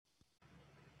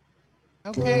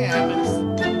Okay,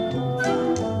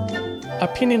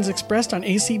 Opinions expressed on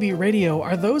ACB Radio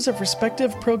are those of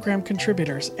respective program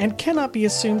contributors and cannot be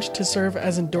assumed to serve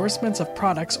as endorsements of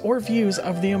products or views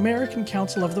of the American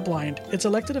Council of the Blind, its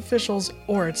elected officials,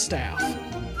 or its staff.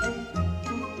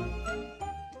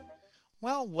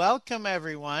 Well, welcome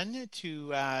everyone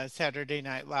to Saturday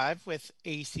Night Live with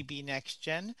ACB Next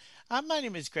Gen. My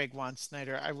name is Greg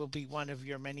Wansnyder. I will be one of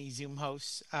your many Zoom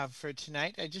hosts for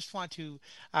tonight. I just want to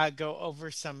go over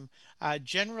some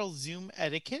general Zoom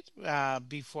etiquette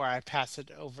before I pass it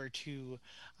over to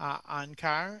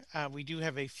Ankar. We do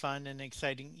have a fun and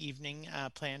exciting evening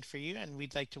planned for you, and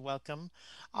we'd like to welcome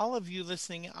all of you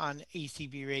listening on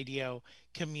ACB Radio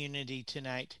community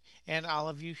tonight and all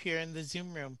of you here in the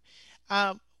Zoom room.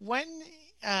 When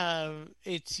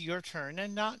it's your turn,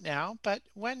 and not now, but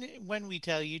when we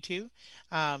tell you to,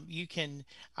 you can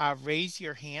raise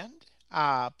your hand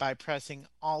by pressing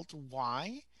Alt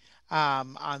Y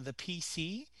on the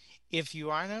PC. If you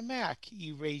are on a Mac,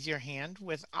 you raise your hand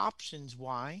with Options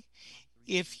Y.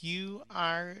 If you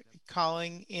are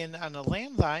calling in on a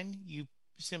landline, you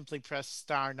simply press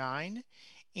 *9.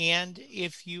 And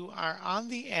if you are on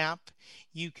the app,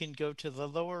 you can go to the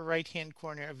lower right hand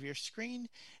corner of your screen,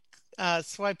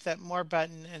 swipe that more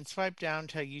button, and swipe down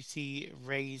till you see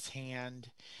raise hand.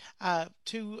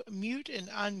 To mute and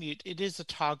unmute, it is a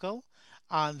toggle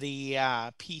on the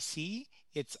PC.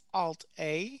 It's Alt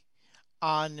A.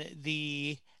 On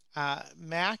the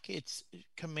Mac, it's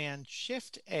Command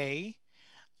Shift A.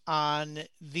 On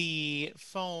the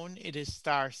phone, it is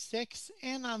 *6,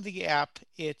 and on the app,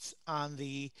 it's on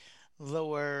the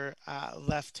lower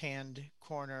left-hand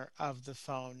corner of the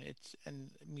phone. It's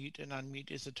and mute and unmute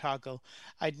is a toggle.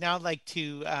 I'd now like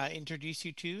to introduce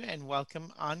you to and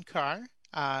welcome Ankar,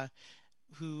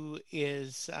 who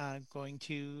is going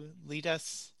to lead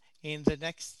us in the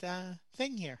next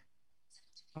thing here.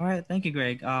 All right, thank you,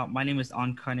 Greg. My name is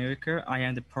Ankar Nirikar. I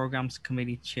am the Programs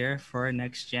Committee Chair for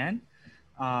Next Gen.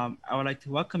 I would like to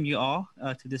welcome you all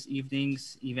to this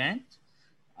evening's event,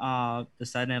 the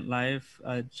Saturday Night Live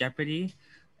Jeopardy,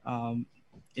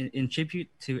 in tribute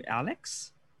to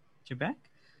Alex Trebek.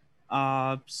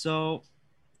 So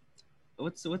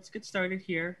let's get started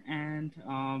here. And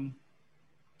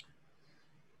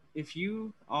if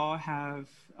you all have,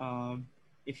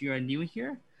 if you are new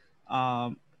here,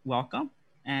 welcome.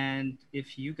 And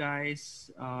if you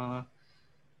guys are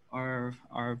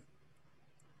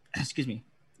excuse me,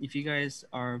 if you guys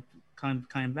are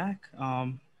coming back,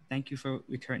 thank you for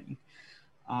returning.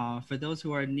 For those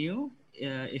who are new,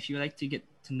 if you'd like to get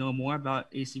to know more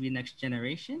about ACB Next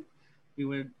Generation, we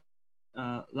would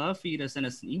love for you to send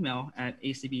us an email at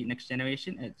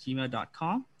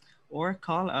acbnextgeneration@gmail.com or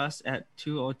call us at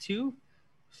 202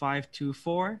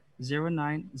 524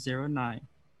 0909.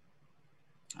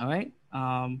 All right.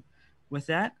 With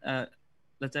that,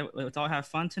 let's all have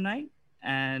fun tonight,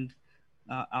 and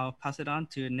I'll pass it on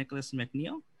to Nicholas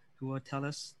McNeil, who will tell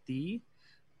us the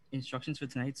instructions for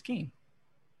tonight's game.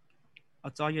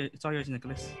 It's all yours,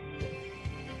 Nicholas.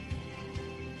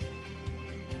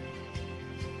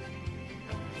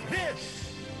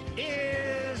 This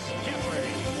is Jeopardy!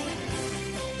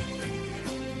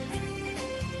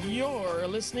 You're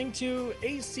listening to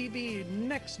ACB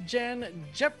Next Gen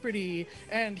Jeopardy,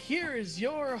 and here is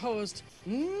your host,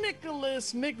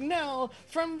 Nicholas McNeil,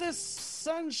 from the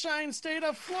Sunshine State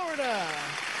of Florida.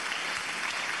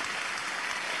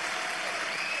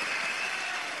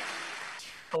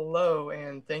 Hello,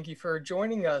 and thank you for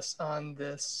joining us on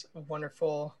this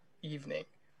wonderful evening.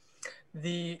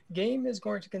 The game is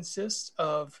going to consist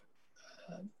of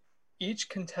each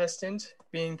contestant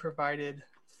being provided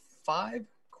 5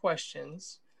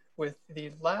 questions, with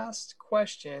the last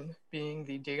question being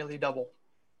the daily double.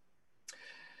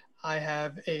 I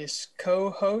have a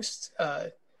co-host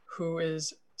who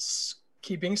is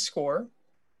keeping score,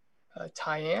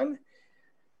 Tyann.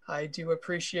 I do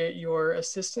appreciate your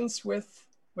assistance with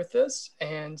this,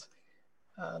 and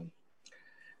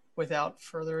without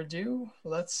further ado,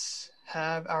 let's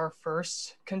have our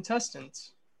first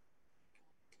contestant.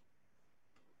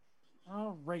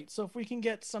 All right, so if we can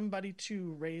get somebody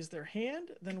to raise their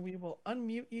hand, then we will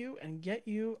unmute you and get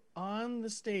you on the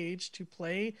stage to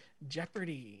play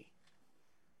Jeopardy.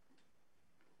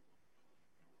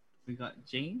 We got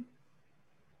Jane.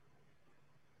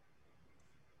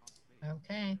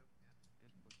 Okay.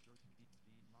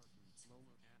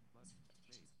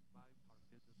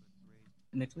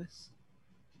 Nicholas.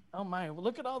 Oh my, well,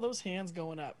 look at all those hands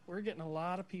going up. We're getting a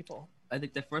lot of people. I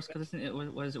think the first contestant it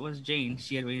was Jane.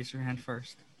 She had raised her hand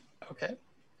first. Okay.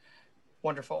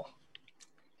 Wonderful.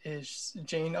 Is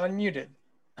Jane unmuted?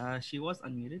 She was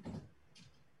unmuted.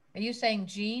 Are you saying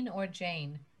Jean or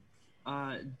Jane?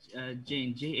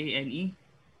 Jane, Jane.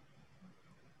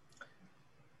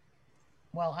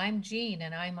 Well, I'm Jean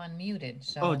and I'm unmuted,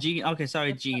 so. Oh, Jean. Okay,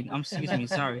 sorry, Jean. Excuse me.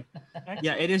 Sorry.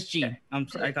 Yeah, it is Jean.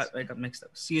 I got mixed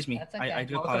up. Excuse me. That's okay. I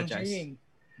do Welcome, apologize. Jean.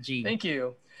 Jean. Thank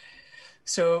you.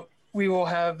 So we will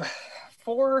have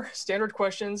 4 standard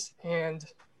questions, and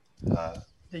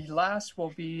the last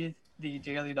will be the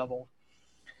daily double.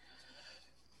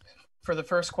 For the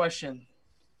first question,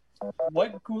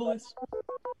 what ghoulish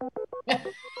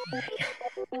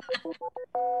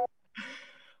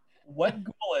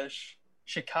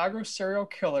Chicago serial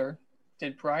killer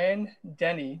did Brian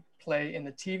Denny play in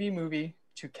the TV movie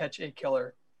To Catch a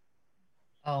Killer?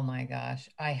 Oh my gosh,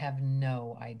 I have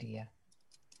no idea.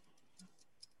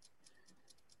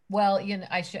 Well,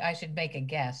 I should make a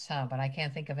guess, huh? But I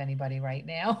can't think of anybody right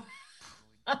now.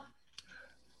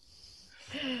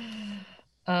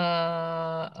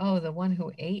 The one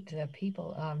who ate the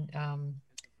people.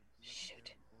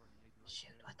 Shoot,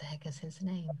 what the heck is his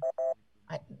name?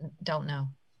 I don't know.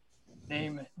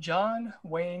 Name John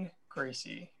Wayne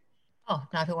Gracie. Oh,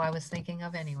 not who I was thinking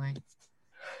of anyway.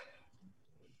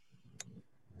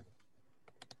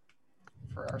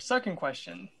 For our second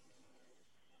question,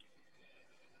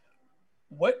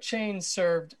 what chain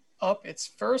served up its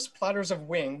first platters of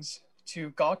wings to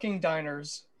gawking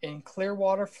diners in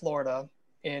Clearwater, Florida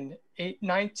in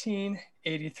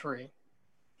 1983?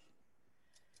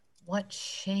 What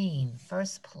chain?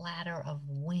 First platter of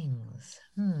wings.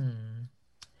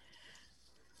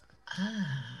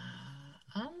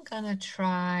 I'm gonna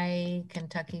try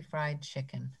Kentucky Fried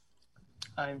Chicken.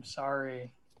 I'm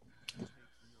sorry.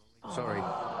 Sorry.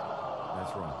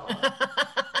 That's wrong.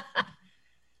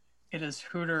 It is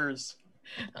Hooters.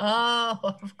 Oh,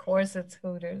 of course it's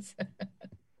Hooters.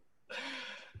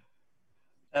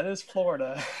 That is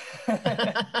Florida.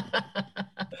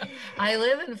 I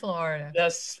live in Florida.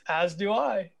 Yes, as do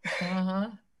I.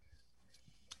 Uh-huh.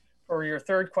 For your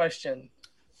third question,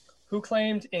 who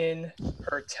claimed in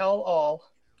her tell-all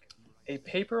a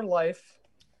paper life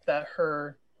that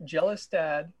her jealous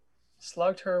dad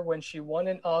slugged her when she won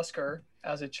an Oscar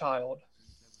as a child?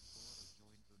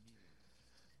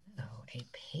 Oh, a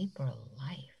paper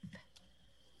life.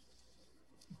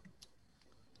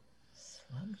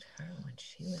 Slugged her when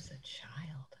she was a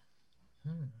child.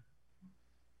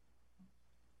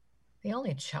 The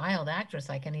only child actress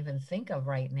I can even think of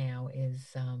right now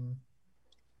is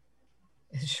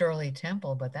Shirley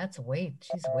Temple, but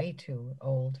she's way too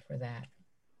old for that.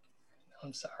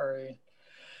 I'm sorry.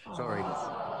 Sorry.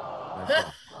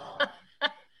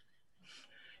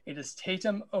 It is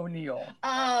Tatum O'Neal.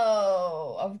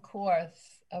 Oh, of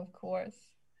course.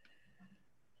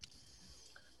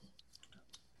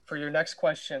 For your next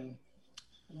question,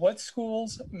 what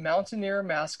school's Mountaineer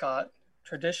mascot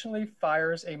traditionally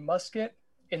fires a musket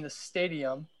in the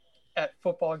stadium at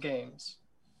football games?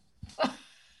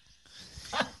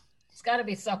 It's got to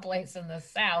be someplace in the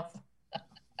South.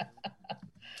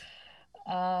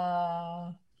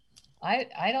 I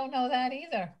don't know that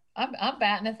either. I'm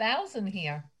batting 1,000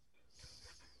 here.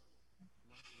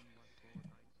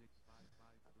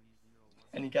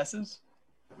 Any guesses?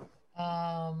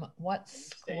 What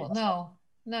school?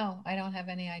 No, I don't have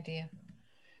any idea.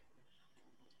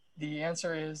 The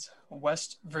answer is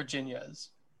West Virginia's.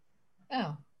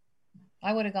 Oh,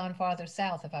 I would have gone farther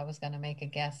south if I was going to make a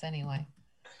guess anyway.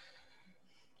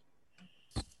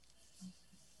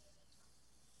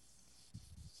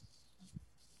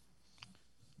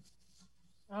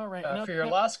 All right. For your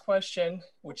last question,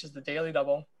 which is the daily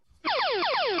double,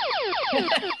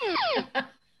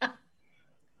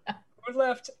 who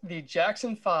left the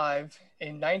Jackson 5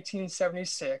 in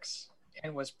 1976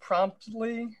 and was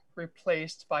promptly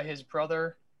replaced by his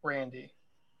brother Randy?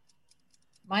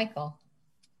 Michael.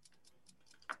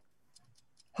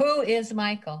 Who is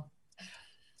Michael?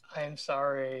 I am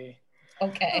sorry.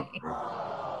 Okay.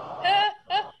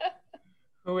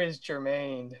 Who is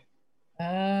Jermaine?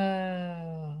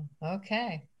 Oh,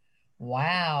 okay.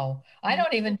 Wow. I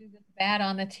don't even do this bad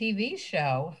on the TV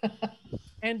show.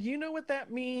 And you know what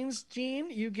that means,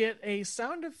 Gene? You get a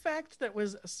sound effect that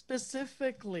was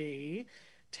specifically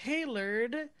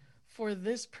tailored for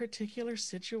this particular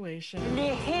situation.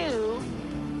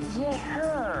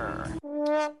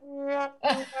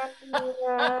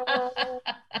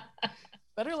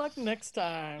 Better luck next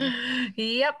time.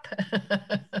 Yep.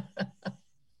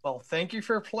 Well, thank you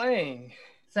for playing.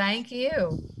 Thank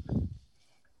you.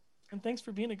 And thanks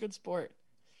for being a good sport.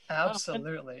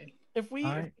 Absolutely. If we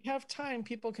have time,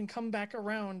 people can come back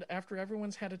around after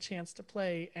everyone's had a chance to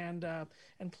play and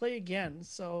play again.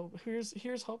 So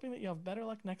here's hoping that you have better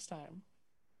luck next time.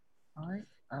 All right.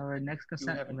 The next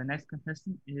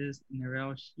contestant is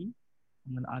Narelle Shi.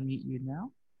 I'm gonna unmute you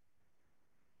now.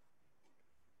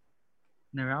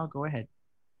 Narelle, go ahead.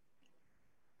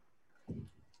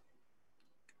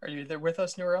 Are you there with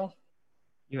us, Narelle?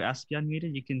 You're asked to be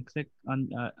unmuted. You can click on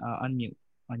unmute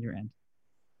on your end.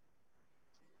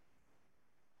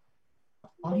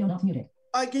 Audio not muted.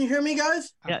 Can you hear me,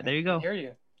 guys? Yeah, there you go. I hear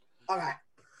you. Okay.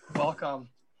 Welcome.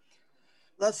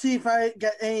 Let's see if I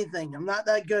get anything. I'm not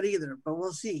that good either, but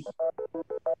we'll see.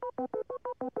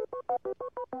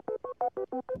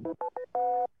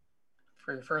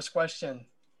 For your first question.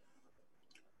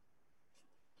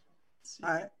 All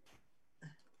right.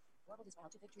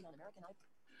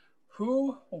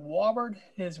 Who wobbled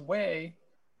his way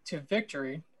to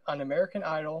victory on American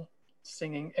Idol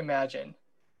singing Imagine?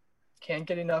 Can't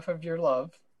Get Enough of Your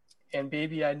Love, and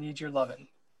Baby I Need Your Lovin'.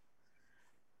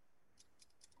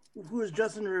 Who is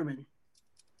Justin Rubin?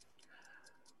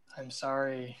 I'm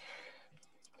sorry.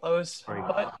 Close, Sorry.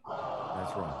 but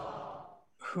That's wrong.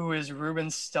 who is Ruben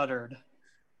Studdard?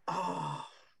 Oh.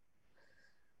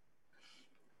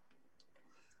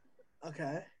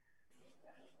 Okay.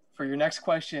 For your next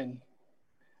question.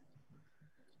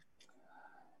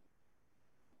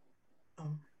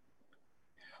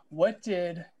 What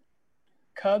did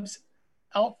Cubs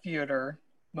outfielder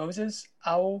Moses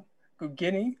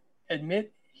Augugini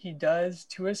admit he does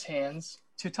to his hands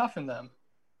to toughen them?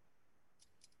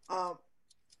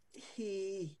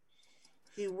 He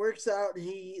works out.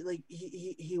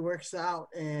 He works out,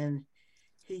 and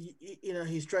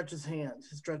he stretches hands.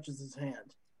 He stretches his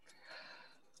hand.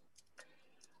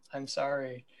 I'm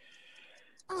sorry.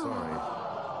 Sorry.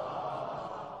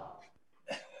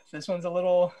 This one's a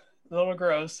little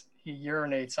gross. He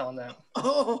urinates on them.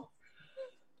 Oh.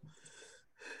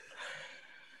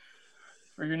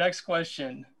 For your next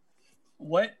question,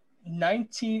 what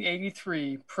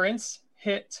 1983 Prince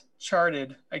hit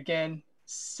charted again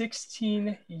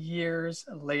 16 years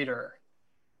later?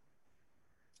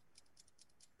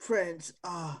 Prince.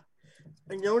 I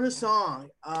know the song.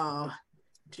 I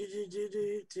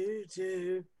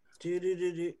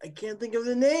can't think of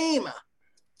the name.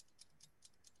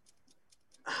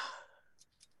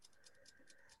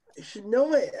 I should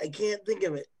know it. I can't think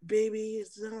of it. Baby,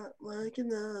 it's not like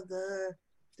another.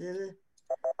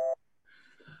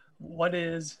 What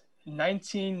is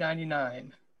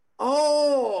 1999?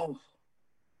 Oh,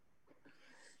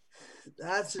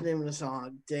 that's the name of the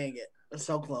song. Dang it. That's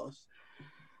so close.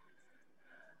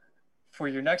 For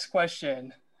your next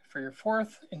question, for your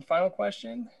fourth and final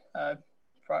question,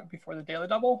 before the Daily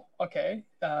Double, okay.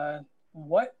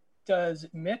 What does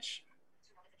Mitch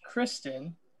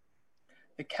Kristen,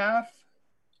 the calf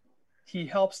he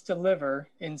helps deliver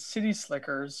in City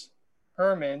Slickers,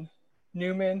 Herman,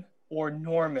 Newman, or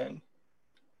Norman?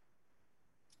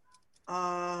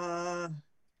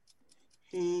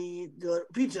 He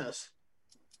pizzas.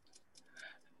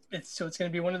 So it's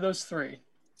going to be one of those three.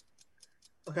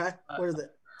 Okay. What is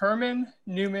it? Herman,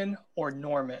 Newman, or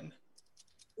Norman?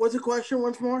 What's the question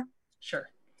once more? Sure.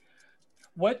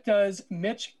 What does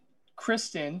Mitch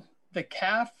Kristen, the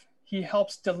calf he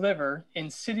helps deliver in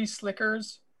City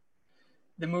Slickers,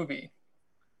 the movie?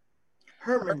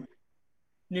 Herman.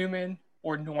 Newman,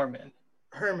 or Norman?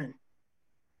 Herman.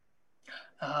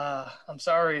 I'm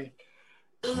sorry.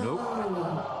 Nope.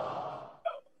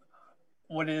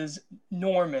 What is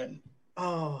Norman?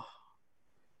 Oh.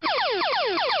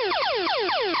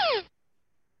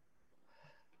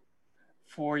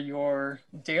 For your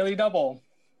Daily Double,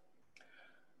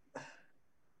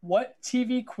 what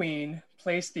TV queen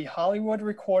placed the Hollywood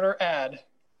Recorder ad?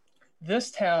 This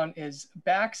town is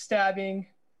backstabbing,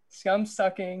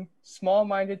 scum-sucking,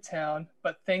 small-minded town,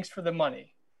 but thanks for the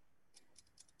money.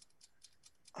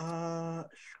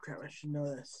 Crap, I should know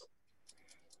this.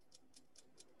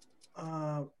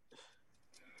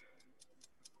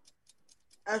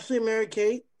 Ashley Mary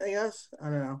Kate, I guess. I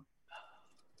don't know.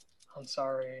 I'm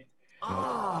sorry.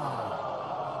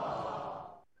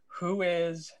 Who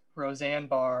is Roseanne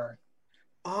Barr?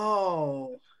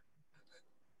 Oh.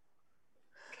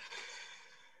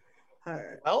 All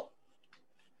right. Well,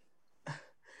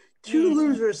 two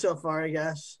losers so far, I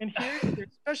guess. And here's your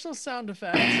special sound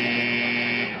effects.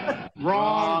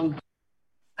 Wrong.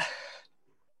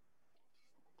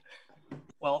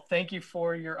 Well, thank you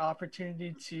for your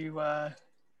opportunity to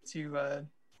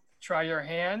try your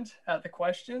hand at the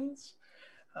questions.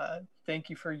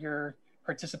 Thank you for your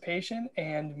participation,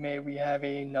 and may we have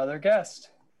another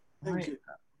guest. Thank you.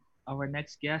 Our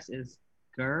next guest is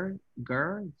Ger,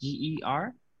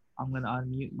 G-E-R. I'm going to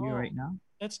unmute you right now.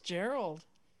 That's Gerald.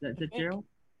 Is that Gerald?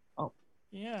 Oh.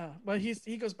 Yeah, but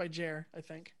he goes by Jer, I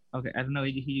think. Okay, I don't know.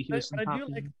 He was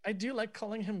talking. I do like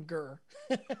calling him Gur.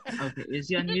 Okay, is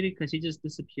he unmuted? Because he just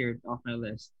disappeared off my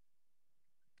list.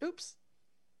 Oops.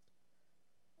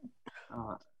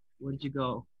 Where did you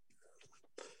go?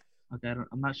 Okay,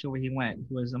 I'm not sure where he went.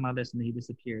 He was on my list and he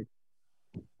disappeared.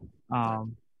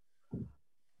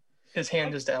 His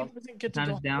hand is down. He doesn't get to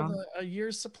Hand go is down. with a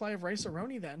year's supply of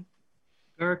rice-a-roni then.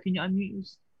 Gur, can you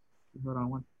unmute? Hold on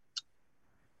one.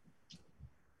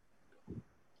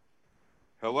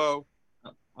 Hello.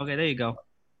 Okay, there you go.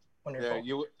 Wonderful.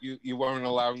 Yeah, you weren't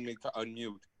allowing me to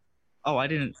unmute. Oh, I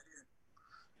didn't.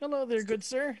 Hello there, good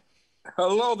sir.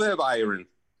 Hello there, Byron.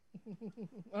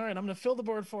 All right, I'm going to fill the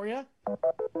board for you.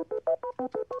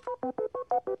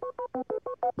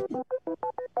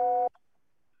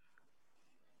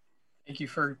 Thank you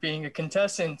for being a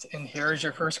contestant, and here's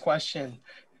your first question.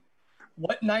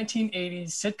 What 1980s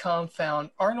sitcom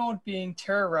found Arnold being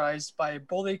terrorized by a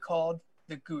bully called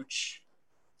the Gooch?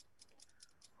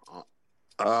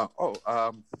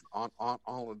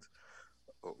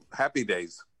 Happy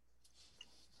Days.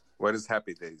 What is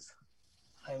Happy Days?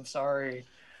 I'm sorry.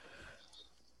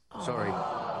 Sorry.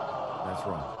 That's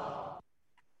wrong.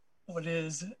 What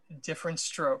is Different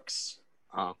Strokes?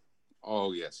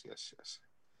 Oh, yes.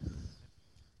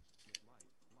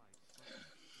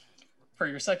 For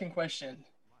your second question,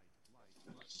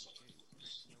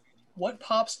 what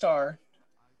pop star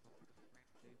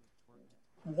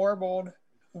warbled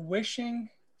 "Wishing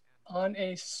on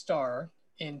a Star"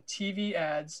 in TV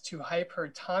ads to hype her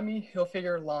Tommy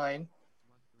Hilfiger line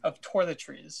of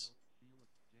toiletries?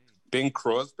 Bing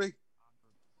Crosby?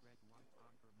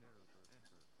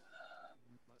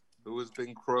 Who is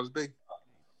Bing Crosby?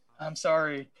 I'm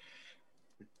sorry.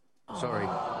 Sorry.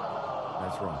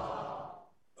 That's wrong.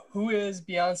 Who is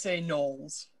Beyonce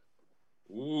Knowles?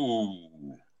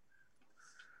 Ooh.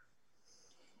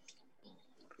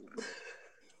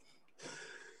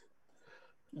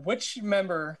 Which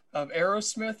member of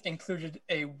Aerosmith included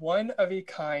a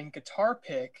one-of-a-kind guitar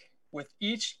pick with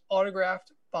each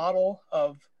autographed bottle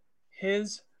of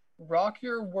his Rock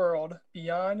Your World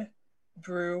Beyond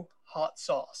Brew hot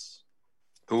sauce?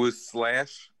 Who is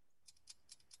Slash?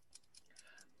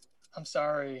 I'm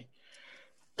sorry.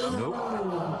 Nope.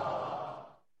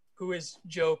 Who is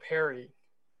Joe Perry?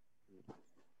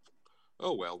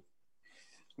 Oh, well.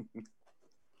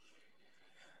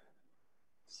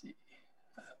 See.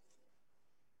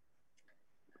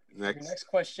 Next. Next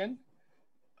question.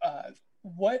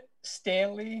 What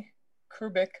Stanley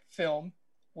Kubrick film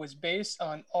was based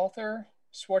on Arthur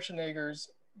Schwarzenegger's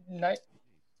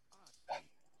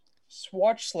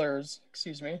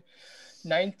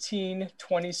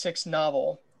 1926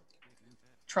 novel,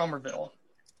 Trommerville?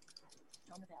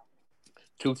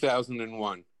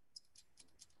 2001.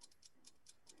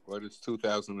 What is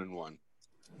 2001?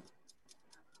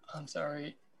 I'm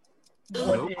sorry.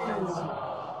 Nope.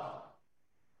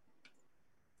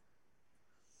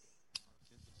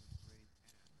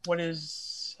 What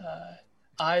is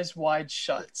Eyes Wide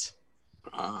Shut?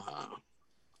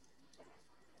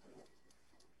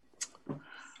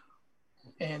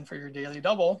 And for your daily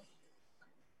double,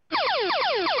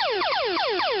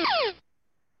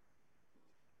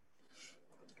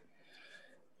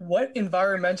 what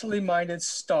environmentally minded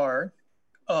star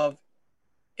of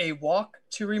A Walk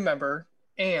to Remember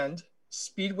and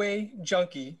Speedway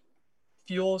Junkie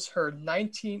fuels her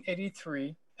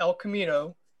 1983 El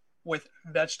Camino with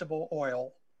vegetable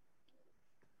oil?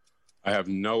 I have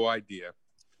no idea.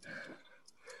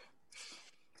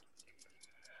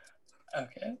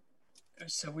 Okay.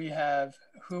 So we have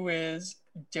who is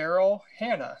Daryl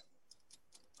Hannah?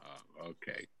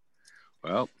 Okay.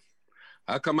 Well,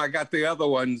 how come I got the other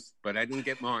ones, but I didn't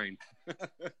get mine?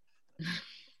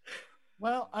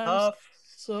 Well, I'm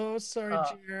so sorry,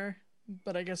 Jer,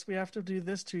 but I guess we have to do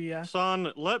this to you.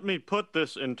 Son, let me put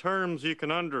this in terms you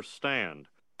can understand.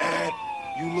 You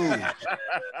lose.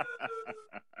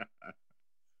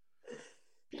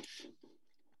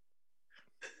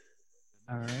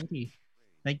 Alrighty.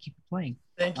 Thank you for playing.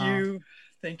 Thank you.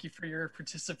 Thank you for your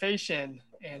participation.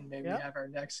 And maybe we have our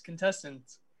next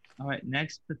contestant. All right.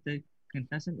 Next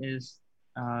contestant is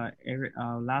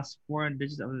last four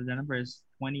digits of the number is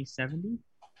 2070.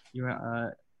 You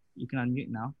can unmute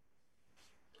now.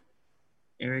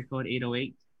 Area code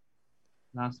 808.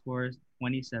 Last four is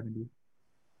 2070.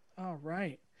 All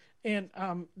right. And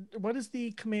what is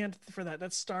the command for that?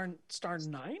 That's star 9? Star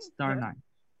 9.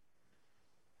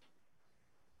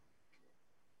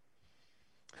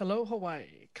 Hello,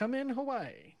 Hawaii. Come in,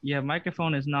 Hawaii. Yeah,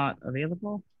 microphone is not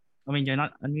available. I mean, you're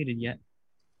not unmuted yet.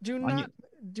 Do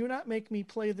do not make me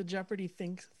play the Jeopardy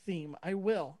theme. I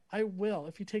will.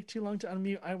 If you take too long to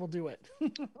unmute, I will do it.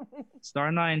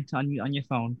 Star 9 to unmute on your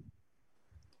phone.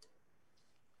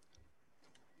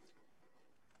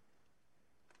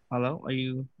 Hello, are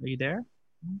you there?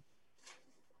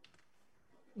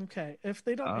 Okay. If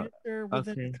they don't answer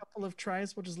within okay. a couple of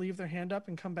tries, we'll just leave their hand up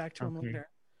and come back to them later.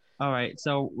 All right,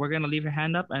 so we're gonna leave your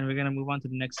hand up, and we're gonna move on to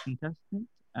the next contestant,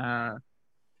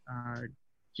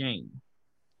 Jane.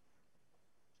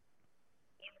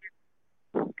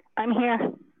 I'm here.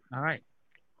 All right.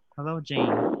 Hello, Jane.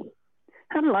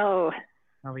 Hello.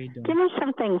 How are you doing? Give me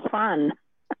something fun.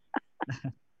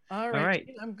 All right.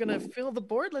 Jane, I'm gonna fill the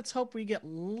board. Let's hope we get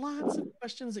lots of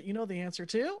questions that you know the answer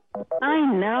to. I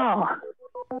know.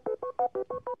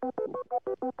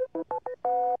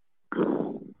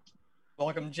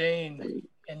 Welcome, Jane.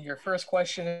 And your first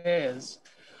question is,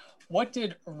 what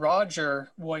did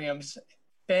Roger Williams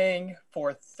bang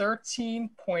for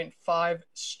 13.5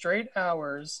 straight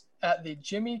hours at the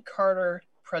Jimmy Carter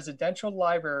Presidential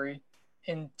Library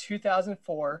in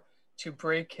 2004 to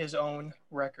break his own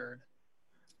record?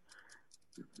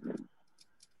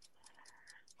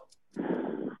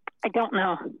 I don't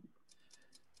know.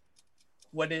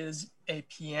 What is a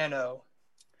piano?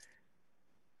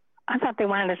 I thought they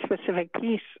wanted a specific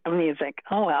piece of music.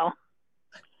 Oh, well.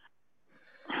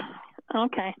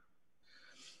 Okay.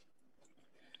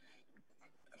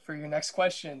 For your next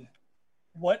question,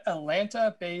 what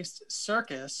Atlanta-based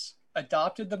circus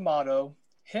adopted the motto,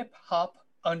 hip hop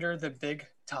under the big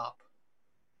top?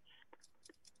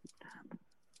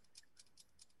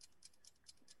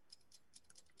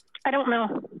 I don't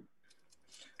know.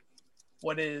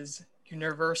 What is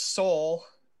Universal,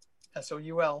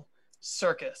 S-O-U-L,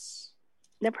 circus?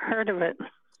 Never heard of it.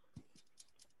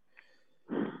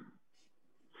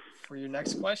 For your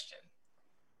next question,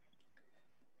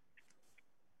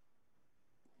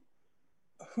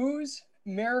 whose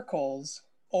miracles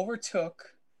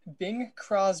overtook Bing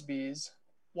Crosby's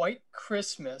White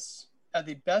Christmas as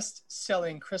the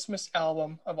best-selling Christmas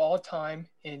album of all time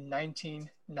in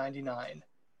 1999?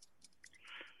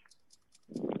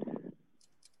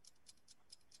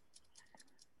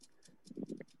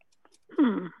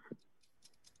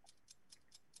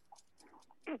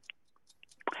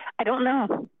 I don't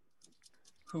know.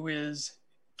 Who is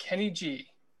Kenny G?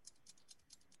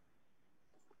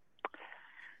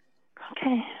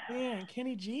 Okay. Man,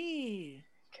 Kenny G.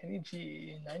 Kenny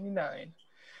G, 99.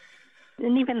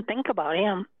 Didn't even think about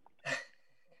him.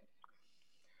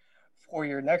 For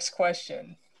your next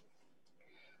question,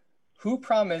 who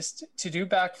promised to do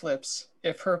backflips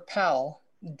if her pal,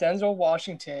 Denzel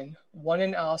Washington, won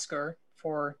an Oscar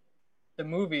for the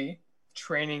movie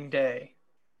Training Day?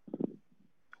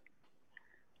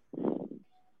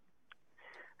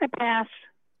 I pass.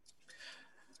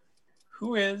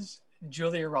 Who is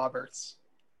Julia Roberts?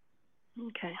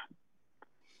 Okay.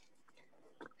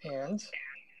 And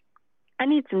I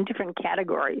need some different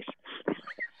categories.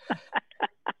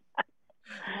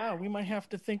 Wow, we might have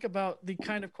to think about the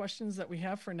kind of questions that we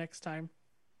have for next time.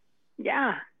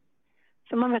 Yeah.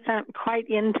 Some of us aren't quite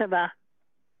into the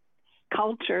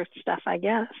culture stuff, I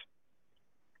guess.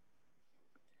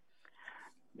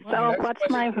 Well, so what's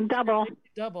my double?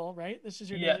 Double, right? This is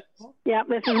your Yes. double? Yeah,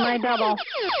 this is my double.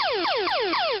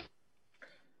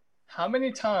 How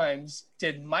many times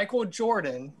did Michael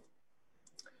Jordan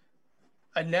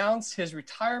announce his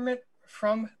retirement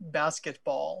from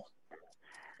basketball?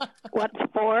 What's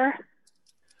 4?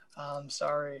 I'm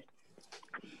sorry.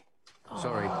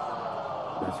 Sorry.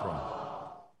 That's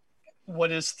wrong.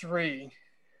 What is 3?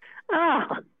 Oh,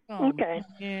 Oh, okay.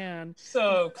 man.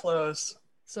 So close.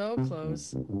 So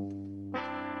close.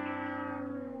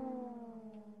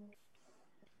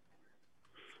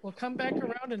 We'll come back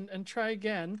around and try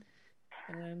again.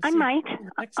 And I see might.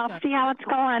 next I'll time. see how it's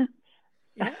going.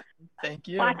 Yeah. Thank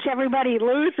you. Watch everybody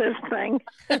lose this thing.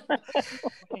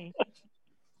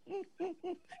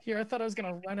 Here, I thought I was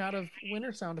going to run out of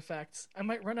winner sound effects. I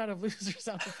might run out of loser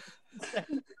sound effects instead.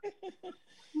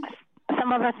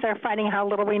 Some of us are fighting how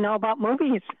little we know about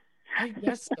movies. I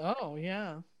guess so,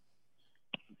 yeah.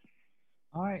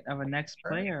 All right, our next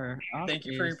player up Thank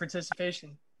you for your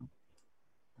participation.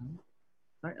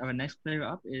 Sorry, our next player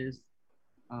up is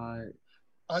On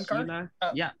Sheila.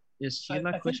 card? Is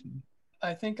Sheila Cushman.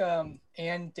 I think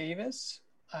Ann Davis.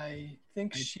 I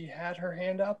think she had her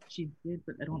hand up. She did,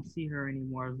 but I don't see her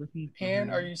anymore. I was looking for Ann,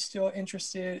 her. are you still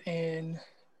interested in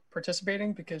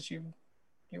participating? Because you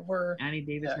were. Annie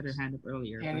Davis had her hand up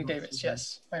earlier. I Annie don't Davis, see her.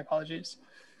 yes. My apologies.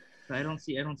 But I don't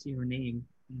see her name.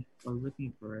 I was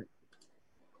looking for it.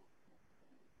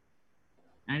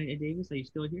 Annie Davis, are you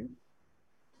still here?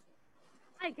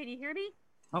 Hi, can you hear me?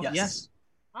 Oh, Yes. yes.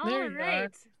 There All you are.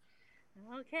 right.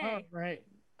 All Okay. right.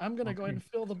 I'm going to go ahead and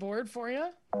fill the board for you.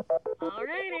 All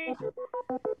righty.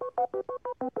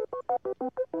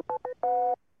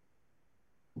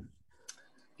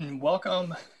 And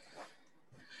welcome.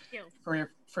 For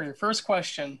your first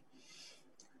question,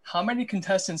 how many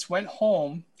contestants went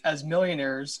home as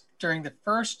millionaires during the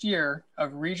first year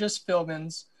of Regis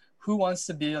Philbin's Who Wants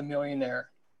to Be a Millionaire?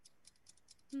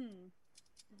 10.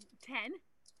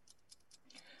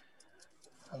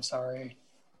 I'm sorry.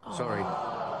 Sorry.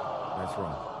 That's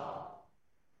wrong.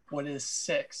 What is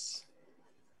 6?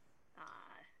 I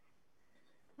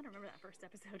don't remember that first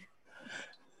episode.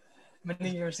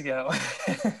 Many years ago.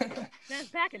 That's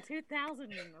back in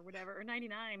 2000 or whatever, or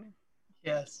 99.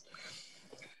 Yes.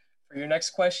 For your next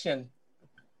question,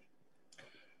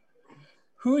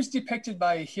 who is depicted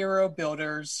by Hero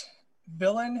Builder's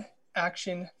villain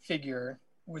action figure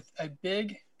with a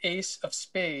big ace of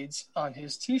spades on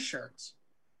his t-shirts?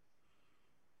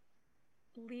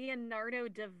 Leonardo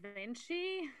da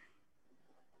Vinci?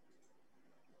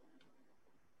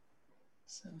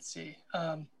 So let's see.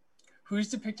 Who's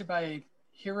depicted by a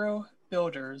Hero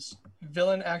Builder's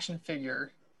villain action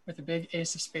figure with a big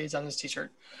ace of spades on his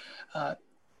t-shirt?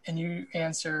 And you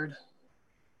answered...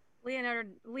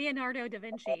 Leonardo da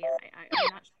Vinci. I'm not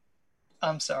sure.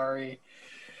 I'm sorry.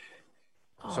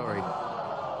 Sorry.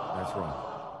 That's wrong.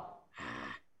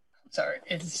 Sorry,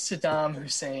 it's Saddam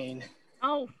Hussein.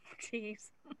 Oh,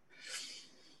 jeez. Let's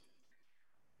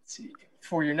see.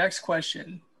 For your next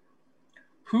question,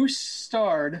 who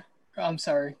startled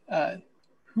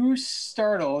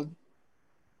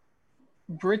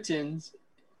Britain's...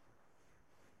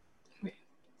 Wait,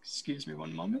 excuse me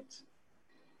one moment.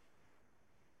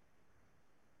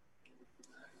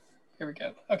 Here we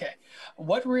go. Okay.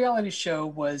 What reality show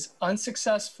was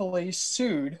unsuccessfully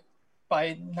sued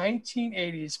by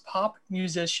 1980s pop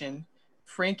musician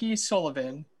Frankie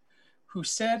Sullivan, who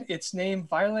said its name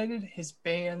violated his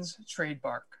band's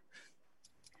trademark?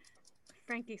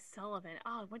 Frankie Sullivan.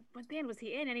 Oh, what band was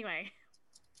he in anyway?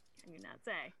 Can you not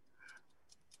say?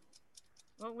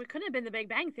 Well, it couldn't have been The Big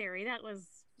Bang Theory. That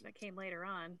came later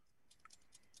on.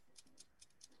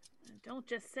 Don't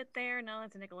just sit there. No,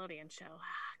 it's a Nickelodeon show.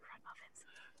 Crud muffins.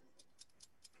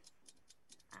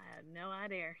 I have no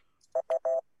idea.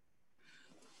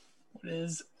 What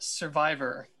is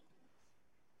Survivor?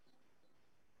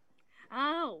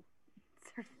 Oh,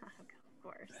 of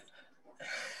course.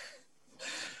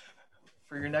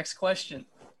 For your next question,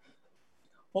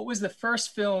 what was the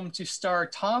first film to star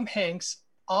Tom Hanks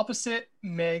opposite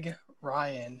Meg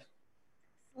Ryan?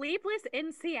 Sleepless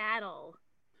in Seattle.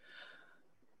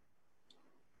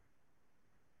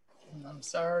 I'm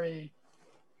sorry.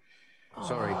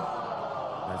 Sorry.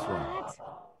 That's wrong. What?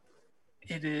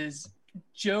 It is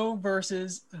Joe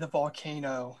versus the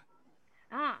Volcano.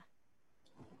 Ah.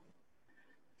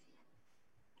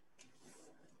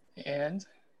 And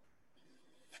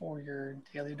for your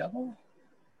daily double,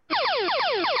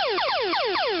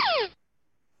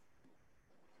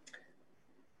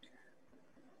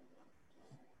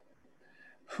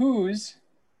 whose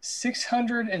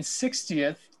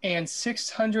 660th and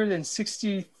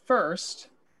 661st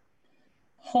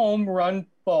home run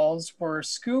balls were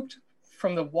scooped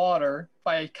from the water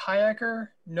by a kayaker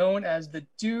known as the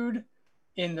Dude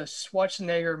in the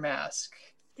Schwarzenegger mask?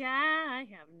 Yeah, I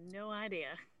have no idea.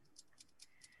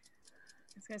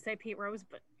 I was going to say Pete Rose,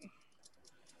 but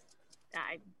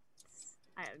I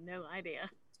have no idea.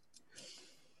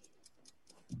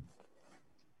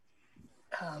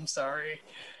 I'm sorry.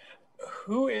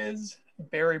 Who is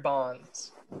Barry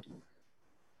Bonds?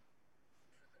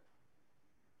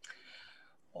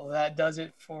 Well, that does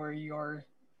it for your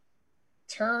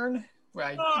turn.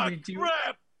 Right.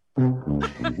 Crap!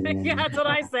 Yeah, that's what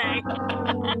I say.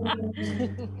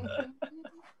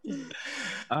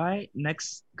 All right,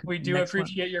 next. We do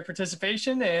appreciate your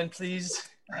participation, and please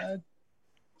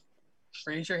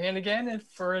raise your hand again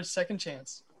for a second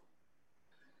chance.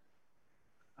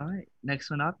 All right, next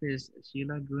one up is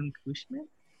Sheila Gun Kushman.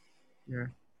 You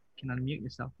can unmute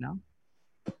yourself now.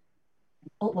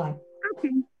 Oh, boy.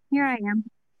 Okay, here I am.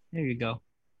 There you go.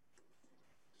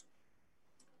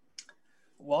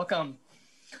 Welcome.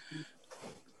 Thank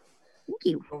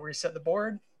you. We'll reset the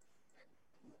board.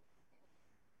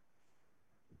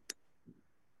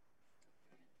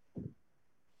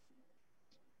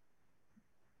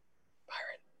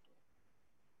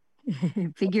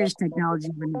 Figures technology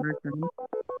wouldn't work for me.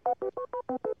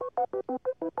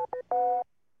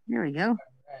 There we go.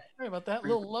 Sorry about that. A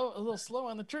little slow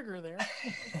on the trigger there.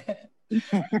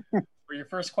 For your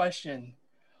first question,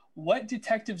 what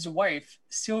detective's wife,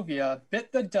 Sylvia,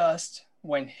 bit the dust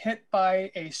when hit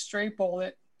by a stray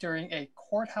bullet during a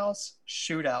courthouse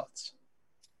shootout?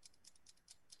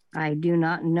 I do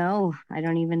not know. I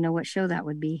don't even know what show that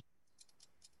would be.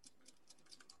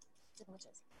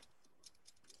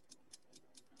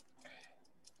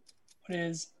 What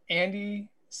is Andy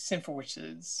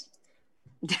Simfowicz's?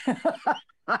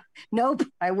 Nope,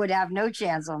 I would have no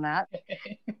chance on that.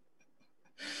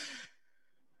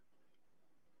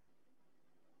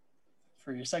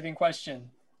 For your second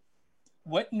question,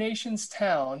 what nation's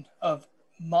town of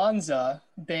Monza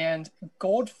banned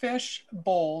Goldfish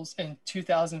Bowls in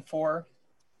 2004,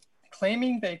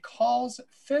 claiming they cause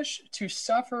fish to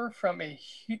suffer from a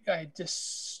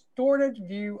distorted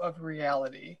view of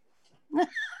reality?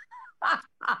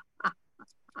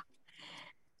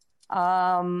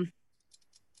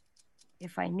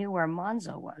 If I knew where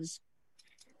Monza was.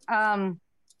 So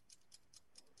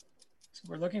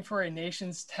we're looking for a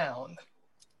nation's town.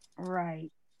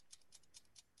 Right.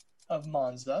 Of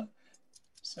Monza.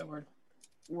 So we're...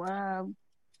 Well,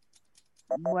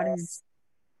 what is...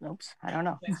 Oops, I don't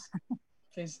know.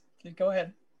 Please go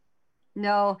ahead.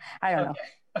 No, I don't know.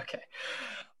 Okay.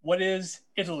 What is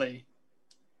Italy?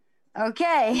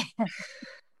 Okay.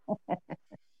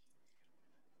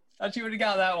 Thought you would have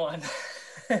got that one.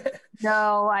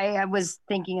 No, I was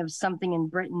thinking of something in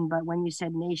Britain, but when you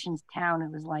said nation's town,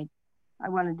 it was like, I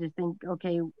wanted to think,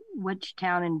 okay, which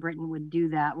town in Britain would do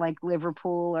that? Like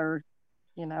Liverpool or,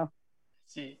 you know.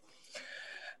 Let's see.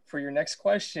 For your next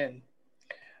question,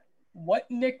 what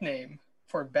nickname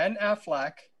for Ben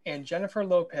Affleck and Jennifer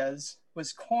Lopez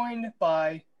was coined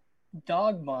by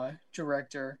Dogma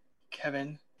director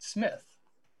Kevin Smith?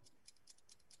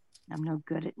 I'm no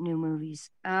good at new movies.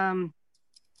 I'm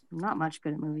not much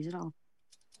good at movies at all.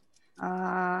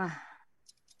 I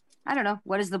don't know.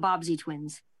 What is the Bobbsey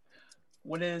twins?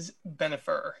 What is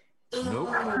Benifer? Nope.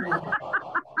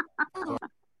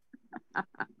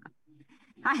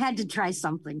 I had to try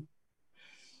something.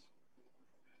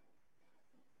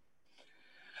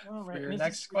 All right. For your Is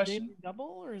next this a question. daily double,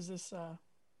 or is this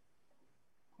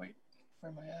Wait,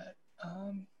 where am I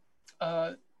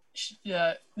at?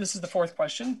 Yeah, this is the fourth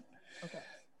question. Okay.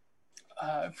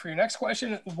 For your next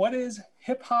question, what is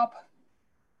hip hop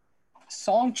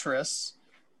songstress,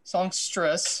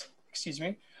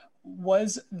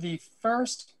 was the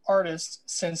first artist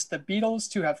since the Beatles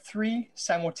to have 3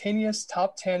 simultaneous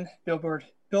top 10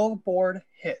 Billboard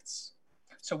hits.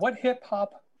 So what hip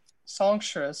hop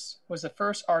songstress was the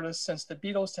first artist since the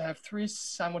Beatles to have 3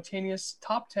 simultaneous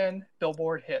top 10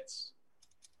 Billboard hits?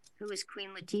 Who is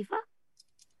Queen Latifah?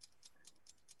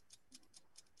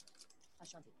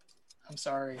 I'm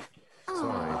sorry.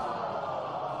 Sorry.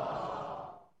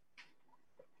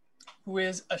 Who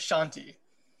is Ashanti?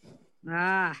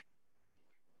 Ah.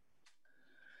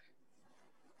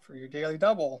 For your daily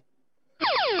double.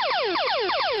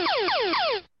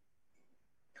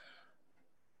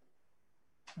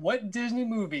 What Disney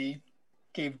movie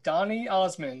gave Donny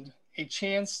Osmond a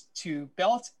chance to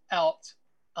belt out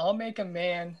 "I'll Make a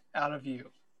Man Out of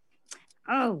You"?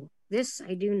 Oh, this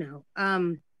I do know.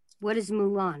 What is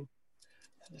Mulan?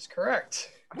 That is correct.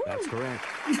 That's correct.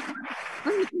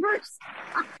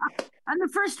 I'm the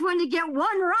first one to get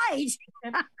one right.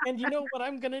 and you know what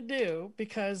I'm gonna do,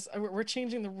 because we're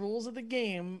changing the rules of the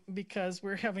game because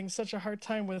we're having such a hard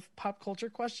time with pop culture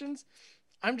questions.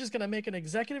 I'm just gonna make an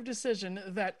executive decision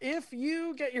that if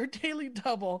you get your daily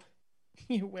double,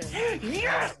 you win.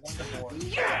 Yes!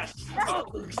 Yes!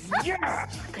 Oh, yeah!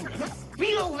 Can you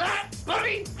feel that,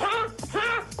 buddy? Huh?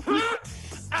 Huh? Huh?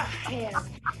 I have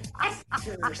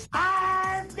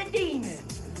exorcised the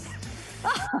demons.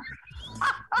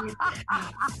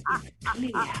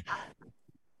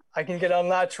 I can get on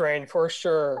that train for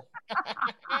sure.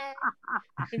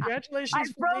 Congratulations.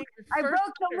 I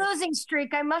broke the losing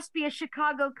streak. I must be a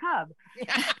Chicago Cub.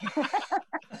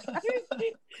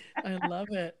 I love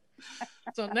it.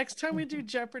 So next time we do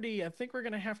Jeopardy, I think we're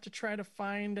gonna have to try to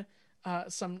find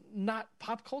some not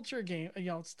pop culture game,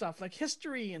 stuff like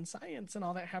history and science and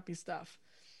all that happy stuff.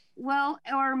 Well,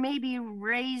 or maybe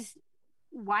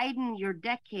widen your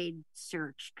decade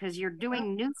search, because you're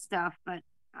doing new stuff, but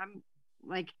I'm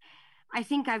like, I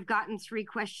think I've gotten 3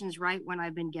 questions right when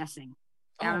I've been guessing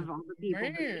out of all the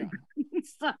people.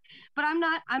 So, but I'm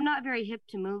not very hip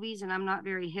to movies, and I'm not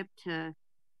very hip to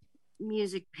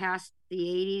music past the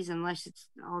 80s unless it's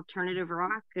alternative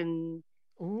rock. And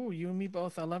oh, you and me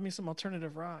both. I love me some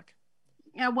alternative rock.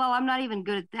 Yeah, well, I'm not even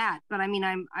good at that, but I mean,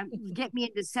 I'm get me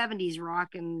into 70s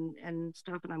rock and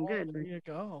stuff, and I'm good. There you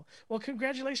go. Well,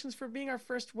 congratulations for being our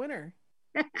first winner.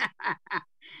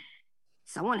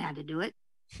 Someone had to do it.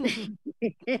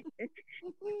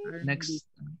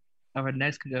 Our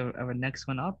next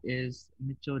one up is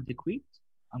Mitchell DeQueet.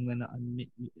 I'm gonna unmute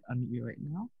you right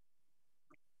now.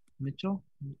 Mitchell,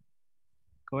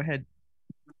 go ahead.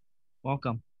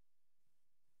 Welcome.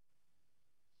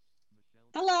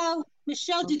 Hello,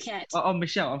 Michelle Duquette. Oh,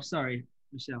 Michelle. I'm sorry,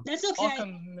 Michelle. That's okay.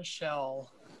 Welcome,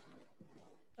 Michelle.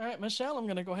 All right, Michelle, I'm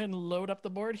going to go ahead and load up the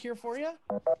board here for you.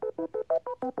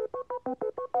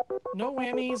 No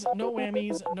whammies, no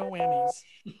whammies, no whammies.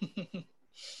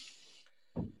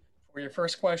 For your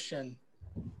first question,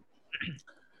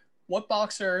 what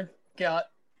boxer got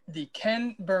the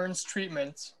Ken Burns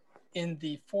treatment in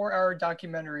the 4-hour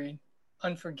documentary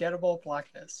Unforgettable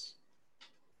Blackness?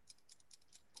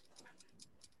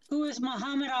 Who is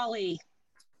Muhammad Ali?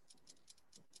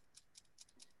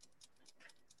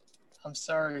 I'm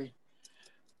sorry.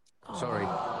 Sorry.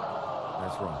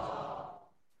 That's wrong.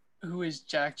 Who is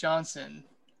Jack Johnson?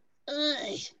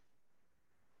 Ugh.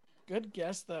 Good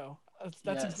guess, though.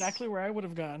 That's Yes. exactly where I would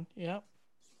have gone. Yep.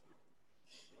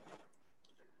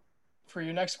 For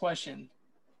your next question,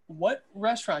 what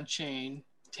restaurant chain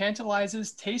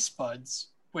tantalizes taste buds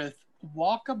with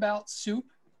walkabout soup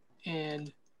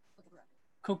and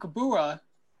kookaburra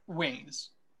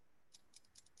wings?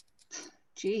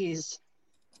 Jeez.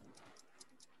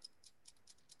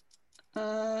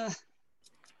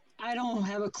 I don't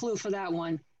have a clue for that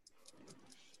one.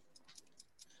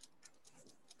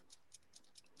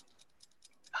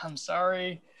 I'm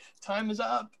sorry. Time is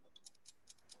up.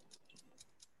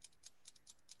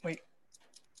 Wait.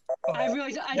 Oh, I there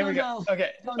we don't go. know.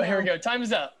 Okay, Don't here we know. go. Time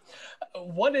is up.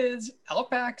 What is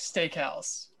Outback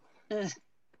Steakhouse? Ugh.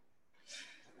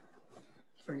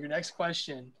 For your next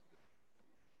question,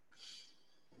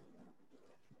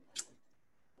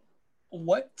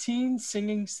 what teen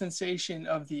singing sensation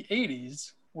of the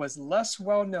 80s was less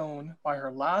well known by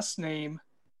her last name,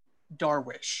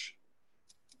 Darwish?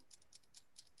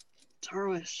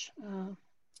 Darwish.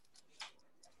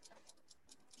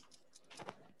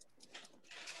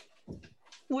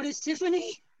 What is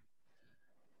Tiffany?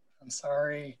 I'm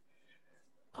sorry.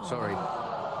 Sorry.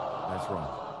 That's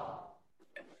wrong.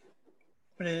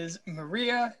 It is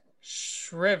Maria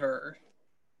Shriver.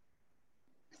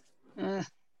 I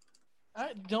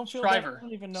don't feel Shriver. bad. I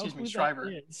don't even know Excuse me, who Shriver.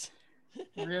 that is.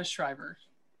 Maria Shriver.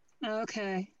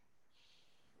 Okay.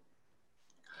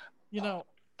 You know,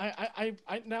 I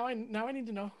now I need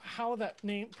to know how that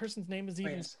person's name is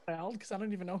even spelled, because I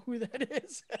don't even know who that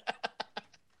is.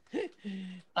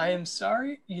 I am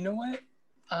sorry. You know what?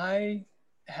 I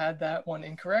had that one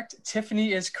incorrect.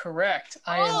 Tiffany is correct.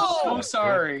 I am so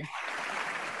sorry.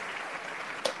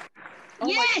 Oh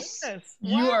my Yes! goodness.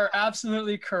 You Wow. are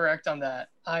absolutely correct on that.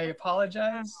 I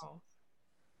apologize. Wow.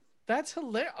 That's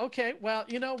hilarious. Okay, well,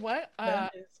 you know what?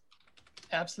 That is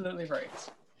absolutely right.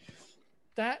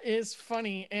 That is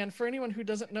funny. And for anyone who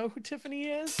doesn't know who Tiffany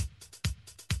is,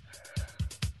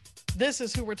 this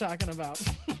is who we're talking about.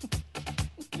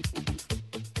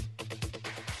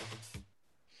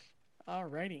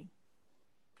 Alrighty.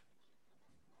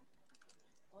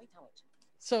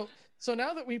 So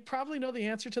now that we probably know the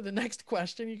answer to the next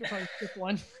question, you can probably pick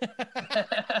one.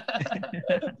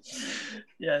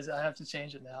 Yes, I have to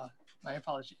change it now. My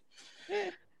apology.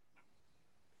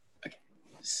 Okay.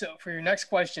 So for your next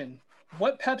question,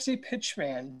 what Pepsi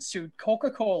pitchman sued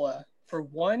Coca-Cola for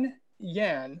 $1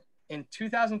 in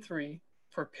 2003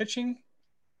 for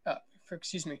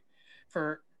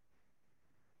for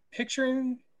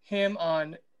picturing him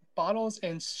on bottles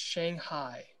in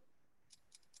Shanghai?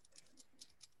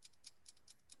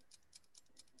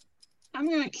 I'm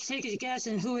going to take a guess,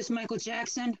 and who is Michael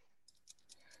Jackson?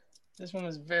 This one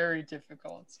was very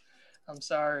difficult. I'm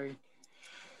sorry.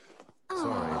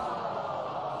 Sorry.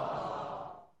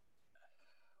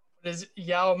 It is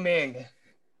Yao Ming.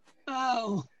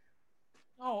 Oh.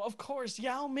 Oh, of course,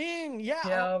 Yao Ming. Yeah.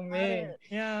 Yao got Ming. it.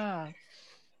 Yeah.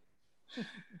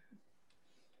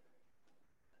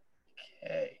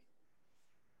 Okay.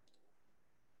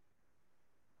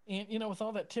 And you know, with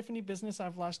all that Tiffany business,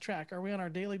 I've lost track. Are we on our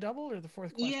daily double or the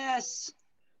fourth question? Yes.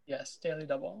 Yes, daily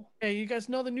double. Okay, you guys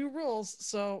know the new rules.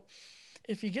 So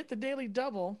if you get the daily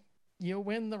double, you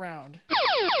win the round.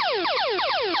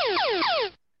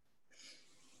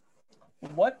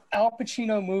 What Al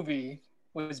Pacino movie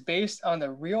was based on the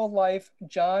real-life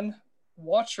John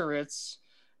Wachowicz,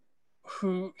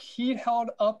 who he held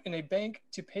up in a bank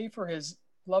to pay for his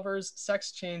lover's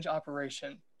sex change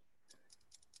operation?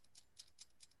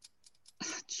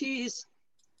 Jeez.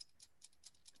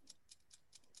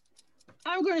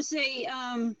 I'm going to say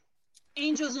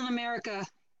Angels in America.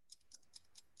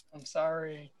 I'm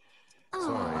sorry.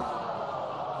 Sorry.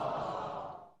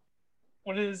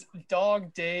 What is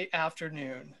Dog Day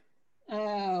Afternoon?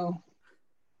 Oh.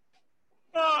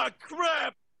 Ah,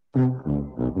 crap! Thank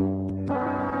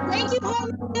you,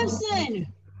 Homer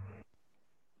Simpson.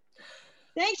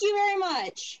 Thank you very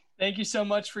much. Thank you so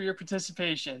much for your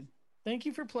participation. Thank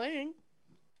you for playing.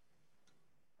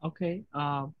 Okay.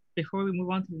 Before we move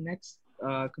on to the next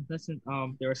contestant,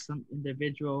 there are some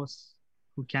individuals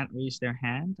who can't raise their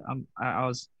hand. I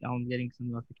was getting some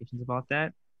notifications about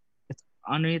that. It's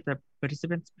underneath the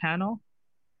participants panel.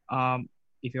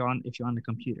 If you're on the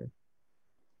computer.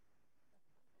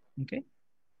 Okay.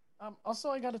 Also,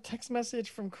 I got a text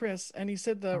message from Chris, and he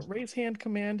said the raise hand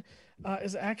command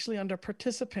is actually under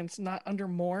participants, not under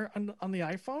more on the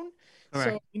iPhone. Correct.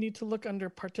 So you need to look under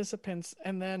participants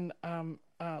and then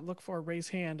look for raise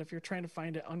hand if you're trying to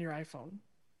find it on your iPhone.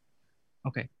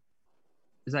 Okay.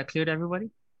 Is that clear to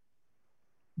everybody?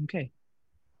 Okay.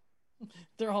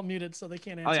 They're all muted, so they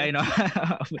can't answer. Oh yeah, I know.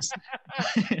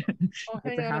 Oh,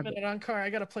 hang on a minute, Ankar. I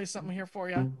gotta play something here for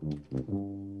you.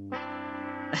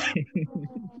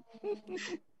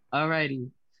 Alrighty.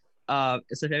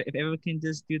 So if everyone can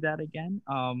just do that again.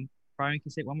 Brian can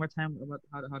say it one more time about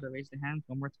how to raise the hand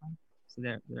one more time, so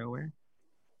they're aware.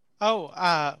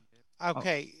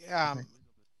 Okay.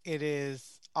 It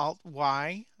is Alt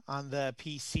Y on the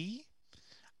PC,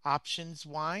 Options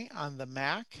Y on the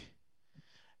Mac,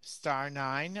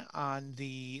 *9 on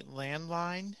the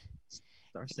landline,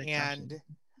 *6, and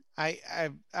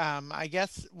I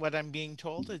guess what I'm being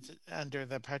told is under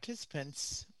the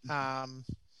participants on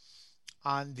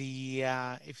the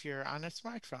if you're on a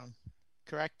smartphone,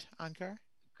 correct, Ankar?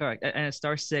 Correct, and it's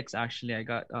 *6 actually. I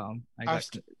got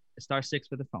 *6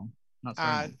 for the phone, not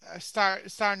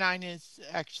 *9 is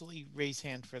actually raise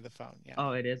hand for the phone. Yeah.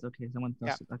 Oh, it is. Okay, someone.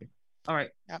 Yep. Okay. All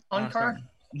right. Yep. Ankar,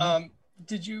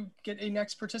 did you get a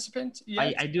next participant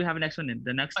yet? I do have a next one.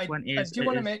 The next one is. I do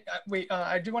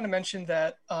want to mention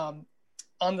that on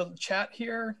the chat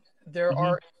here there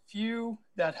are a few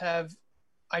that have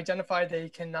identified they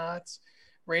cannot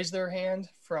raise their hand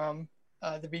from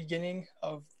the beginning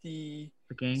of the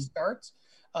start.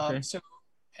 So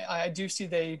I do see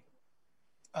they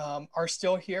are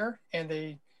still here and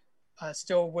they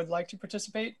still would like to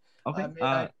participate. Okay. May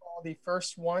I call the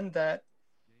first one that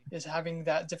is having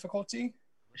that difficulty?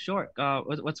 Sure.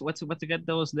 Let's get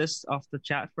those lists off the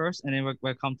chat first, and then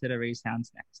we'll come to the raise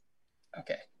hands next.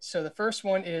 Okay. So the first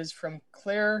one is from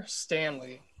Claire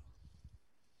Stanley.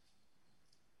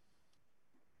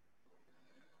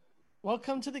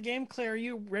 Welcome to the game, Claire. Are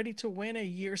you ready to win a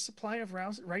year's supply of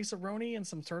rice-a-roni and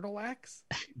some turtle wax?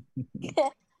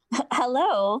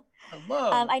 Hello.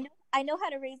 Hello. I know how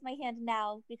to raise my hand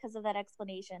now because of that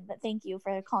explanation, but thank you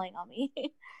for calling on me.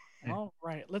 All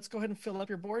right, let's go ahead and fill up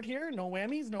your board here. No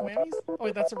whammies, no whammies. Oh,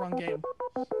 wait, that's the wrong game.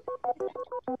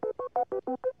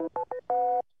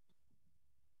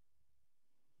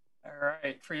 All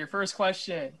right, for your first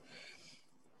question,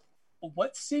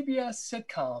 what CBS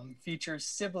sitcom features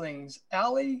siblings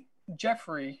Allie,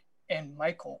 Jeffrey, and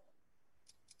Michael?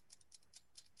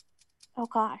 Oh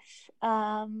gosh.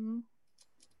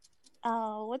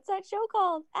 Oh, what's that show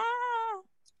called?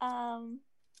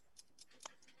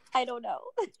 I don't know.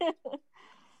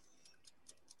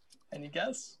 Any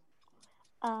guess?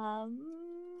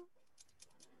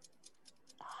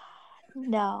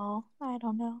 No, I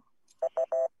don't know.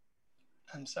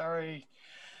 I'm sorry.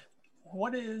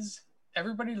 What is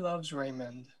Everybody Loves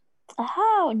Raymond?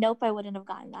 Oh, nope, I wouldn't have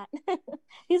gotten that.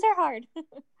 These are hard.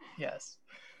 Yes.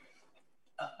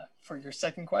 For your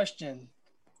second question,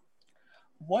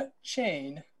 what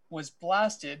chain was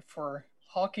blasted for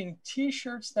hawking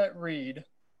t-shirts that read,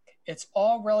 "It's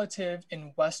all relative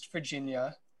in West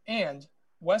Virginia," and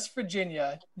 "West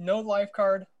Virginia, no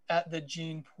lifeguard at the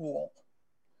gene pool"?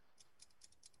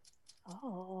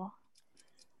 Oh.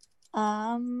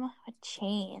 What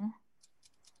chain?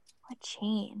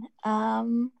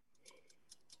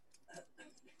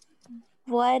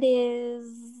 What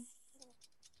is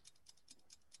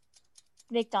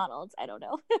McDonald's? I don't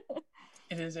know.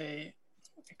 It is a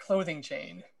clothing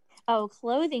chain. Oh,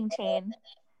 clothing chain.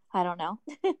 I don't know.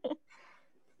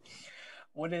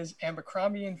 What is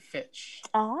Abercrombie and Fitch?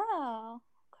 Oh,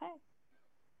 okay.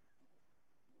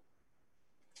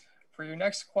 For your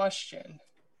next question,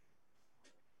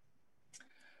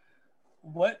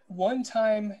 what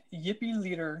one-time Yippie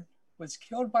leader was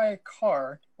killed by a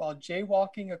car while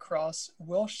jaywalking across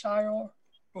Wilshire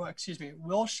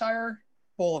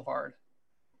Boulevard?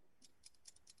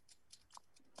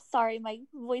 Sorry, my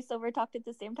voiceover talked at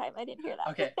the same time. I didn't hear that.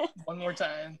 Okay, one more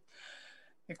time.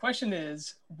 The question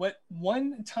is, what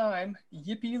one-time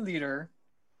Yippie leader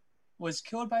was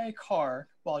killed by a car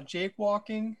while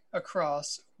jaywalking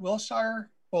across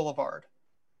Wilshire Boulevard?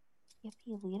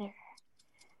 Yippie leader.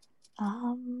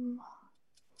 To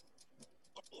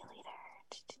be a leader.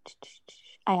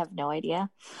 I have no idea.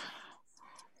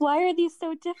 Why are these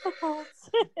so difficult?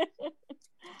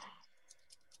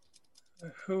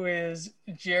 Who is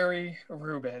Jerry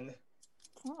Rubin?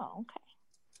 Oh, okay.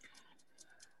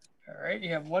 All right, you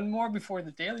have one more before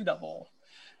the Daily Double.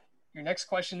 Your next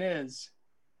question is,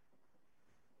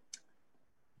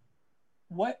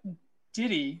 what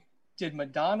ditty did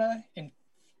Madonna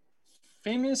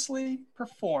famously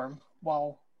perform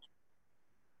while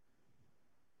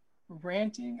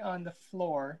ranting on the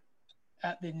floor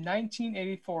at the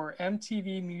 1984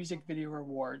 MTV Music Video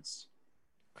Awards?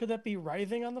 Could that be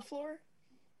writhing on the floor?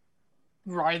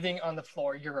 Writhing on the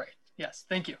floor, you're right. Yes,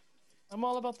 thank you. I'm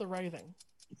all about the writhing.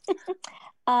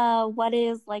 What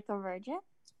is Like a Virgin?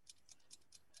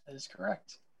 That is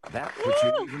correct. That puts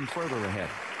you even further ahead.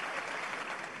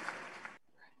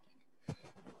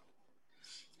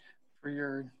 For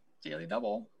your Daily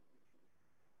Double.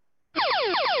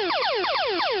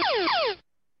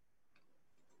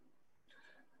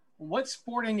 What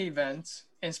sporting event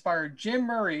inspired Jim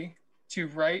Murray to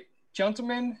write,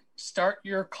 "Gentlemen, start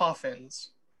your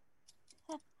coffins"?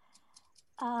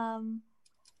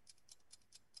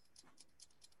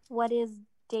 What is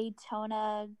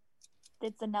Daytona?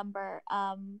 It's a number.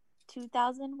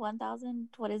 2,000, 1,000.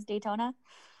 What is Daytona?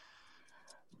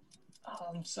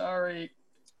 I'm sorry.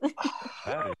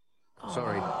 Sorry.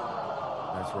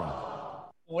 That's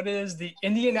wrong. What is the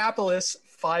Indianapolis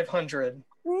 500?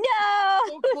 No!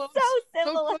 So close. So So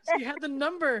similar. close. You had the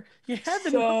number. You had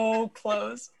the So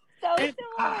close. So And-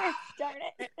 similar. Darn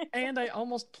it. And I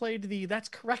almost played the "that's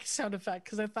correct" sound effect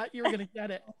because I thought you were going to get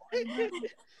it.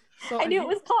 So I knew it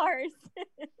was cars.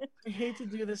 I hate to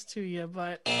do this to you,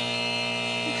 but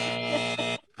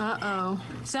Uh-oh.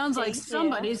 Sounds like Thank you.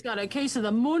 somebody's got a case of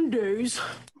the Mondays.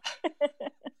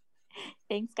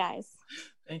 Thanks, guys.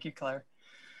 Thank you, Claire.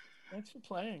 thanks for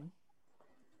playing.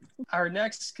 Our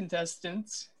next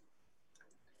contestant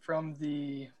from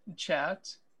the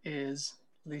chat is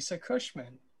Lisa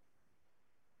Cushman.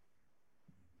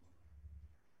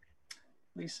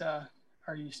 Lisa,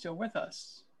 are you still with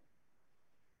us?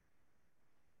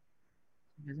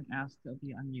 He doesn't ask to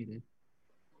be unmuted.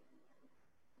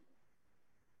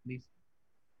 At least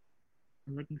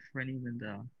I'm looking for any in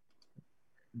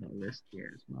the list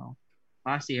here as well.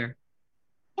 I see her.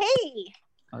 Hey.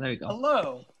 Oh, there you go.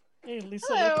 Hello. Hey, Lisa,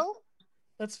 Hello.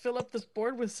 let's fill up this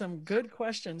board with some good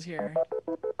questions here.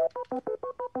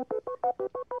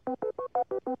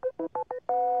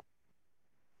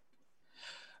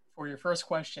 For your first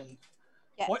question,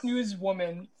 Yes. what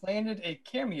newswoman landed a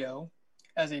cameo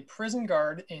as a prison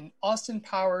guard in Austin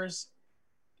Powers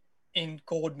in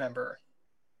Goldmember?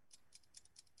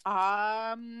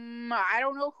 I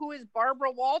don't know who is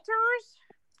Barbara Walters.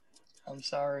 I'm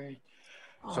sorry.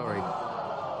 Sorry.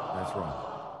 That's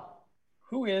wrong.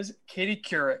 Who is Katie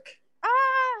Couric?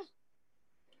 Ah.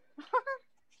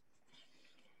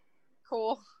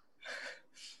 Cool.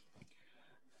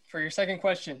 For your second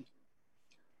question,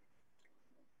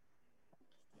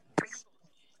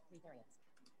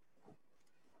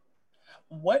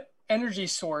 what energy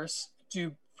source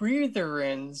do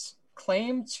breather-ins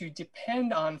claim to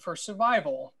depend on for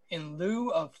survival in lieu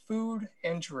of food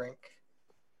and drink?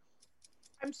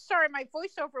 I'm sorry, my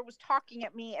voiceover was talking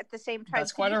at me at the same time.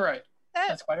 That's quite all right.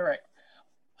 That's quite all right.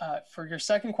 For your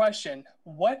second question,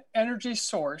 what energy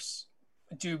source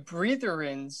do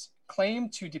breather-ins claim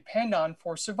to depend on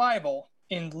for survival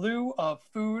in lieu of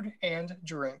food and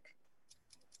drink?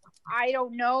 I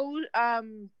don't know.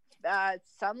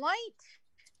 Sunlight.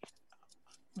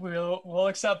 We'll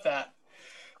accept that.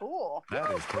 Cool.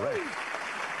 That is correct.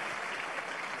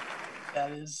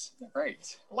 That is right.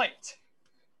 Light.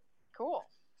 Cool.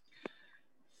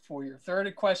 For your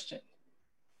third question,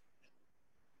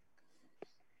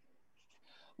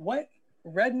 what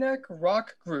redneck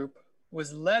rock group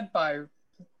was led by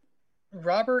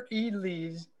Robert E.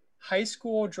 Lee's high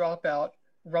school dropout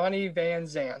Ronnie Van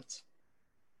Zant?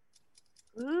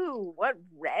 Ooh, what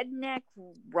redneck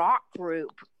rock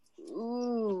group?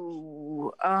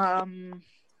 Ooh,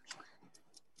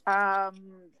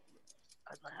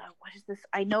 what is this?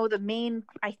 I know the main.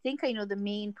 I think I know the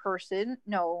main person.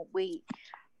 No, wait.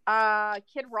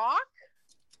 Kid Rock.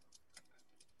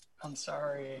 I'm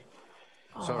sorry.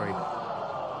 Sorry.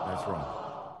 That's wrong.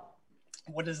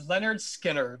 What is Leonard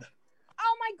Skinnerd?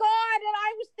 Oh my god! And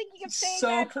I was thinking of saying So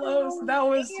that close. too. That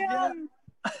was Damn.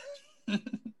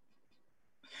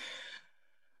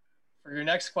 For your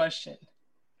next question,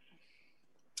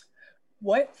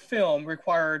 what film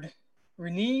required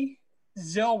Renee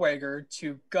Zellweger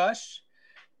to gush,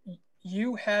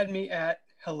 "You had me at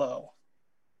hello"?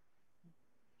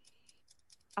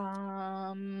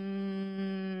 I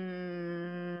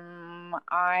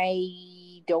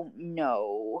don't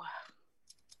know.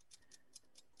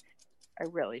 I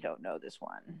really don't know this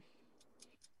one.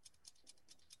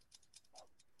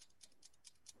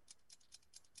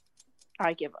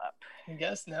 I give up. I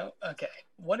guess no. Okay.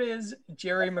 What is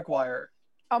Jerry Maguire?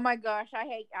 Oh my gosh,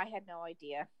 I had no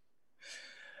idea.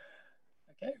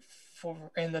 Okay.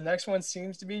 And the next one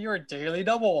seems to be your daily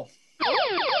double.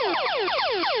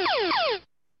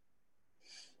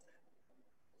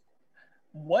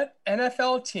 What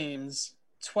NFL teams,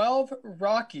 12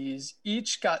 Rockies,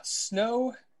 each got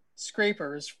snow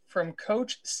scrapers from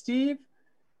coach Steve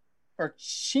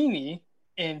Orchini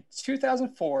in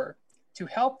 2004 to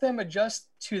help them adjust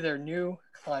to their new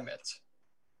climate?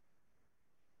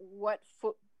 What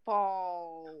football?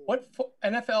 What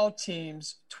NFL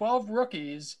teams, 12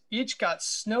 rookies, each got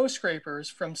snow scrapers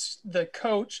from the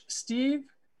coach Steve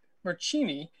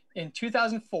Mercini in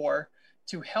 2004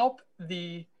 to help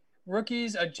the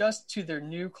rookies adjust to their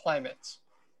new climate?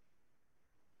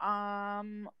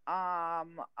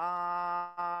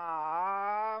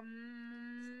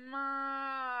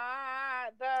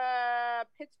 The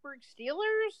Pittsburgh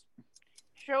Steelers.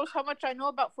 Shows how much I know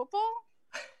about football.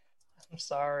 I'm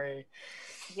sorry.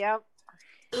 Yep.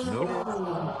 Nope.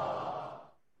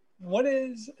 What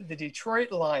is the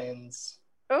Detroit Lions?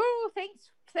 Oh,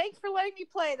 thanks for letting me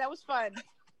play. That was fun.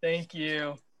 Thank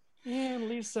you. And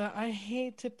Lisa, I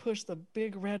hate to push the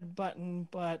big red button,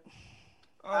 but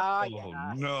oh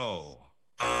yeah. No.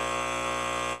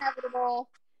 Inevitable.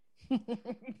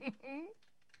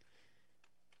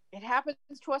 It happens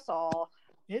to us all.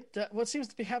 What seems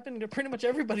to be happening to pretty much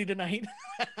everybody tonight.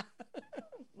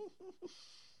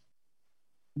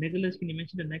 Nicholas, can you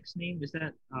mention the next name? Is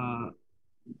that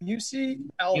Musi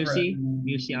Albert?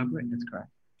 Musi Albert. That's correct.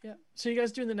 Yeah. So you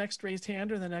guys doing the next raised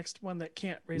hand or the next one that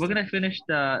can't raise? We're gonna finish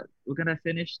the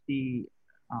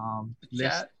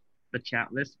list, the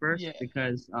chat list first,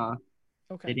 because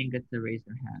they didn't get to raise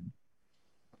their hand.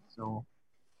 So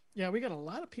yeah, we got a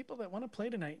lot of people that want to play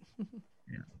tonight.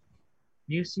 Yeah.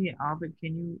 Musi Albert,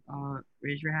 can you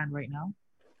raise your hand right now?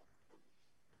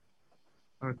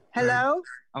 Hello?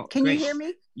 Can you hear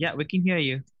me? Yeah, we can hear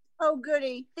you. Oh,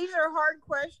 goody. These are hard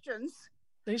questions.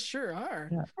 They sure are.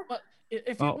 Yeah. But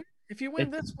if you win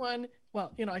this one,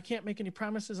 well, I can't make any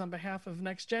promises on behalf of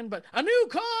Next Gen, but a new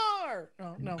car.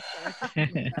 No.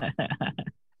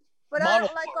 But I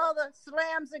don't like all the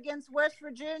slams against West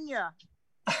Virginia.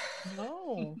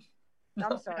 No.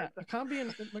 I'm sorry.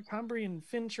 Macomber and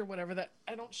Finch or whatever. That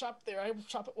I don't shop there. I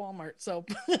shop at Walmart. So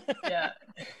yeah.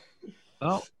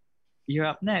 Well, you're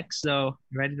up next. So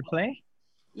you ready to play?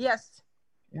 Yes.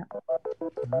 Yeah. All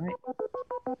right.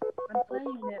 I'm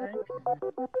playing it.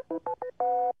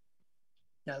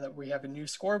 Now that we have a new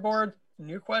scoreboard,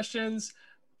 new questions,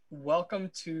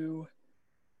 welcome to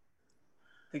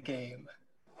the game.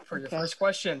 For your first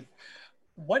question,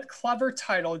 what clever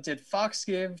title did Fox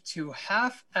give to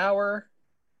half-hour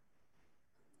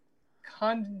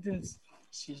condensed?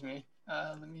 Excuse me.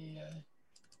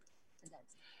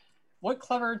 What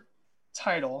clever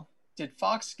title did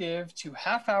Fox give to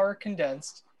half-hour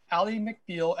condensed Ally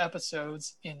McBeal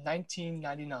episodes in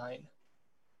 1999?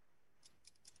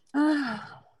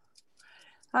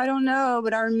 I don't know,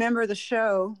 but I remember the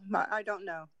show. I don't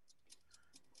know.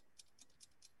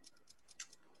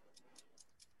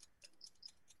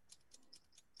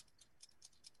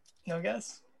 No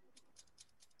guess?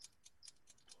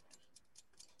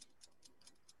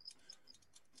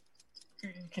 You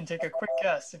can take a quick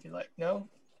guess if you like. No?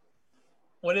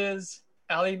 What is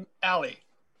Ally?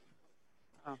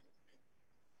 Oh.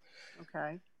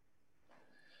 Okay.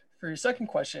 For your second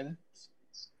question,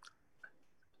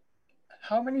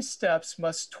 how many steps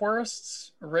must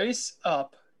tourists race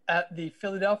up at the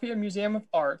Philadelphia Museum of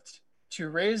Art to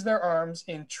raise their arms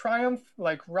in triumph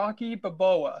like Rocky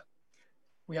Balboa?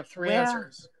 We have three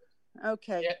answers.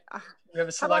 Okay. Yeah, we have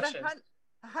a selection. How about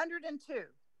 102?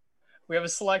 We have a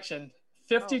selection: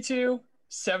 52,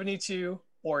 72,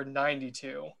 or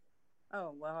 92.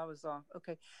 Oh, well, I was off.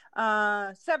 Okay.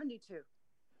 72.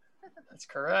 That's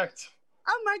correct.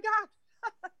 Oh, my God.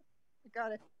 I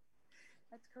got it.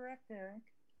 That's correct, Eric.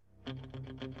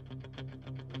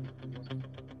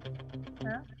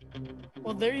 Huh?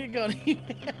 Well, there you go.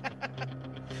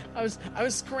 I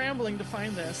was scrambling to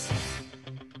find this.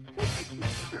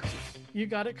 You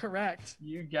got it correct.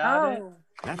 You got it.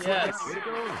 That's yes. right. Way to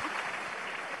go.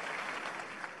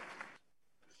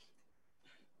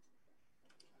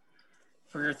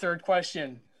 For your third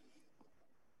question,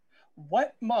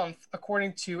 what month,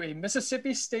 according to a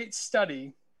Mississippi State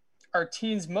study, are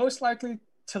teens most likely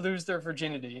to lose their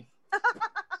virginity?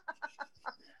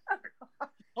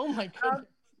 Oh my goodness.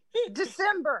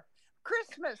 December.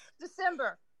 Christmas.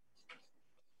 December.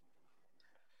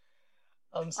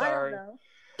 I'm sorry. I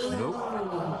don't know.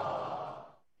 Nope.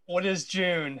 What is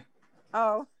June?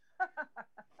 Oh.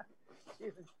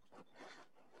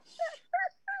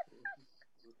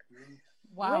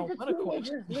 Wow, what a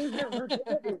question.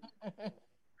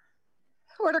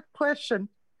 What a question.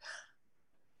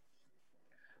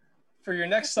 For your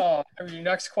next song, or your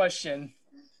next question,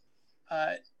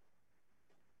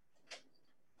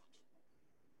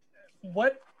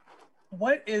 what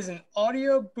is an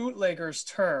audio bootlegger's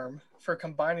term for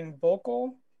combining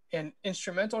vocal and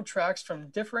instrumental tracks from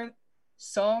different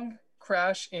song,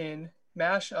 crash in,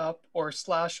 mash up, or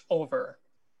slash over?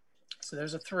 So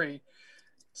there's a 3.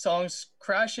 Songs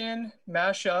crash in,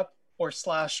 mash up, or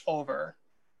slash over.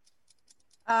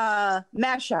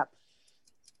 Mashup.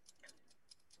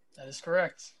 That is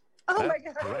correct. Oh my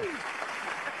God.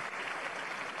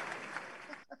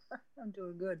 I'm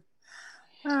doing good.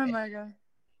 Oh my God.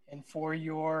 And for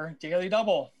your daily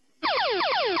double.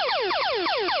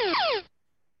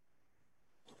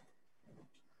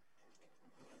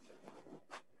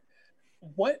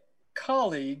 What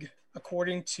colleague,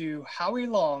 according to Howie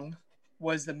Long,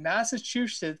 was the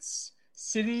Massachusetts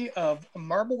city of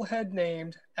Marblehead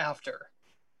named after?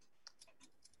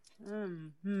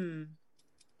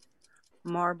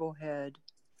 Marblehead.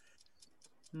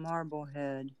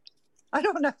 I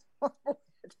don't know.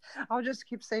 I'll just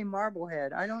keep saying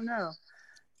Marblehead. I don't know.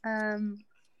 I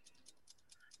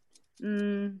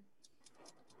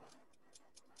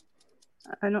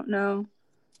don't know.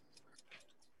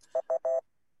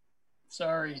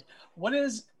 Sorry. What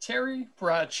is Terry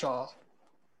Bradshaw?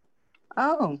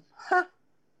 Oh. Huh.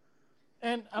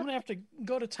 And I'm gonna have to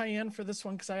go to Tyann for this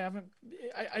one because I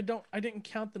didn't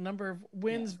count the number of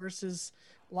wins versus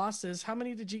losses. How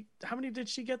many did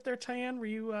she get there, Tyann? Were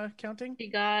you counting? She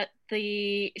got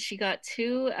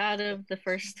 2 out of the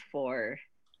first 4.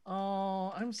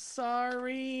 Oh, I'm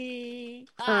sorry.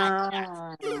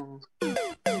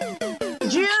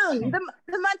 June,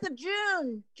 the month of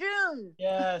June.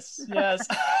 Yes. Okay.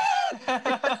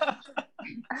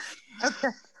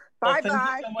 Well, Bye. thank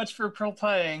you so much for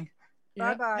playing.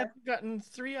 Yeah, Bye-bye. had you gotten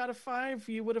 3 out of 5,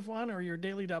 you would have won, or your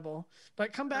daily double.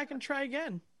 But come back and try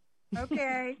again.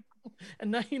 Okay.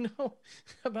 And now you know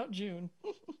about June.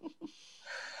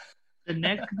 The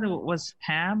next was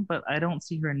Pam, but I don't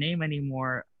see her name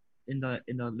anymore in the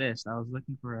list. I was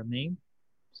looking for a name,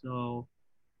 so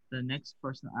the next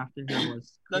person after her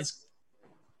was Chris.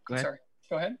 Go ahead. Sorry.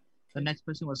 Go ahead. The next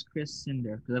person was Chris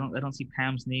Cinder because I don't see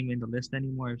Pam's name in the list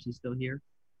anymore. If she's still here.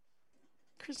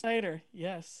 Chris Snyder,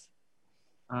 yes.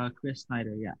 Chris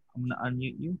Snyder, yeah. I'm gonna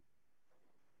unmute you.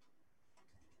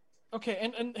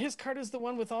 Okay, and his card is the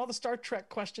one with all the Star Trek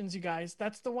questions, you guys.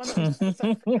 That's the one.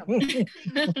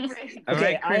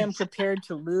 Okay, I am prepared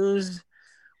to lose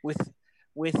with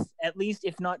at least,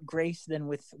 if not grace, then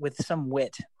with some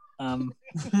wit. All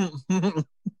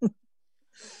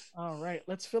right,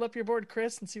 let's fill up your board,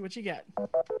 Chris, and see what you get.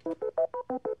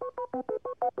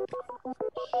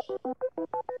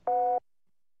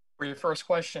 For your first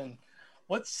question,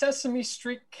 what Sesame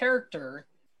Street character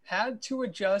had to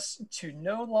adjust to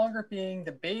no longer being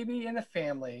the baby in the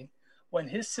family when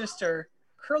his sister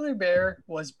Curly Bear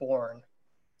was born?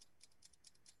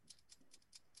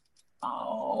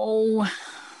 Oh.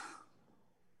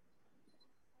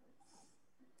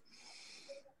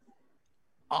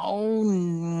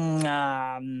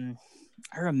 I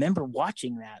remember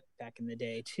watching that back in the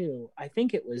day too. I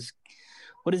think it was,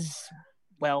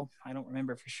 I don't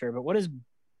remember for sure, but what is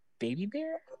Baby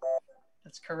Bear?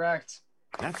 That's correct.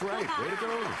 That's right. Way to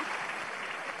go.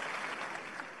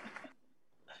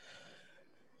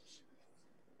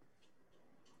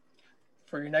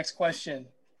 For your next question,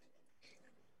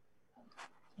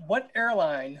 what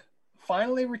airline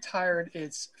finally retired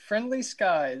its Friendly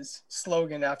Skies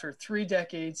slogan after 3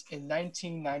 decades in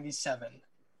 1997?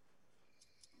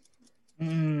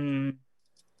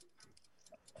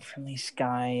 Friendly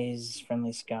Skies.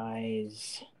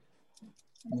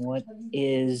 What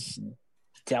is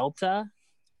Delta?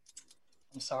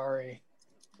 I'm sorry.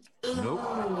 Nope.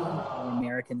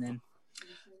 American then.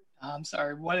 I'm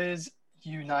sorry. What is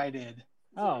United?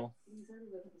 Oh.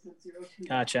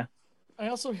 Gotcha. I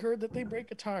also heard that they break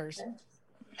guitars.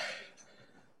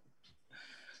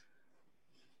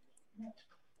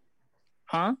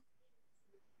 Huh?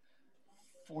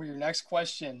 For your next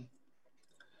question.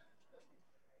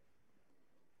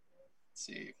 Let's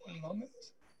see, one moment.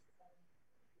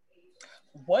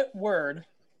 What word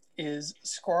is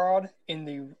scrawled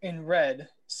in red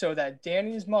so that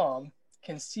Danny's mom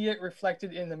can see it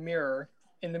reflected in the mirror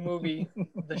in the movie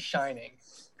The Shining?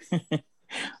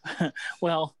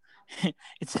 Well,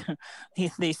 it's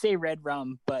they say red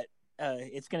rum, but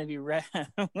it's going to be red.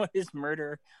 What is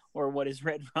murder or what is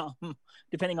red rum,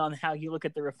 depending on how you look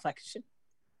at the reflection.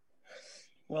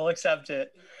 We'll accept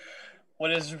it.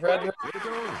 What is red rum? Way to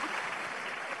go.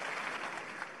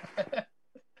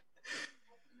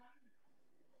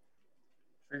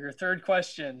 For your third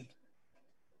question,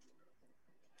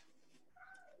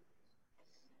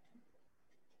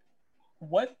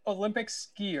 what Olympic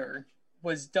skier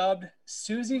was dubbed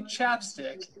Susie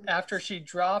Chapstick after she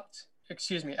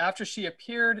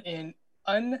appeared in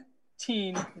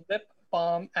umpteen lip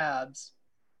balm ads?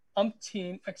 I'll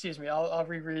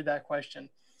reread that question.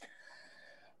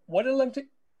 What Olympic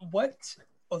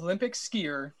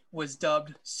skier was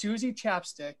dubbed Susie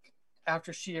Chapstick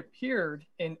after she appeared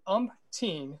in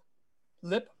umpteen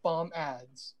lip balm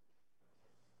ads?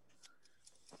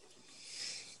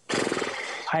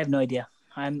 I have no idea.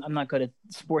 I'm not good at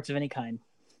sports of any kind.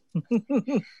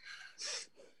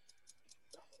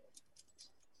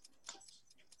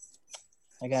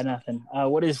 I got nothing.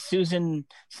 What is Susan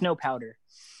Snow Powder?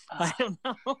 I don't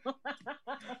know.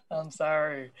 I'm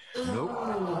sorry. Nope.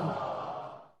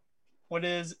 What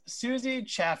is Susie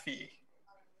Chaffee?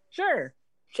 Sure.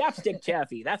 Chapstick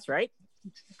Chaffee. That's right.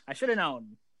 I should have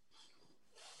known.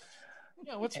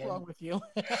 Yeah, what's wrong with you?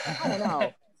 I don't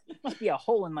know. Must be a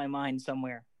hole in my mind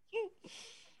somewhere.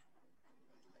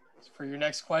 For your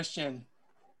next question,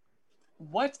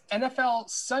 what NFL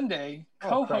Sunday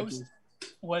co-host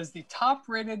was the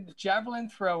top-rated javelin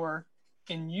thrower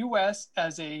in U.S.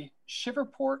 as a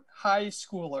Shiverport high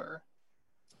schooler?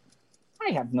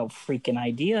 I have no freaking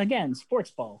idea. Again, sports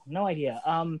ball. No idea.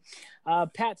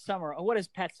 Pat Summerall. What is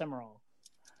Pat Summerall?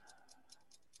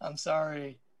 I'm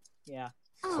sorry. Yeah.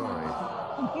 Sorry.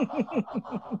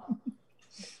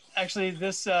 Actually,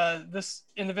 this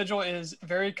individual is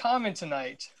very common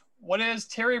tonight. What is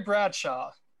Terry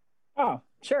Bradshaw? Oh,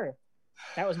 sure.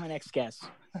 That was my next guess.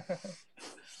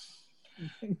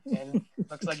 And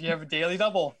looks like you have a daily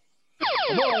double.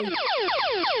 Oh,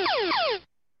 boy.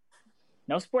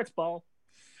 No sports ball.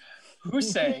 Who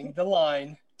sang the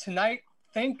line, "Tonight,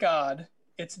 thank God,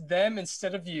 it's them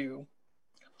instead of you,"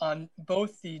 on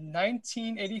both the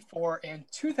 1984 and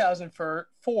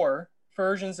 2004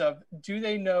 versions of Do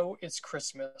They Know It's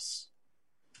Christmas?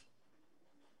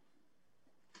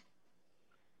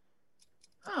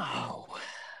 Oh.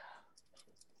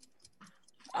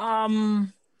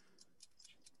 I'm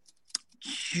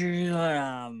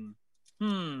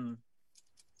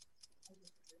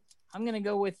gonna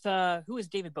go with who is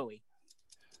David Bowie?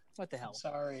 What the hell?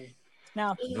 Sorry.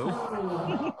 No.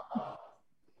 Nope.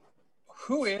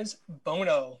 Who is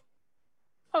Bono?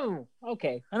 Oh,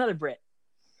 okay. Another Brit.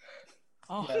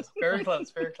 Oh, Yes, very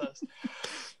close, very close.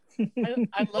 I Well,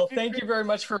 love you, thank you very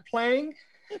much for playing.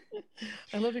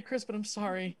 I love you, Chris, but I'm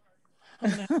sorry. I'm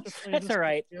gonna have to play That's this all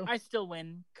right. with you. I still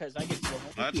win because I get to win.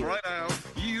 That's right, Al.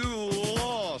 You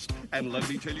lost. And let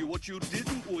me tell you what you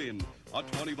didn't win. A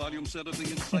 20-volume set of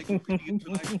the Encyclopedia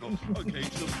International, a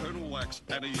case of Colonel Wax,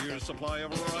 and a year's supply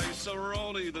of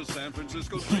Rice-A-Roni, the San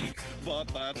Francisco Treat. But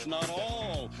that's not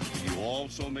all. You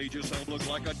also made yourself look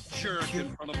like a jerk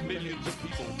in front of millions of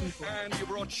people. And you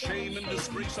brought shame and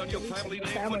disgrace on your family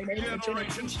name for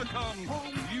generations to come.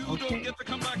 You don't get to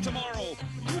come back tomorrow.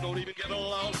 You don't even get a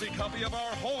lousy copy of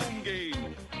our home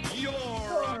game. You're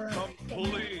a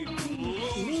complete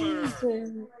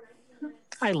loser.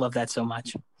 I love that so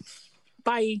much.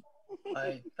 Bye.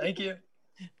 Bye. Thank you.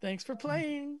 Thanks for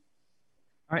playing.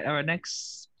 All right, our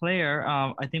next player.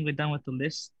 I think we're done with the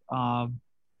list. In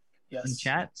Yes.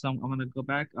 chat, so I'm gonna go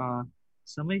back.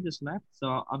 Somebody just left,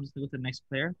 so I'm just gonna go to the next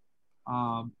player.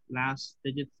 Last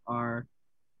digits are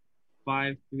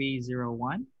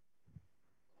 5301.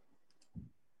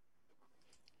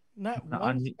 Not No,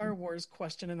 one Star Wars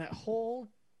question in that whole.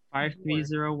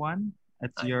 5301.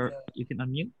 That's your. You can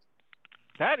unmute.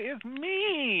 That is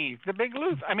me, the big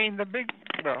loser. I mean, the big.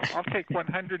 Well, I'll take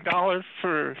 $100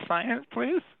 for science,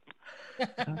 please.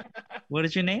 What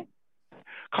is your name?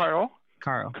 Carl.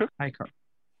 Carl. Hi, Carl.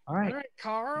 All right. All right,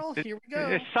 Carl. Here we go.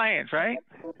 It's science, right?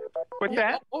 With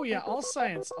Yeah, that, Oh yeah, all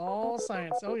science. All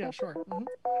science. Oh yeah, sure. Mhm.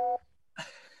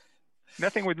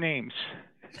 nothing with names.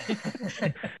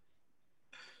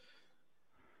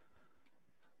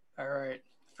 All right.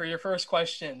 For your first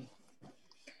question,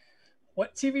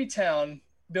 what TV town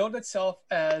billed itself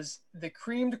as the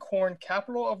creamed corn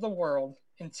capital of the world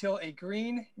until a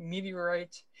green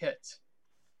meteorite hit?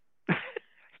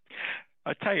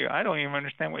 I'll tell you, I don't even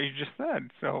understand what you just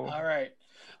said. So, All right.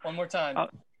 One more time.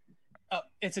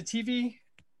 It's a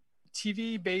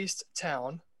TV-based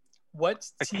town. What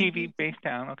A TV based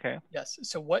town. Okay. Yes.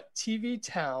 So what TV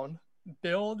town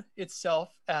billed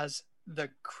itself as the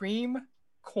cream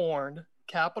corn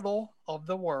capital of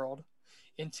the world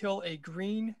until a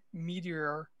green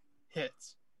meteor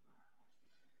hits?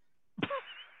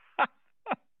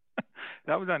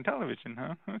 That was on television,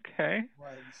 huh? Okay.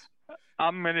 Was.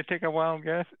 I'm gonna take a wild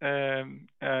guess.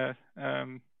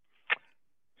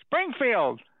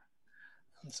 Springfield.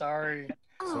 I'm sorry.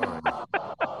 Sorry.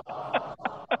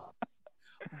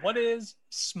 What is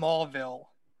Smallville?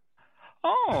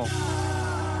 Oh.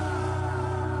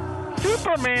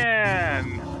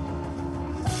 Superman.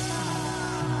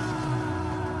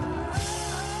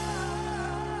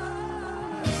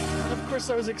 Of course,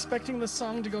 I was expecting the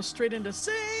song to go straight into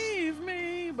 "Save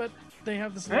Me," but they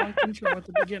have this long intro at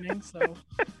the beginning, so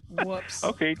whoops.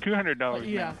 Okay, $200.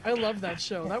 Yeah, I love that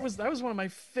show. That was one of my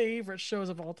favorite shows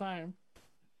of all time.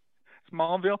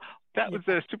 Smallville. That was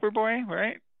the Superboy,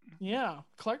 right? Yeah,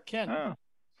 Clark Kent. Oh.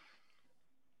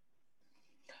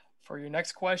 For your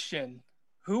next question,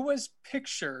 who was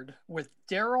pictured with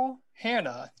Daryl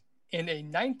Hannah in a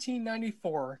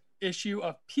 1994 issue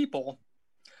of People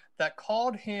that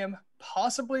called him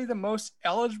possibly the most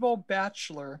eligible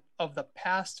bachelor of the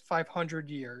past 500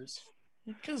 years?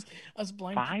 Because us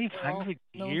blind people all 500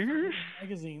 know years?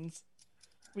 magazines.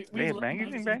 They had love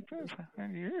magazine back then?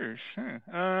 500 years.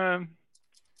 Huh.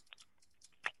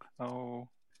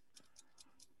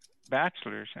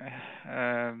 Bachelors.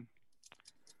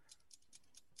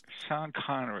 Sean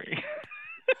Connery.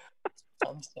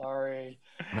 I'm sorry.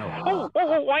 No.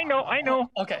 Oh, I know.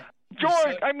 Okay.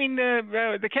 George, I mean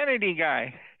the Kennedy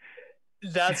guy.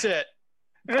 That's it.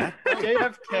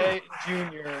 JFK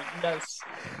Jr. Yes.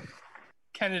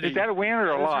 Kennedy. Is that a win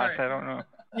or a That's loss? right. I don't know.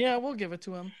 Yeah, we'll give it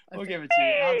to him. We'll give it to you.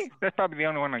 Hey! That's probably the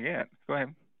only one I get. Go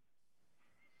ahead.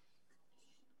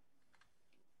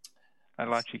 I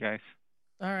lost you guys.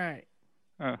 All right.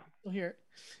 Oh. We'll hear it.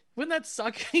 Wouldn't that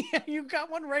suck? Yeah, you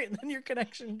got one right, and then your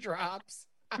connection drops.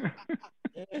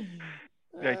 Did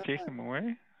I chase him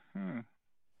away?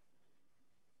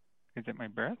 Is it my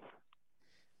breath?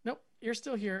 Nope, you're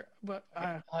still here, but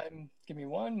give me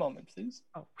one moment, please.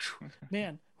 Oh,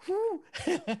 man.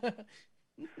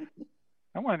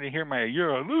 I wanted to hear my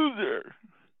 "You're a loser."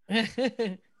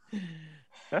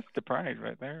 That's the prize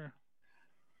right there.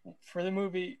 For the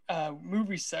movie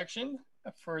section,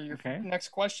 for your next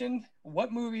question,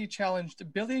 what movie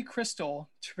challenged Billy Crystal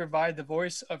to provide the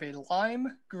voice of a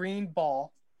lime green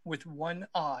ball with one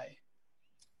eye?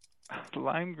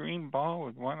 Lime green ball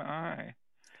with one eye.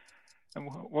 And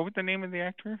what was the name of the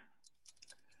actor?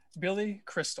 Billy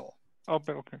Crystal. Oh,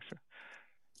 Bill Crystal.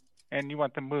 And you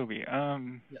want the movie?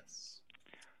 Yes.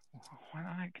 One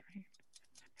eye green.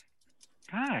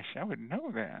 Gosh, I would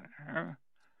know that. Am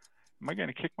I going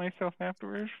to kick myself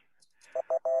afterwards?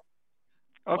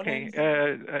 Okay.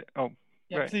 Yeah,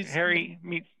 right. please. Harry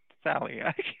meets Sally.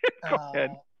 Go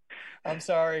ahead. I'm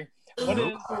sorry.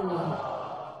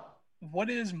 What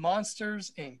is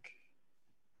Monsters Inc?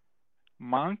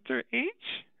 Monster H?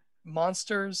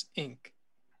 Monsters Inc.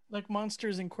 Like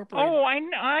Monsters Incorporated. Oh,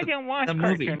 I didn't watch The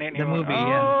cartoon movie. anymore. The movie,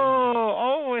 yeah.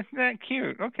 Oh, isn't that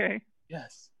cute? Okay.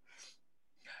 Yes.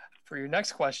 For your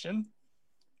next question,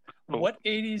 what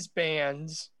 80s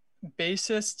band's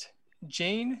bassist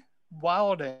Jane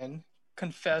Wilden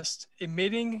confessed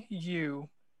admitting you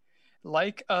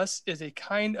like us is a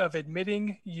kind of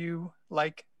admitting you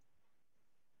like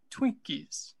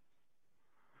Twinkies?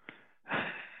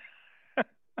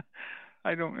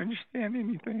 I don't understand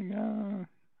anything.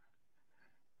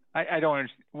 I don't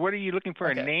understand. What are you looking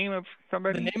for? Okay. A name of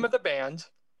somebody? The name of the band.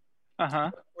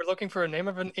 Uh-huh. We're looking for a name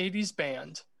of an 80s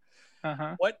band.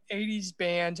 Uh-huh. What 80s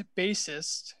band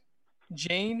bassist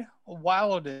Jane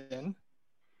Wilden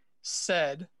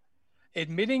said,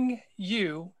 admitting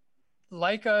you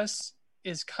like us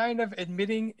is kind of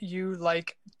admitting you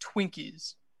like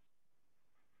Twinkies?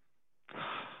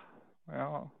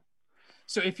 Well.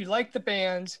 So if you like the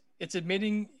band, it's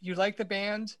admitting you like the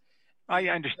band. I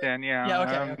understand, yeah. Yeah,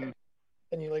 okay.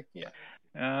 And you like, yeah.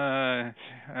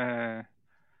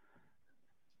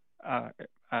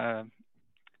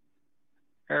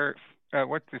 Eric,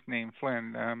 what's his name?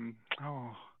 Flynn.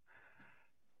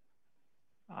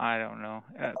 I don't know.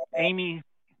 Amy.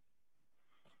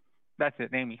 That's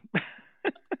it, Amy.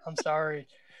 I'm sorry.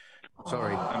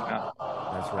 Sorry. I'm not.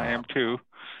 That's right. I am too.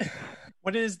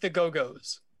 What is the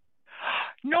Go-Go's?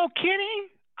 No kidding?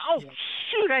 Oh,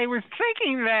 shoot, I was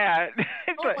thinking that.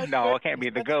 No, it can't be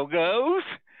the Go-Go's.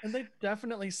 And they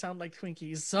definitely sound like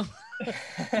Twinkies, so.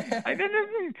 I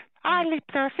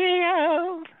lips are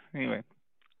sealed. Anyway,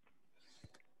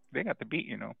 they got the beat,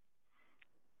 you know.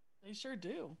 They sure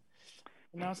do.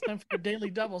 Now it's time for your daily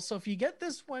double. So if you get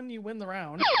this one, you win the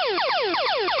round.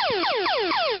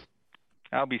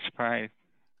 I'll be surprised.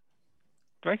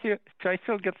 Do I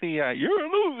still get the you're a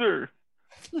loser?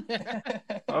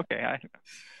 Okay.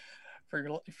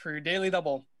 For your daily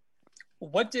double,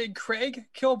 what did Craig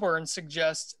Kilborn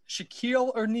suggest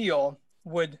Shaquille O'Neal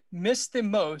would miss the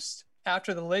most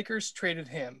after the Lakers traded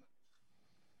him?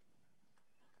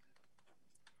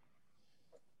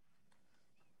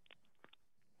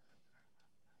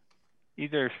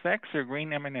 Either sex or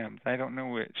green M&Ms. I don't know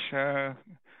which.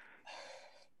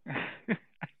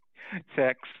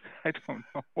 Sex. I don't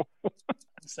know.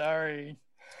 Sorry.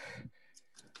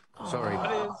 Sorry.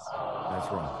 What is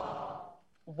That's wrong.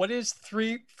 what is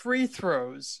 3 free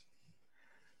throws?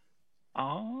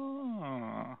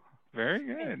 Oh, very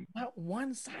good. That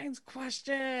one science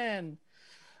question.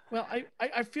 Well,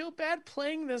 I feel bad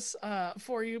playing this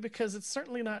for you because it's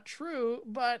certainly not true,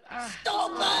 but...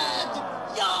 Stupid!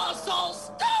 You're so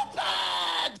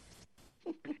stupid!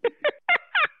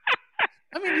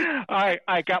 I mean,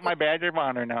 I got my badge of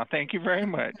honor now. Thank you very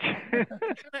much. I'm going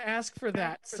to ask for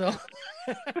that, so...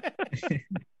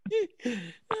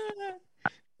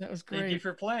 That was great. Thank you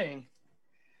for playing.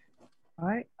 All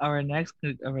right, our next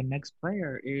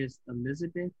player is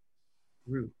Elizabeth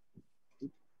Ruth.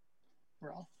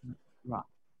 Roth.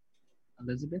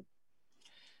 Elizabeth?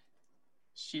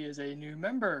 She is a new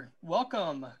member.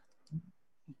 Welcome.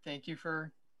 Thank you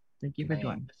for playing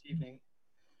joining this evening.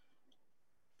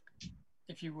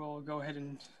 If you will go ahead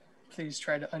and please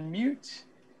try to unmute.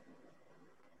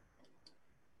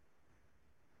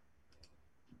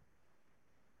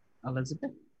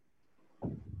 Elizabeth?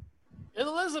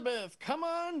 Elizabeth, come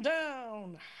on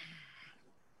down.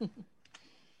 For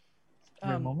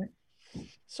a moment.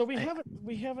 So we haven't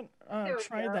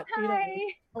tried that. Hi.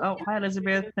 Oh, hi,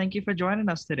 Elizabeth. Thank you for joining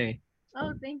us today.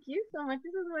 Oh, thank you so much.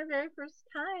 This is my very first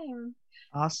time.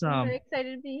 I'm Awesome. very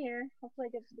excited to be here. Hopefully I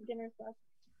get to beginner's luck.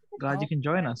 Glad you can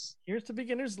join us. Here's to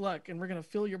beginner's luck, and we're going to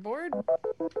fill your board.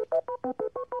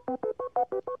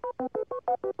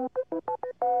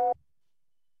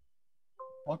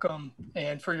 Welcome.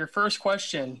 And for your first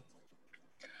question,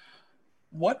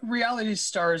 what reality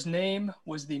star's name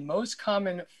was the most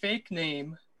common fake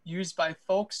name used by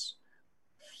folks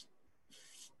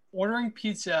ordering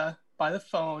pizza by the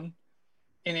phone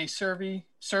in a survey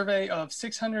of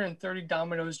 630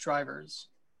 Domino's drivers?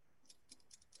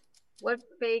 What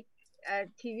fake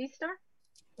TV star?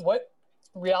 What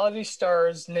reality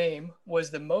star's name was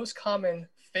the most common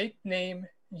fake name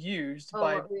used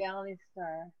by... what reality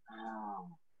star? Oh.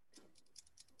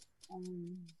 Oh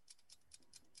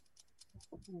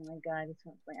my God, this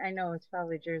one's like, I know it's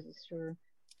probably Jersey Shore.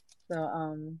 So,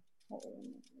 what was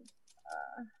it?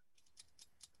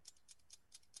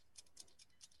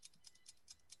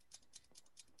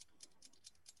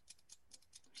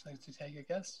 Would you like to take a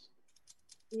guess?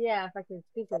 Yeah, if I could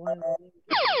think of one of them.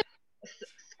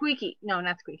 Squeaky. No,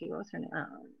 not Squeaky. What was her name?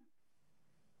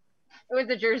 It was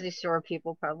the Jersey Shore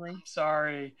people, probably.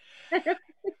 Sorry.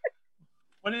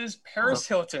 What is Paris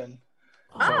Hilton?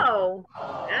 Oh,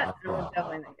 that was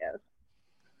definitely my guess.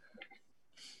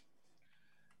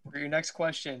 For your next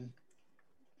question,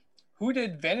 who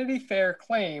did Vanity Fair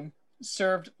claim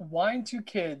served wine to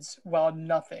kids while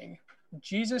nothing?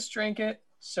 Jesus drank it,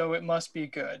 so it must be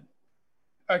good.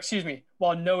 Or, excuse me,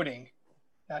 while noting,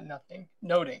 not nothing,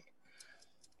 noting.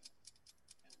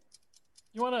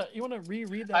 You wanna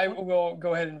reread that? I will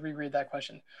go ahead and reread that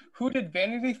question. Who did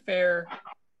Vanity Fair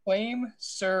claim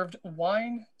served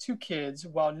wine to kids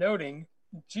while noting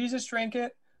Jesus drank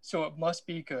it, so it must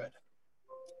be good?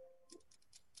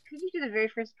 Could you do the very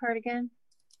first part again?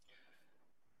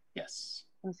 Yes.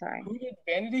 I'm sorry. Who did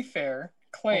Vanity Fair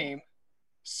claim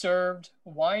served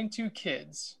wine to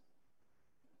kids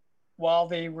while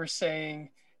they were saying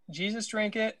Jesus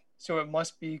drank it, so it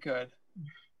must be good?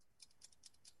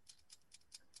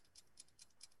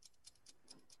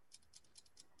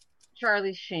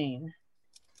 Charlie Sheen.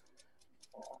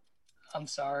 I'm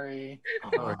sorry.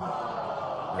 Sorry.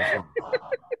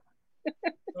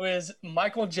 It was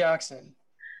Michael Jackson.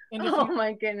 And if Oh you,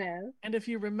 my goodness. and if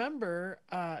you remember,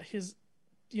 his,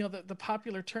 the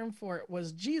popular term for it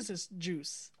was Jesus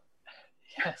juice.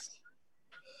 Yes.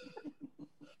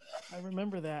 I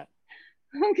remember that.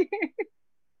 Okay.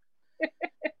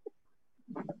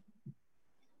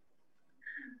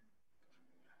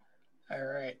 All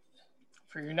right.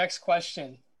 For your next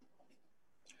question,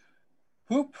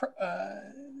 let's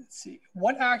see,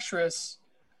 what actress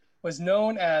was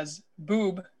known as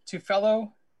Boob to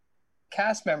fellow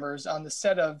cast members on the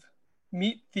set of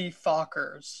Meet the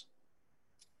Fockers?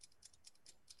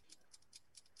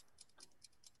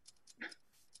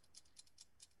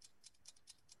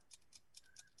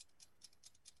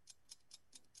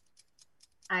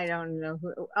 I don't know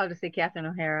who. I'll just say Catherine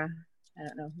O'Hara. I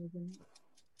don't know who's in it.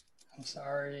 I'm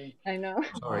sorry. I know.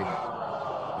 Sorry.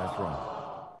 That's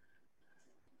wrong.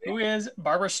 Who is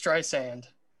Barbara Streisand?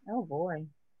 Oh boy.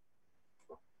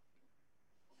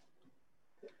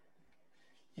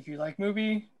 If you like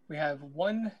movie, we have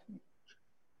one.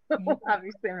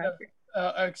 Obviously, I'm not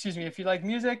sure. Excuse me. If you like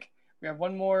music, we have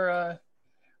one more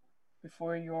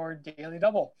before your daily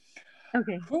double.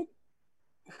 Okay.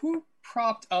 Who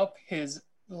propped up his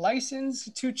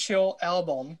License to Chill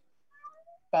album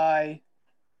by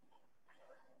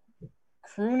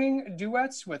crooning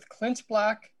duets with Clint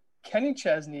Black, Kenny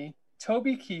Chesney,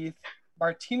 Toby Keith,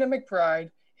 Martina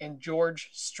McBride, and George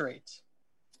Strait?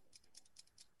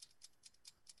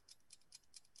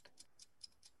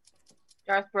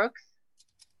 Garth Brooks.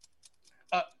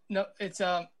 No, it's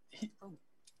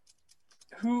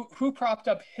who propped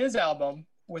up his album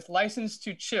with License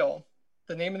to Chill.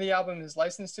 The name of the album is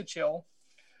License to Chill.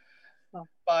 Oh.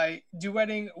 By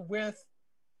duetting with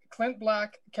Clint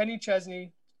Black, Kenny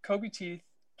Chesney, Kobe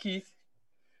Keith,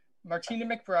 Martina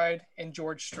McBride, and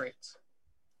George Strait.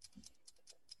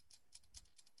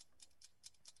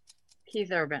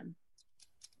 Keith Urban.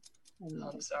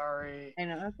 I'm sorry. I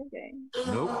know, that's okay.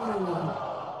 Nope.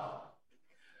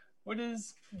 What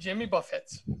is Jimmy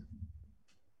Buffett?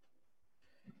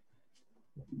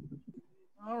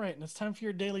 All right, and it's time for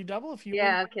your daily double. If you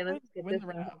Yeah, win, okay, let's get win this the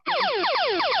one. round.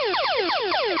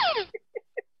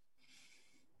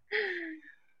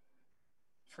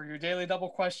 For your daily double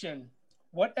question,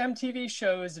 what MTV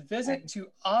show's visit to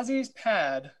Ozzy's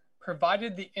pad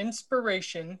provided the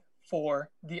inspiration for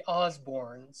the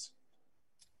Osbournes?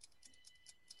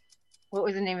 What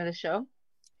was the name of the show?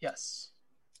 Yes.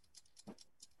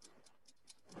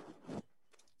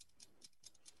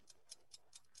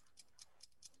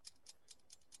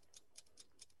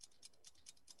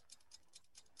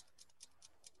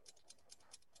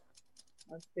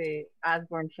 Let's see.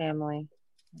 Osborne Family.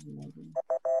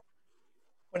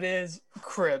 What is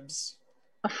Cribs?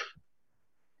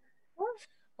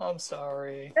 I'm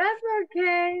sorry. That's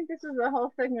okay. This is a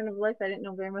whole segment of life I didn't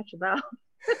know very much about.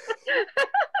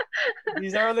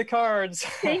 These are the cards.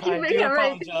 Thank you, I do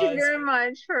Thank you apologize. very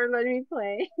much for letting me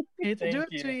play. Hate to do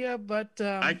Thank it to you, but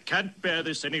I can't bear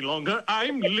this any longer.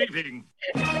 I'm leaving.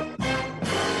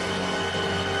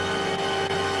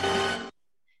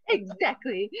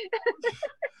 Exactly.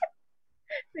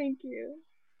 Thank you.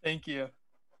 Thank you.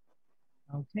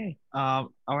 Okay.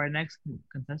 Our next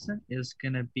contestant is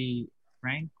gonna be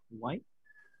Frank White.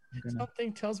 I'm gonna...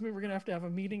 something tells me we're gonna have a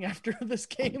meeting after this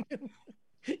game and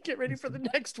get ready for the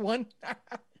next one.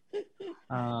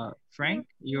 Frank,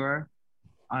 you're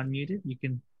unmuted. You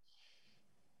can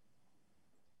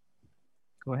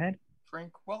go ahead.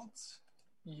 Frank Welts,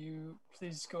 you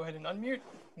please go ahead and unmute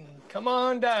and come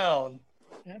on down.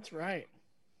 That's right.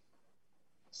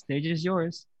 Stage is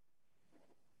yours.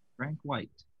 Frank White.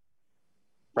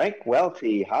 Frank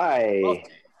Welty, hi.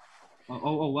 Welty.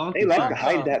 They like to Welcome.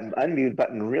 hide that unmute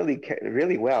button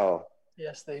really well.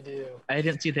 Yes, they do. I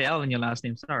didn't see the L in your last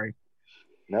name. Sorry.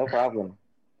 No problem.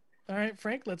 All right,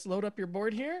 Frank, let's load up your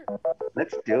board here.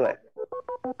 Let's do it.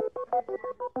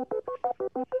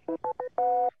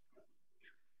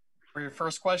 For your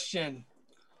first question,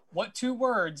 what two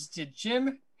words did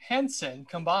Jim Henson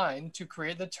combine to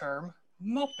create the term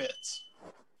Muppet?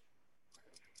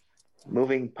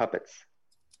 Moving puppets.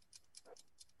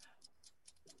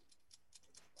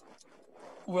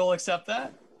 We'll accept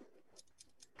that.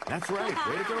 That's right.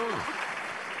 Way to go.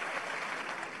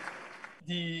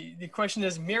 The question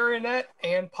is marionette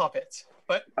and puppet,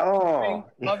 but Oh.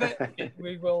 puppet,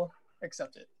 we will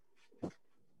accept it.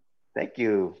 Thank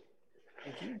you.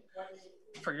 Thank you.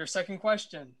 For your second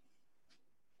question,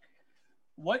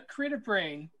 what creative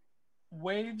brain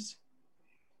waves,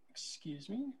 excuse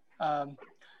me, I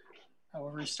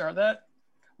will restart that.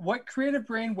 What creative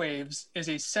brain waves is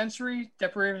a sensory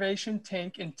deprivation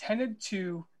tank intended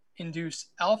to induce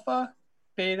alpha,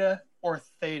 beta, or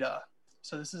theta?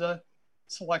 So this is a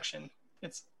selection.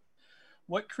 It's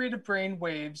what creative brain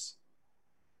waves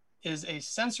is a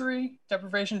sensory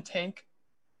deprivation tank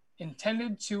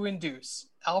intended to induce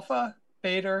alpha,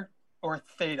 beta, or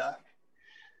theta?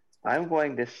 I'm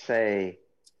going to say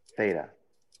theta.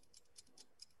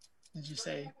 Did you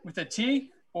say with a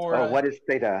T or what is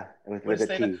theta with what is a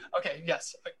theta? T? Okay,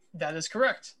 yes, that is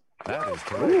correct. That is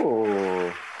correct.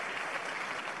 Ooh.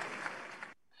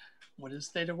 What is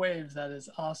theta waves? That is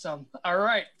awesome. All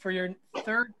right, for your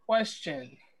third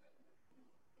question.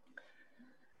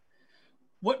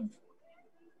 Let's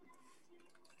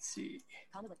see.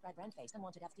 With red brand face and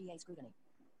wanted FDA scrutiny.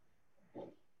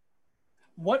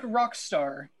 What rock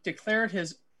star declared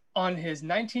his on his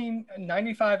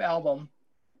 1995 album,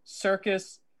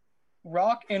 Circus,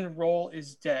 Rock and Roll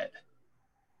is Dead?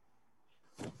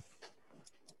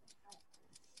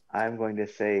 I'm going to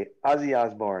say Ozzy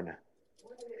Osbourne.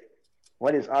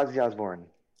 What is Ozzy Osbourne?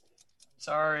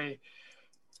 Sorry.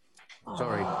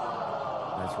 Sorry.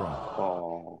 That's wrong.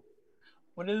 Oh.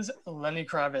 What is Lenny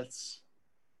Kravitz?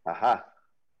 Aha.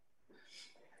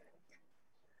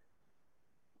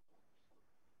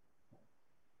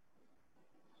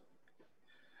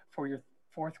 For your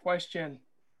fourth question.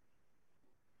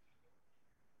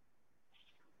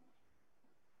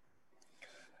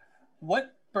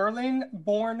 What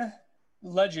Berlin-born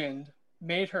legend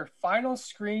made her final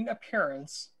screen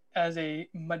appearance as a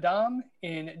madame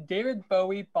in David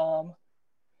Bowie bomb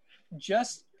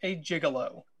Just a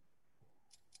Gigolo?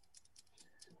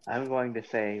 I'm going to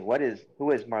say,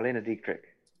 who is Marlene Dietrich?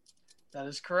 That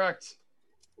is correct.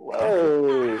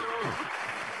 Whoa.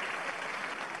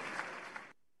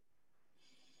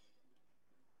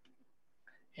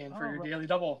 And for your daily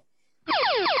double.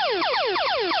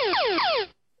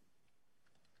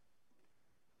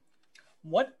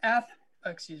 What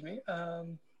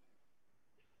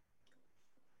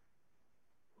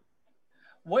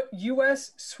what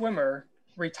U.S. swimmer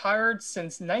retired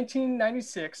since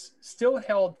 1996 still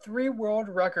held 3 world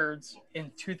records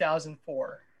in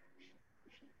 2004?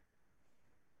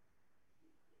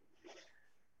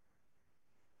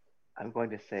 I'm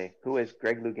going to say, who is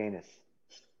Greg Louganis?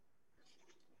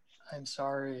 I'm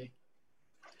sorry.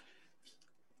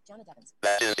 Jonathan Evans.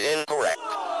 That is incorrect.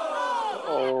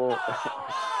 Oh.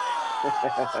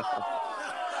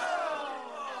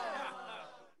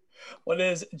 What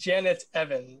is Janet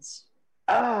Evans?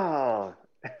 Oh.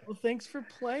 Well, thanks for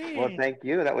playing. Well, thank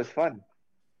you. That was fun.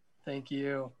 Thank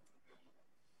you.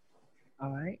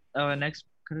 All right. Next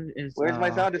is. Where's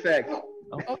my sound effect?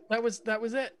 Oh, that was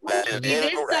it. He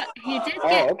did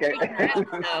Oh, get okay.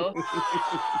 though.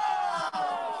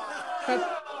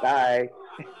 Bye.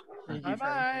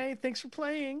 Bye. Thanks for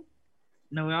playing.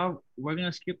 No, we're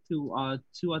gonna skip to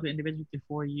 2 other individuals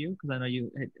before you because I know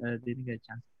you didn't get a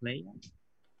chance to play yet.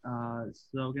 So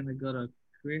we're gonna go to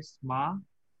Chris Ma.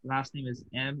 Last name is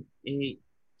M-A-E.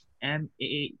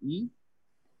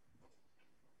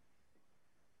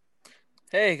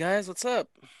 Hey guys, what's up?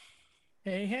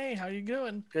 Hey, how you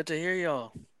doing? Good to hear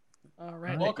y'all. All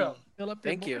right. Welcome. Fill up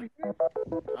Thank board you. here.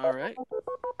 All right.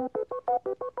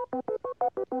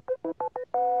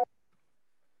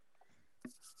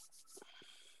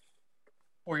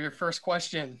 For your first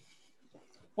question,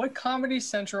 what Comedy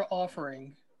Central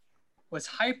offering was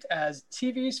hyped as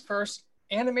TV's first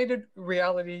animated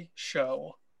reality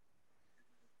show?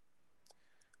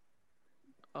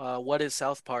 What is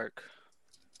South Park?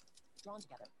 I'm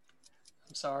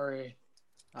sorry.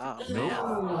 Oh, Nope. man.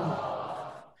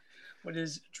 What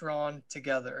is Drawn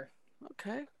Together?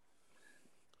 Okay.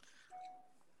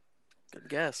 Good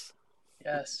guess.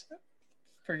 Yes.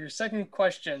 For your second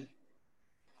question,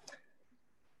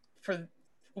 for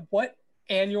what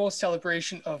annual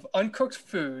celebration of uncooked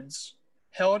foods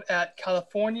held at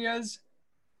California's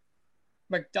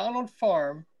McDonald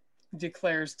Farm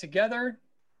declares together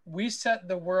we set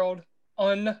the world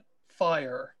on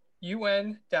fire?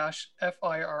 UN-FIRE.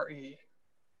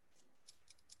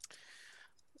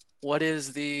 What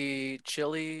is the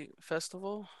chili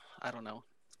festival? I don't know.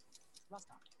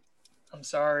 I'm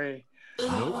sorry.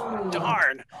 Nope.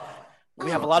 Darn. We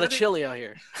have a lot of chili out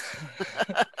here.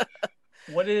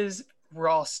 What is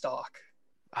raw stock?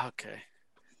 Okay.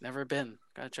 Never been.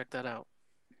 Gotta check that out.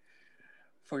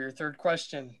 For your third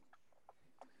question,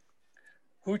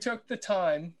 who took the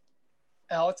time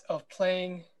out of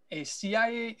playing a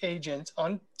CIA agent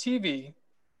on TV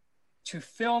to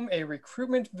film a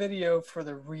recruitment video for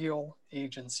the real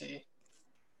agency?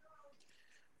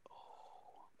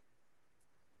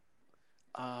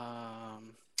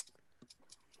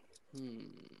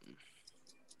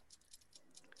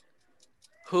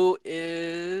 Who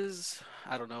is,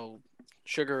 I don't know,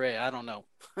 Sugar Ray? I don't know.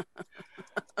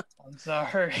 I'm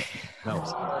sorry. No. I'm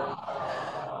sorry.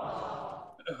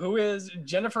 Who is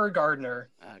Jennifer Gardner?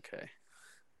 Okay.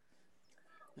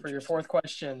 For your fourth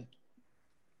question,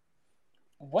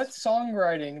 what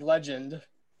songwriting legend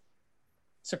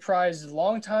surprised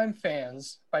longtime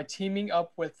fans by teaming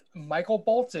up with Michael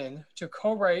Bolton to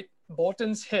co-write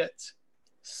Bolton's hit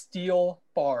Steel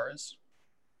Bars?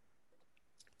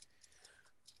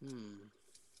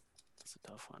 That's a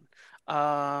tough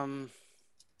one.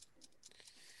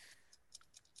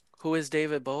 Who is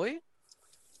David Bowie?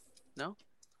 No?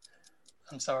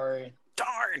 I'm sorry.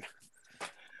 Darn!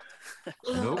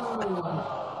 Nope.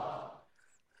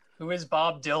 Who is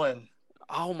Bob Dylan?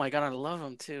 Oh my god, I love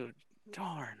him too.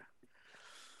 Darn.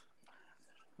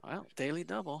 Well, daily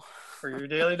double. For your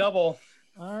daily double.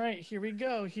 All right, here we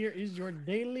go. Here is your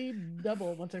daily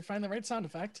double. Once I find the right sound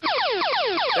effect.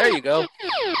 There you go.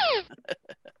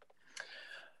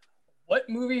 What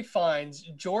movie finds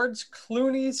George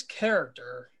Clooney's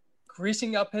character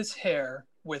greasing up his hair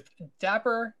with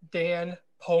Dapper Dan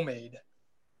pomade?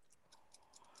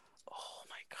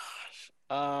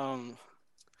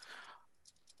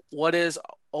 What is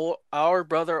Our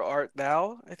Brother Art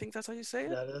Thou? I think that's how you say it.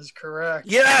 That is correct.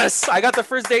 Yes, I got the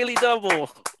first daily double.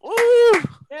 Woo!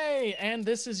 Hey, and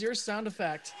this is your sound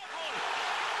effect.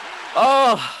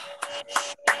 Oh,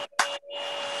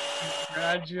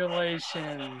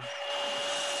 Congratulations.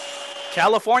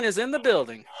 California's in the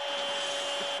building.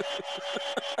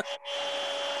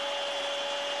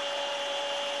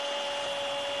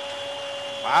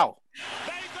 Wow.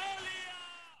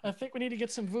 I think we need to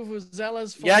get some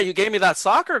vuvuzelas. Yeah, you gave me that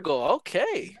soccer goal.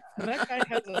 Okay. That guy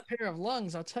has a pair of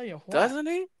lungs, I'll tell you what. Doesn't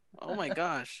he? Oh my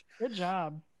gosh. Good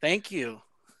job. Thank you.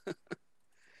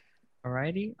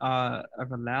 Alrighty. Our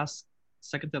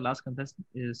second to last contestant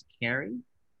is Carrie.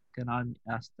 Can I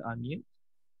ask to unmute?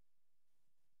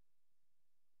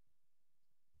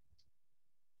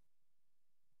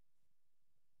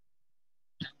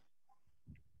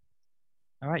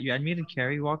 All right, you unmuted,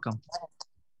 Carrie. Welcome.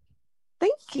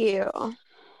 Thank you. All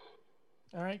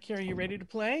right, Carrie, you ready to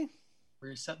play?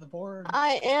 Reset the board.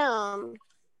 I am.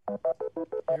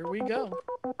 Here we go.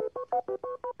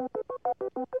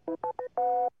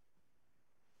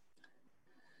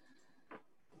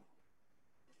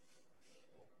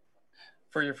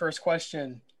 For your first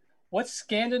question, what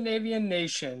Scandinavian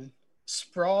nation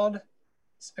spawned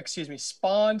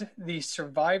the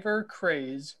Survivor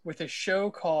craze with a show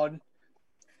called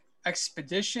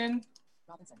Expedition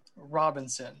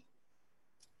Robinson?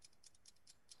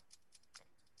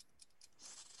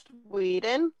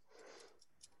 Sweden.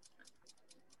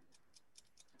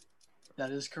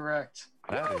 That is correct.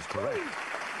 That is correct.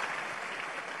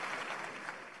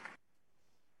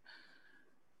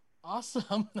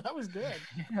 Awesome. That was good.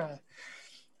 Yeah.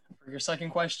 For your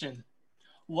second question,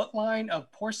 what line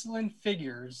of porcelain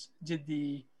figures did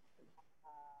the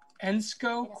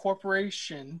Ensco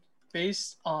Corporation,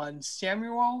 based on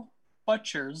Samuel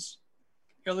Butcher's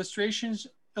illustrations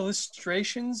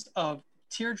of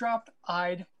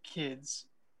teardrop-eyed kids?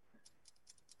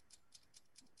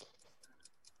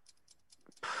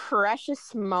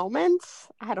 Precious Moments?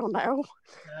 I don't know.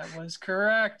 That was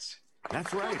correct.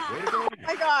 That's right. Way to go. Oh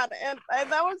my god, and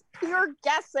that was pure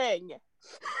guessing.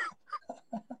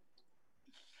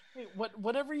 Hey,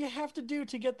 whatever you have to do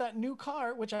to get that new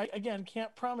car, which I, again,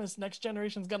 can't promise next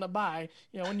generation's going to buy,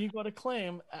 when you go to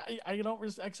claim, I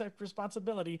don't accept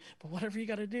responsibility, but whatever you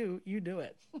got to do, you do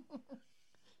it.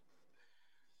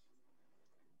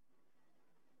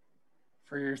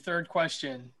 For your third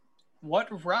question,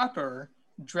 what rapper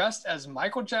dressed as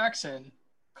Michael Jackson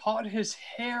caught his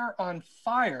hair on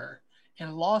fire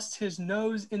and lost his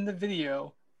nose in the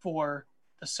video for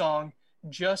the song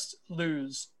Just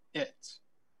Lose It?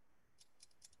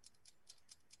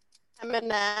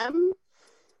 Eminem.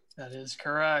 That is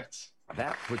correct.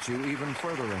 That puts you even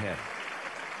further ahead.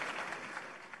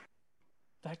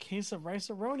 That case of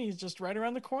rice-a-roni is just right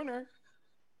around the corner.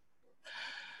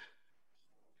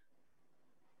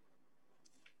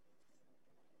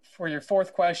 For your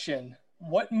fourth question,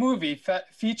 what movie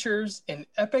features an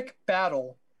epic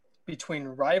battle between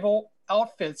rival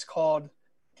outfits called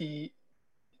the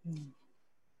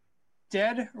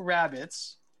Dead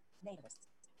Rabbits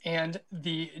and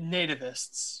the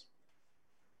Nativists?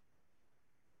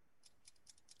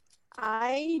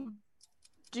 I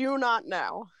do not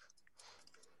know.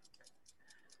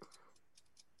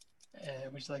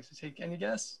 Would you like to take any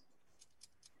guess?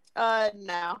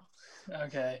 No.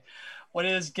 Okay. What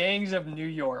is Gangs of New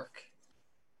York?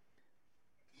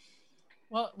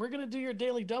 Well, we're going to do your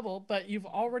daily double, but you've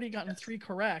already gotten 3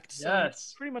 correct. So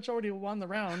Yes. you pretty much already won the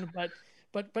round, but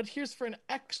here's for an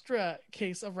extra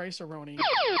case of rice-a-roni.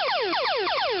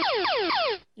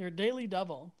 Your daily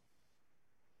double.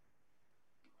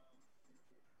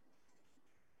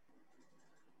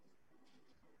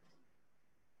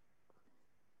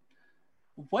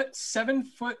 What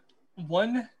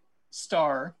 7'1"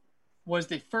 star was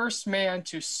the first man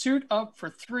to suit up for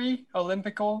 3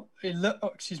 Olympic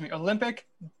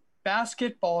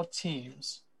basketball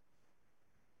teams?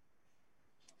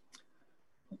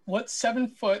 What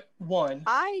 7'1"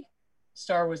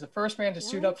 star was the first man to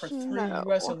suit up for 3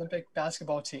 U.S. Olympic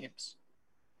basketball teams?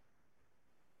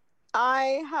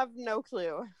 I have no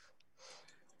clue.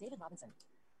 David Robinson.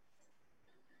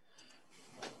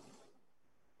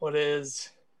 What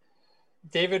is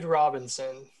David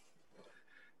Robinson.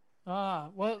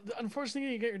 Well,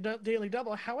 unfortunately, you get your daily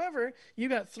double. However, you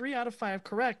got 3 out of 5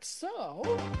 correct.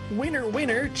 So, winner,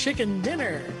 winner, chicken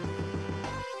dinner.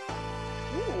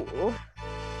 Ooh.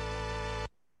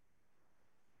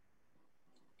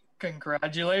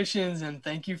 Congratulations and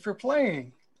thank you for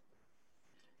playing.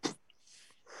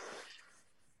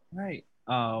 Right.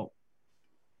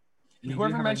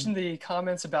 Whoever mentioned the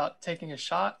comments about taking a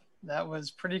shot, that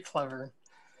was pretty clever.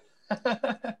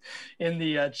 In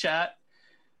the chat,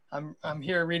 I'm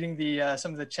here reading the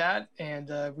some of the chat, and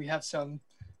we have some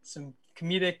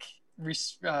comedic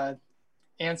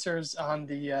answers on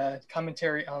the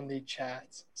commentary on the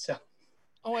chat. So.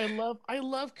 Oh, I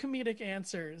love comedic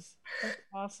answers. That's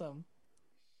awesome.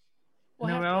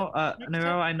 Noel,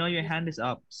 I know your hand is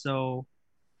up, so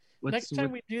next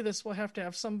time we do this, we'll have to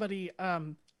have somebody.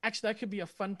 Actually, that could be a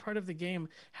fun part of the game,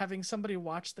 having somebody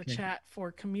watch the chat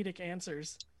for comedic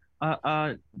answers.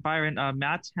 Byron,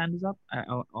 Matt's hand is up. I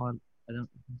don't want to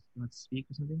speak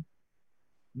or something.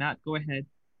 Matt, go ahead.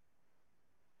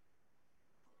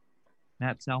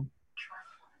 Matt, Selm.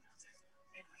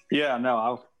 Yeah,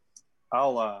 no,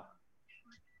 I'll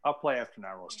play after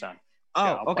Narrow's done. Oh,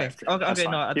 yeah, okay. Okay,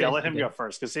 no. Yeah, let him go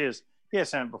first because he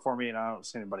has hand before me, and I don't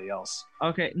see anybody else.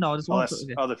 Okay, no, just one. Unless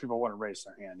other people want to raise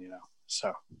their hand,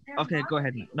 So. Okay, go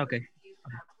ahead. Okay.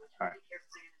 All right.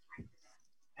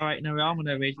 All right, now I'm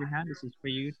gonna raise your hand. This is for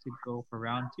you to go for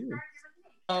round 2.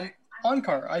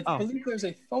 Onkar, I believe there's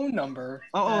a phone number.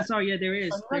 Sorry. Yeah, there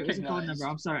is. There is a phone number.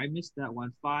 I'm sorry, I missed that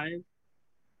one.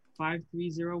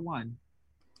 55301.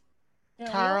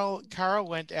 Carl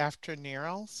went after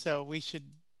Nero, so we should.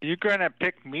 You're gonna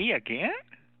pick me again?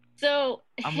 So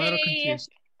I'm a little hey,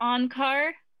 confused.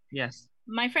 Onkar. Yes.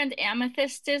 My friend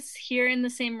Amethyst is here in the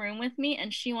same room with me,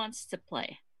 and she wants to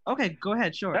play. Okay, go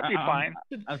ahead. Sure. That'd be fine.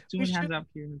 I have 2 hands up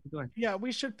here. Go ahead. Yeah,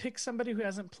 we should pick somebody who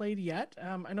hasn't played yet.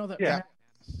 I know that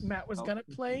Matt was gonna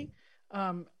play.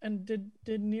 And did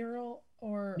Nero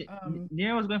or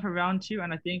Nero was going for round 2,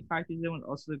 and I think 531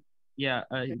 also. Yeah,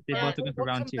 they both are going for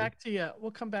round 2.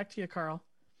 We'll come back to you, Carl.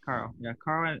 Carl.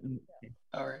 And okay.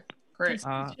 All right. Great.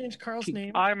 Change Carl's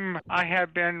name. I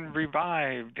have been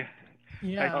revived.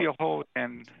 Yeah. I feel whole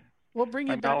and we'll bring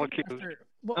you back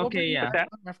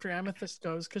after Amethyst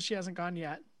goes because she hasn't gone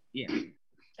yet. Yeah.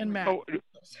 And Matt.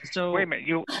 So wait a minute.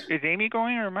 Is Amy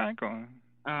going or am I going?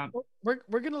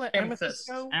 We're gonna let Amethyst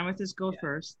go. Amethyst go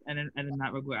first, and then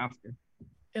Matt will go after.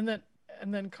 And then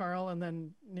Carl, and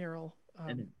then Nero.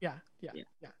 Yeah.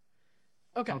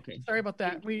 Okay. Sorry about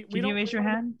that. We Can you raise your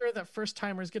hand? Sure that first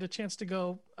timers get a chance to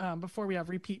go before we have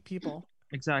repeat people.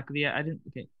 Exactly. Yeah, I didn't.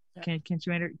 Okay. Yeah. Can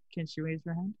she raise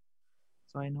her hand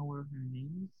so I know where her name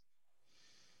is?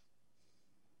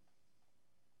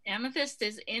 Amethyst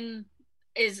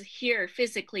is here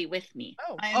physically with me.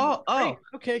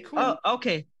 Okay, cool.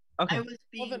 Okay. I was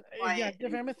being quiet.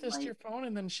 Give Amethyst your phone,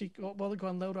 and then will go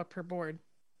and load up her board.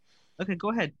 Okay,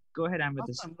 go ahead,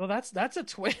 Amethyst. Awesome. Well, that's a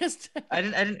twist. I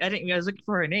didn't. I was looking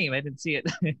for her name. I didn't see it.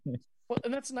 Well,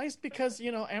 and that's nice because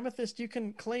Amethyst, you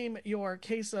can claim your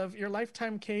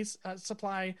lifetime case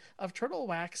supply of turtle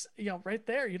wax. Right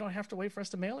there. You don't have to wait for us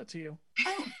to mail it to you.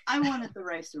 I wanted the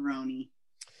rice-a-roni.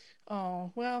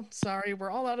 Oh well, sorry. We're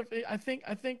all out of. I think.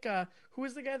 Who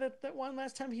was the guy that won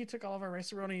last time? He took all of our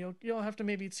rice-a-roni. You'll have to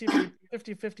maybe see if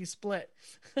 50-50 split.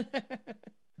 All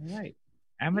right,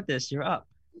 Amethyst, you're up.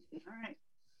 All right.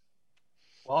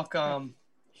 Welcome.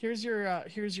 Here's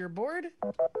your board.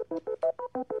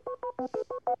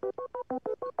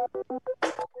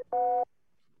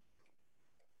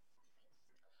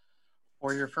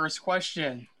 For your first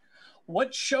question,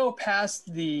 what show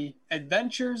passed the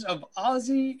Adventures of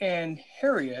Ozzie and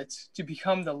Harriet to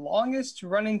become the longest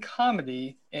running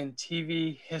comedy in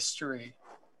TV history?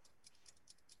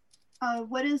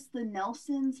 What is the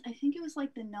Nelsons? I think it was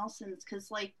like the Nelsons,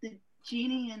 because like the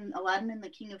Genie and Aladdin and the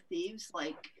King of Thieves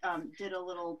did a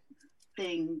little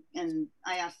thing, and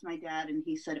I asked my dad, and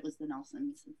he said it was the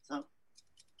Nelsons. So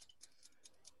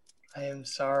I am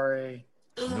sorry.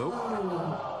 Nope.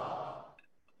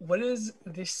 What is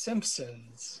The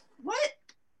Simpsons? What?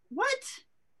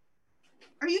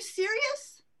 Are you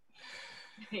serious?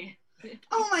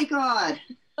 Oh my God.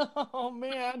 Oh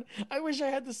man, I wish I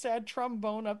had the sad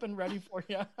trombone up and ready for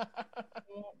you.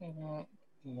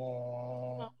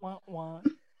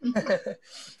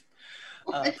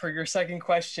 For your second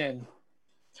question,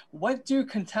 what do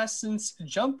contestants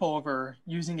jump over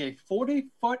using a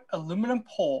 40-foot aluminum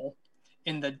pole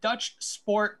in the Dutch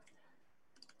sport?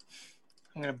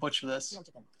 I'm going to butcher this.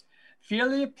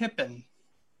 Filia Pippin.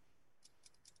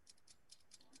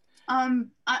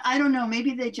 I don't know.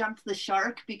 Maybe they jumped the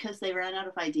shark because they ran out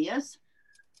of ideas.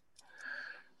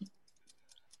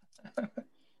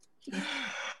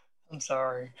 I'm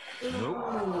sorry.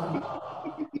 Nope.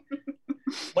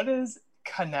 What is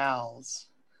canals?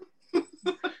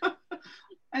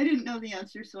 I didn't know the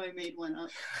answer, so I made one up.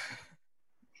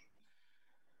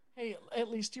 Hey, at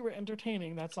least you were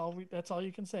entertaining. That's all. That's all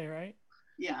you can say, right?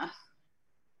 Yeah.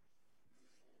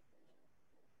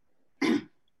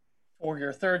 For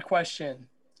your third question,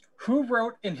 who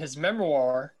wrote in his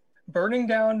memoir, "Burning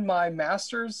Down My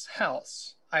Master's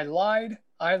House, I lied,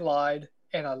 and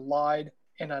I lied,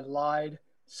 and I lied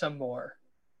some more"?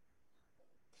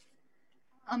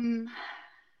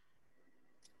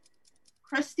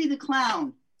 Krusty the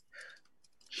Clown.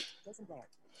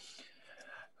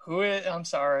 Who is? I'm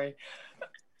sorry.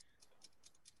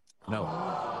 No.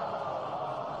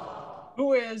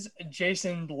 Who is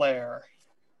Jason Blair?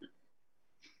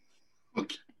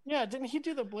 Yeah, didn't he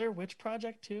do the Blair Witch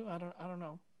Project too? I don't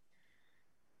know.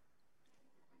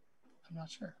 I'm not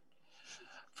sure.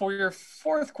 For your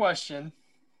fourth question,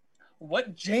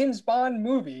 what James Bond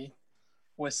movie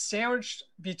was sandwiched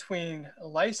between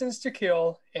License to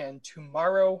Kill and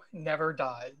Tomorrow Never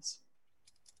Dies?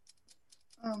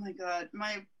 Oh my god,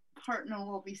 my partner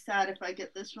will be sad if I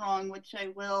get this wrong, which I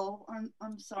will.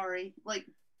 I'm sorry. Like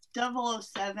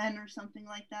 007 or something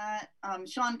like that.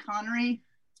 Sean Connery.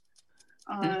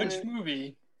 Which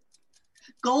movie?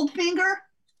 Goldfinger?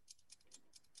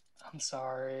 I'm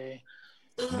sorry.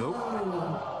 Nope.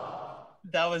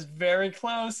 That was very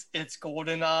close. It's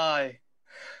GoldenEye.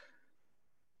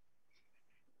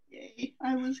 Yay,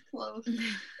 I was close.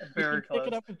 Very close. Pick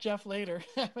it up with Jeff later.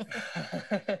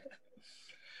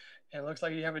 It looks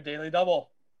like you have a daily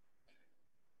double.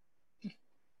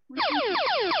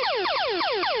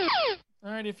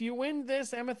 All right, if you win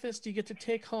this amethyst, you get to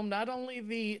take home not only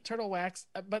the turtle wax,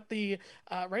 but the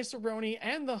rice-a-roni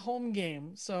and the home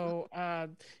game. So,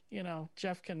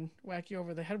 Jeff can whack you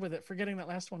over the head with it for getting that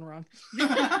last one wrong.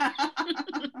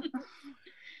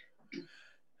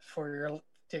 For your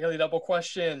daily double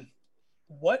question,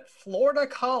 what Florida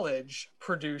college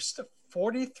produced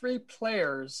 43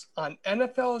 players on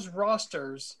NFL's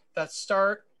rosters that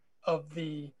start of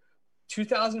the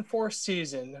 2004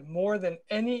 season more than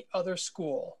any other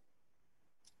school?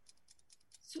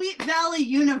 Sweet Valley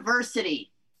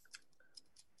University.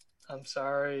 I'm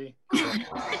sorry.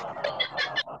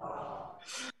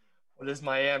 What is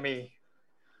Miami?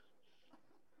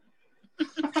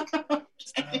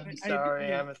 I'm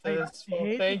sorry, Amethyst.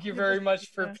 Well, thank you very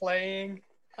much for playing.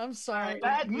 I'm sorry.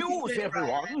 Bad news,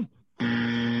 everyone.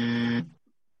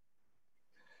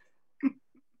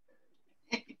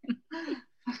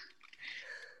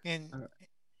 And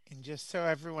just so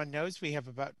everyone knows, we have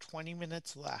about 20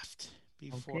 minutes left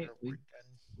before we're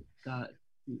done.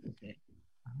 Okay.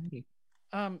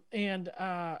 Alrighty. And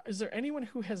is there anyone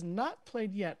who has not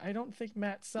played yet? I don't think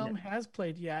Matt Selm has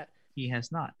played yet. He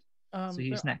has not. So he's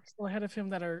there are next. people ahead of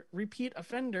him that are repeat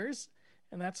offenders,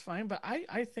 and that's fine. But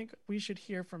I think we should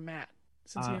hear from Matt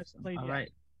since he hasn't played All yet. right.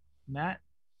 Matt,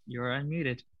 you're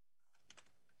unmuted.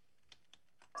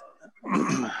 All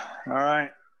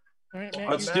right. All right, Matt,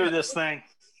 Let's do this thing.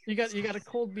 You got a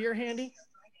cold beer handy?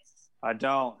 I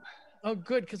don't. Oh,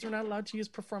 good, because we're not allowed to use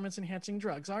performance-enhancing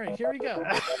drugs. All right, here we go.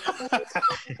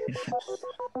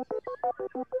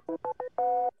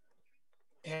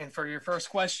 And for your first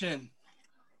question,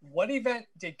 what event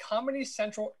did Comedy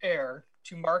Central air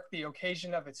to mark the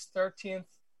occasion of its 13th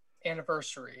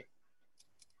anniversary?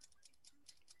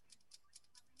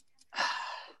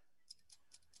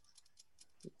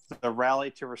 The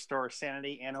rally to restore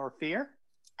sanity and or fear?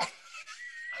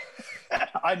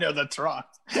 I know that's wrong.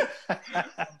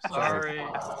 Sorry.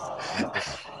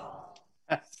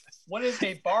 What is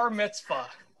a bar mitzvah?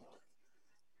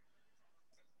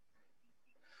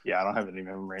 Yeah, I don't have any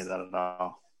memory of that at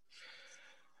all.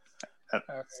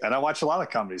 And I watch a lot of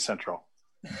Comedy Central.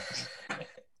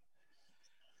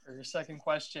 For your second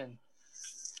question,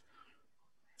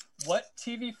 what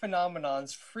TV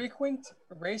phenomenon's frequent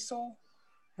racial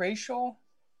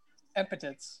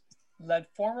epithets led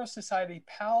former Society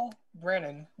pal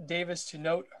Brennan Davis to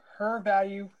note her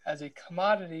value as a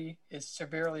commodity is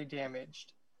severely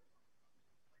damaged?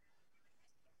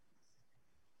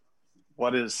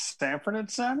 What is Sanford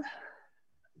and Son?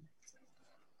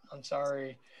 I'm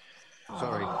sorry.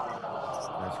 Sorry.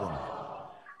 That's wrong.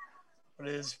 It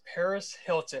is Paris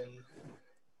Hilton.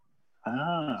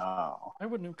 Oh. I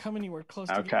wouldn't have come anywhere close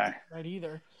to Okay. getting it right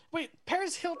either. Wait,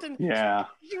 Paris Hilton. Yeah.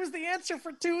 He was the answer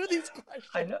for two of these questions.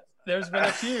 I know. There's been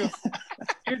a few.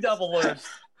 Few double words.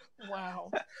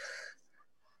 Wow.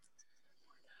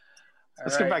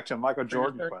 Let's get back to a Michael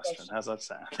Jordan question. How's that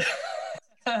sound?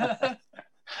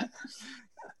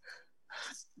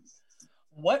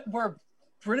 What were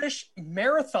British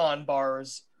marathon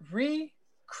bars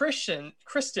christened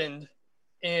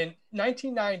in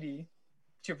 1990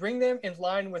 to bring them in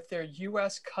line with their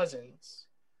U.S. cousins?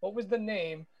 What was the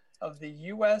name of the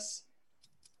U.S.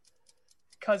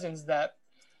 cousins that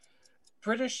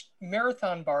British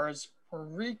marathon bars were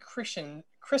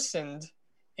christened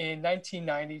in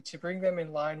 1990 to bring them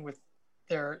in line with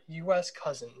their U.S.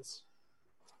 cousins?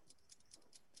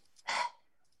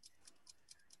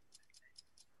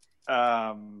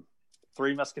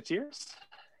 Three Musketeers?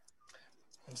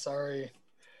 I'm sorry.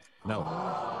 No.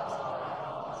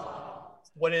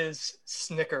 What is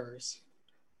Snickers?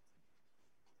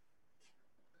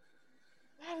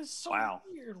 That is so Wow.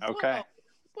 weird. Okay.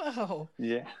 Wow.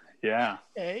 Yeah.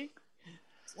 Okay.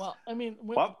 Well, I mean,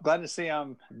 Well, glad to see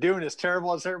I'm doing as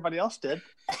terrible as everybody else did.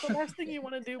 the last thing you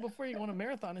want to do before you go on a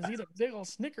marathon is eat a big old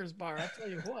Snickers bar. I'll tell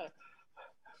you what.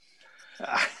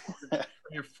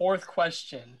 Your fourth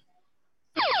question.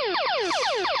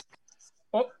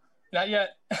 Oh, not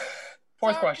yet.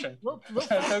 Fourth question.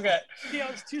 That's okay. See,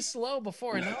 I was too slow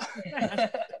before, and now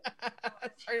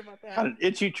sorry about that. Got an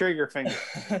itchy trigger finger.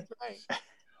 That's right.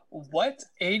 What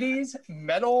 80s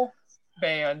metal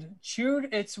band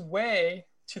chewed its way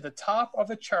to the top of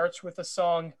the charts with the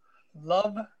song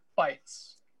Love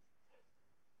Bites?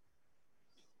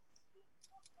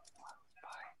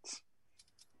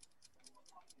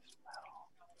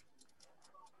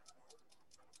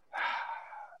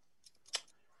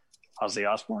 Ozzy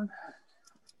Osbourne?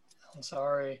 I'm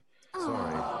sorry.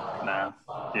 No.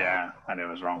 Yeah, I knew it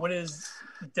was wrong. What is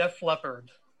Def Leppard?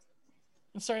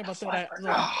 I'm sorry about that.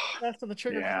 After the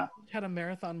trigger Yeah. had a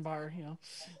marathon bar, you know.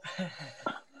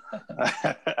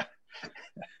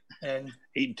 And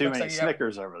eating too looks many like you have-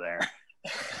 Snickers over there.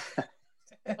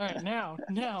 All right, now.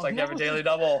 It's like you have a daily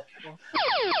double.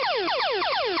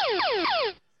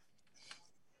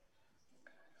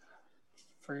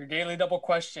 For your daily double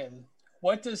question,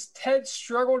 what does Ted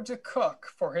struggle to cook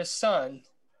for his son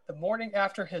the morning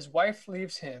after his wife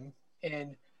leaves him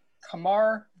in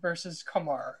Kamar versus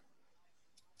Kamar?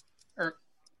 Or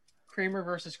Kramer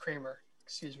versus Kramer,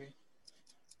 excuse me.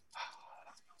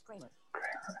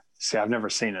 See, I've never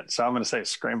seen it, so I'm going to say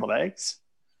scrambled eggs.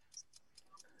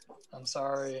 I'm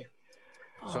sorry.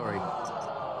 Sorry.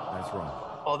 That's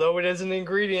wrong. Although it is an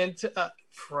ingredient,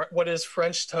 what is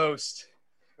French toast?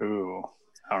 Ooh,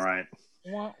 all right.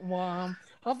 Wah, wah.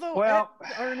 Although Well-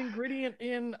 eggs are an ingredient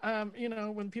in,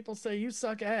 when people say you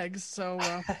suck eggs. So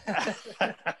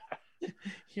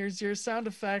here's your sound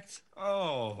effect.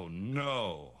 Oh,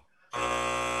 no.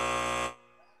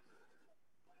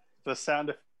 The sound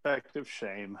effect of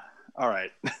shame. All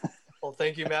right. Well,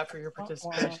 thank you, Matt, for your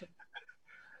participation.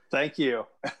 Thank you.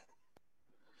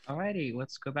 Alrighty,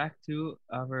 let's go back to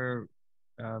our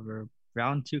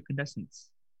round 2 contestants.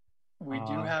 We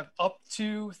do have up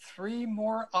to 3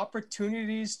 more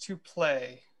opportunities to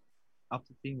play. Up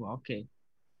to 3 more. Okay.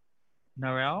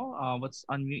 Narelle, let's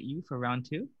unmute you for round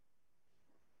 2.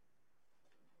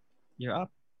 You're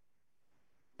up.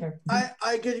 Can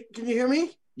you hear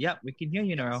me? Yep, we can hear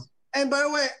you, Narelle. And by the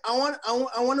way, I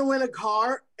want to win a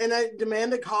car, and I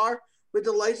demand a car with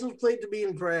the license plate to be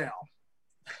in Braille.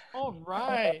 All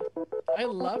right. I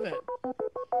love it.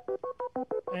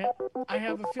 I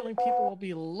have a feeling people will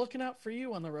be looking out for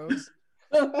you on the roads.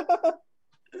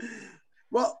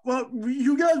 Well,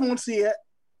 you guys won't see it.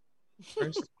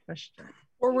 First question.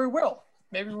 Or we will.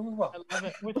 Maybe we will. I love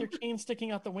it. With your cane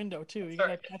sticking out the window, too. You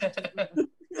gotta catch it to the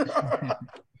window.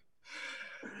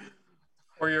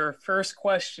 For your first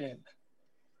question,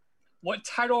 what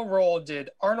title role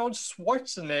did Arnold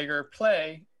Schwarzenegger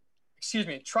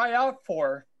try out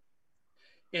for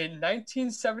in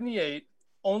 1978,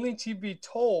 only to be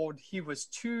told he was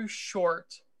too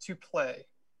short to play?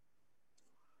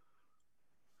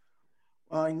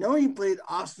 Well, I know he played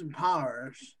Austin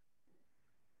Powers.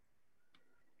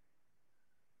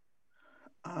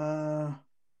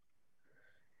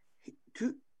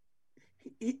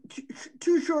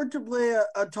 Too short to play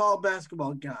a tall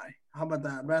basketball guy. How about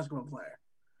that? Basketball player.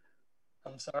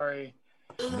 I'm sorry.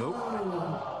 Nope.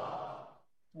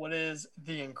 What is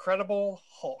the Incredible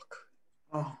Hulk?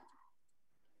 Oh.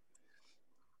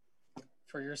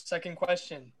 For your second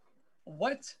question,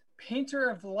 what painter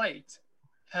of light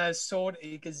has sold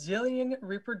a gazillion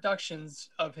reproductions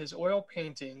of his oil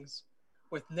paintings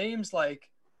with names like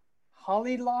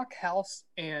Hollylock House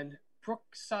and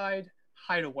Brookside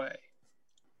Hideaway?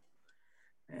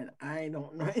 And I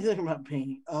don't know anything about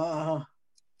painting.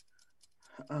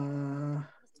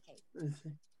 Let's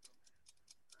see.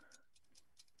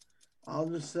 I'll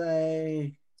just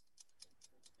say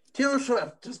Taylor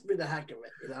Swift, just be the heck of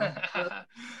it, you know?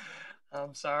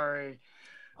 I'm sorry.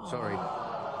 Sorry.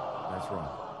 That's wrong.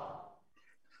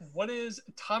 What is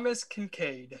Thomas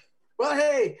Kincaid? Well,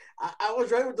 hey, I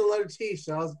was right with the letter T,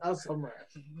 so I was somewhere.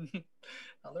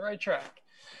 On the right track.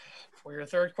 For your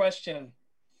third question,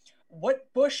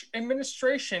 what Bush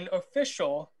administration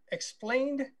official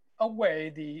explained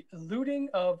away the looting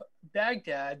of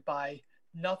Baghdad by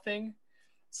noting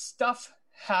stuff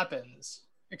happens?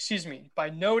 By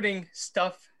noting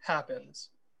stuff happens.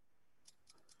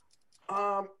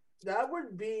 That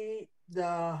would be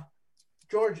the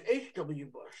George H.W.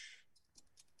 Bush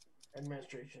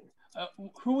administration.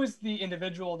 Who was the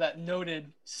individual that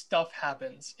noted stuff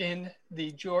happens in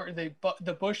the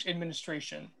Bush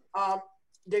administration?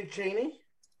 Dick Cheney.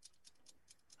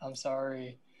 I'm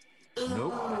sorry.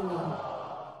 Nope.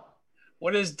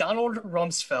 What is Donald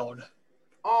Rumsfeld?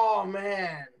 Oh,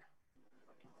 man.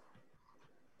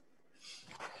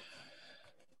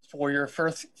 For your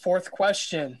fourth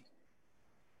question,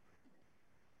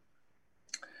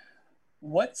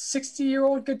 what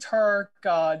 60-year-old guitar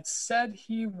god said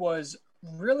he was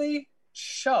really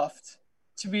chuffed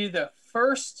to be the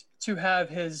first to have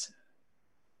his...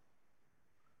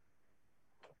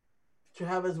 To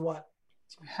have his what?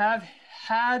 To have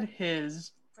had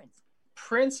his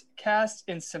Prince cast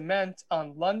in cement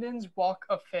on London's Walk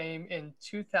of Fame in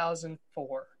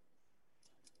 2004?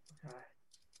 Okay.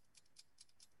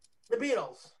 The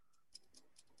Beatles.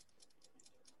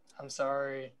 I'm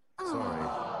sorry. Sorry.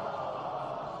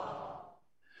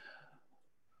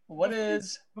 What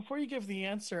is... Before you give the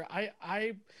answer,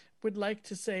 I would like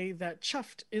to say that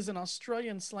chuffed is an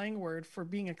Australian slang word for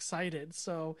being excited.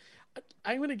 So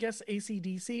I'm going to guess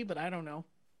AC/DC, but I don't know.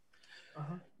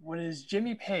 What is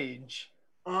Jimmy Page?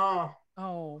 Oh,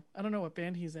 I don't know what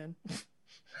band he's in.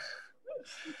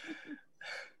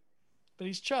 But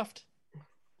he's chuffed.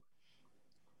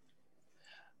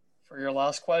 For your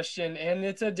last question, and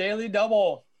it's a daily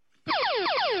double.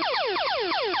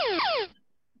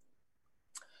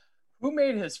 Who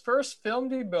made his first film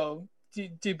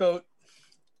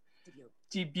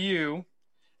debut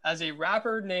as a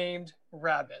rapper named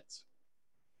Rabbit?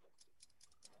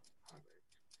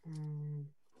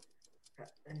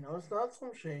 I know it's not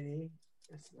Slim Shady.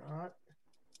 It's not.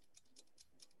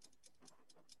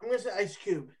 I'm going to say Ice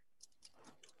Cube.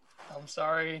 I'm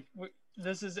sorry.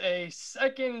 This is a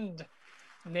second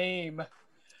name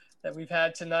that we've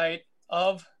had tonight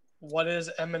of what is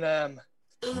Eminem.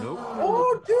 Nope.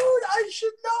 Oh, dude, I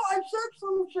should know. I said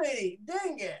Slim Shady.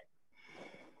 Dang it.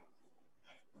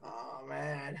 Oh,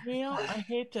 man. Neil, I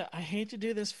hate to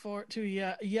do this to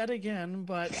you yet again,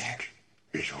 but That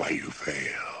is why you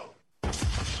fail.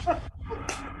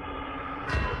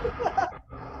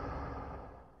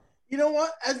 You know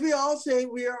what? As we all say,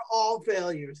 we are all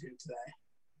failures here today.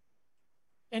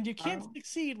 And you can't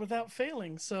succeed without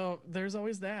failing, so there's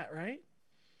always that, right?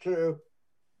 True.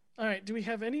 All right, do we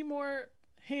have any more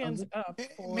hands up?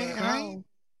 May I?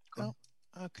 Oh,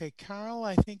 okay, Carl,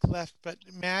 I think left, but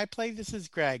may I play? This is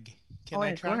Greg. Can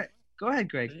I try? Go ahead,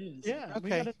 Greg. Yeah, we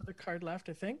got another card left,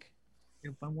 I think.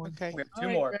 Okay. We have two All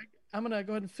right, more. Greg, I'm going to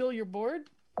go ahead and fill your board.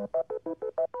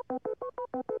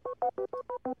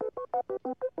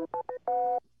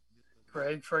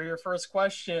 Greg, for your first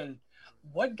question,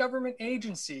 what government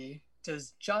agency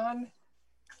does John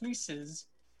Cleese's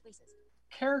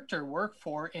character work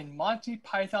for in Monty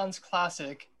Python's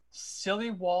classic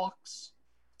Silly Walks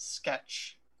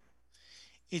sketch?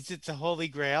 Is it the Holy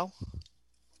Grail?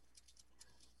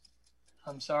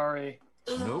 I'm sorry.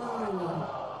 Nope.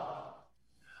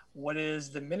 What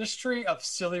is the Ministry of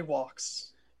Silly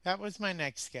Walks? That was my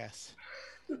next guess.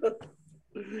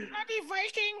 Happy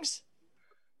Vikings!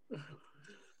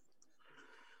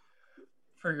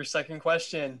 For your second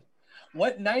question,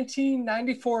 what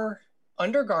 1994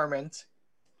 undergarment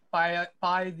by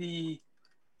the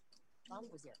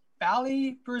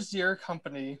Bally Brazier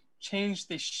Company changed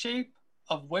the shape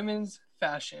of women's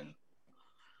fashion?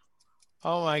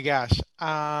 Oh my gosh.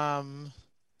 I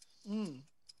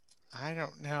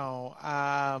don't know.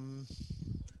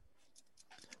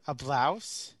 A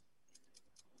blouse?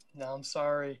 No, I'm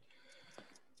sorry.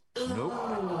 Nope.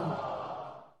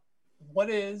 What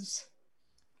is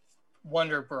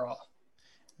Wonder Bra?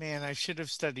 Man, I should have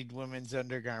studied women's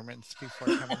undergarments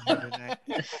before coming here tonight.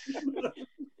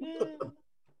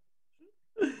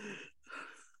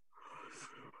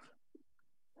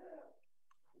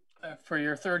 For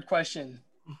your third question,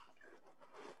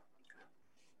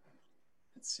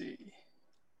 let's see.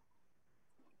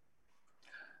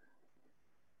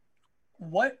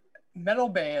 What metal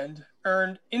band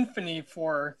earned infamy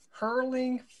for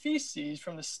hurling feces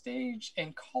from the stage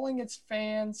and calling its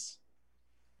fans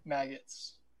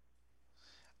maggots?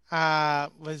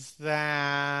 Was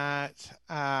that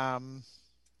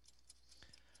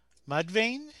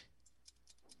Mudvayne?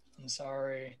 I'm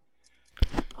sorry.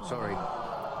 Sorry.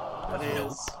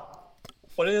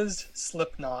 What is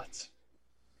Slipknot?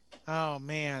 Oh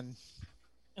man.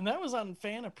 And that was on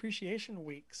Fan Appreciation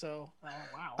Week, so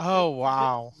wow. Oh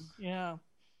wow. Yeah.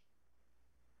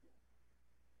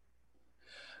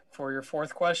 For your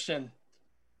fourth question.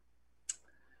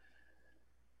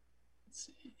 Let's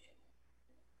see.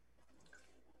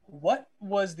 What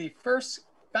was the first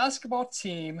basketball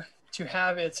team to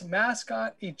have its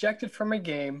mascot ejected from a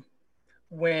game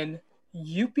when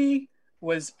Yuppie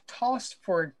was tossed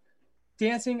for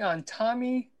dancing on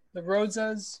Tommy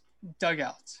LaRosa's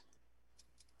dugout?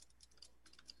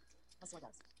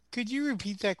 Could you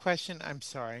repeat that question? I'm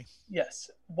sorry. Yes.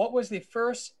 What was the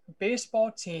first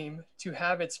baseball team to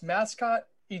have its mascot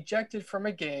ejected from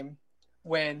a game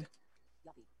when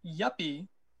Yuppie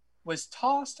was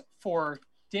tossed for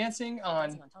dancing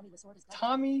on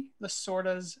Tommy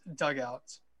Lasorda's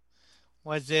dugout?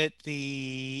 Was it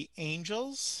the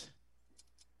Angels?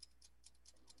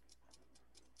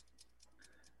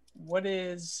 What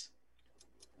is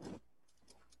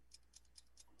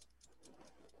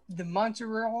the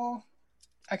Montreal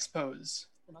Expos?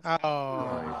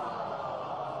 Oh.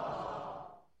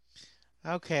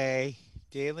 Okay.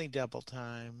 Daily double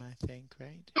time, I think,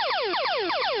 right?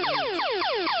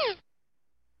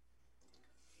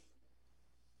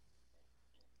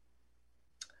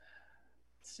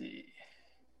 Let's see.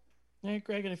 All right,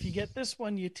 Greg, and if you get this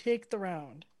one, you take the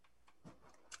round.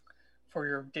 For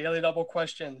your daily double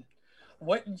question,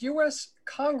 what U.S.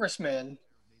 congressman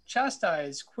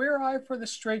chastised Queer Eye for the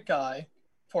Straight Guy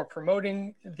for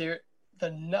promoting the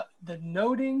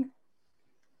noting?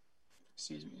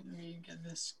 Excuse me, let me get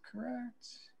this correct.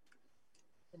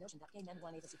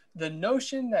 The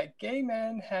notion that gay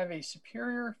men have a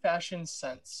superior fashion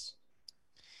sense.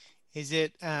 Is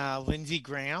it Lindsey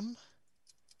Graham?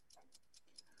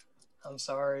 I'm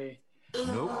sorry.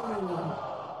 Nope.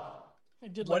 I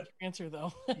did like your answer,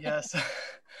 though. Yes.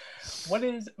 What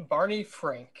is Barney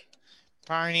Frank?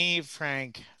 Barney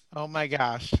Frank. Oh my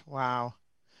gosh. Wow.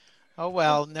 Oh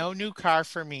well, no new car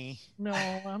for me. No,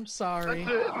 I'm sorry.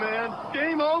 That's it, man.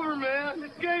 Game over, man.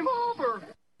 It's game over.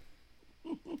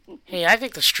 Hey, I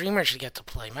think the streamer should get to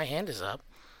play. My hand is up.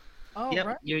 Oh, Yep.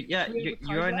 right.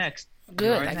 You're next. Good.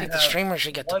 You're I think next. the streamer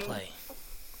should get to play.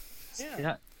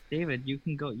 Yeah. David, you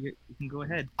can go. You can go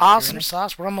ahead. Awesome You're next.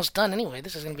 sauce. We're almost done anyway.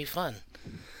 This is gonna be fun.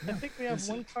 I think we have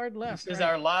one card left. This is right?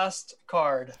 our last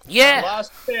card. Yeah. Our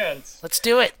last chance. Let's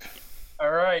do it. All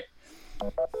right.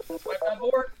 Swipe that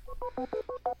board.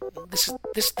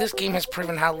 This game has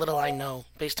proven how little I know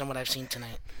based on what I've seen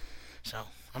tonight. So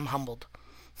I'm humbled.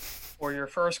 For your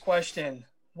first question,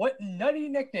 what nutty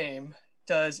nickname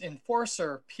does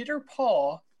Enforcer Peter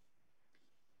Paul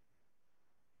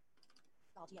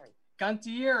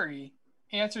Gantieri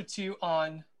answer to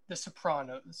on The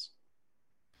Sopranos?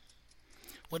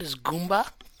 What is Goomba?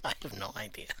 I have no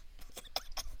idea.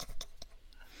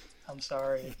 I'm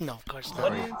sorry. No, of course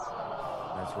What not. is,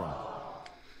 That's wrong.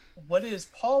 what is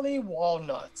Polly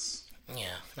Walnuts?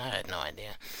 Yeah, I had no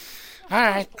idea. All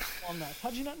right. Walnut.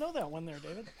 How'd you not know that one there,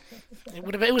 David?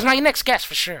 It was my next guess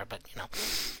for sure, but you know.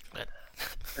 But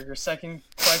For your second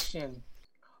question,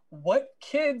 what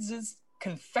kids'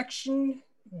 confection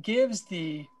gives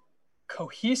the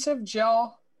cohesive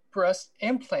gel breast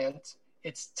implant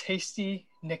its tasty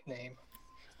nickname?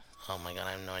 oh my god,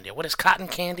 I have no idea. What is cotton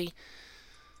candy?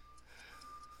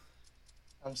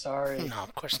 I'm sorry. No,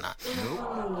 of course not.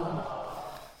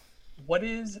 What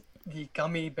is the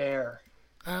gummy bear?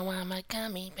 I want my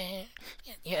gummy bear.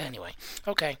 Yeah, anyway.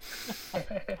 Okay.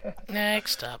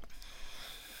 Next up.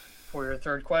 For your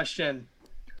third question,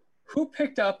 who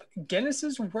picked up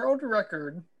Guinness's World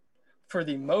Record for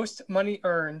the most money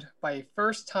earned by a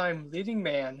first-time leading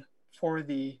man for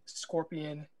the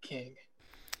Scorpion King?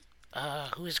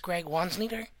 Who is Greg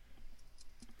Wansneeder?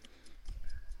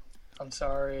 I'm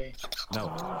sorry. No.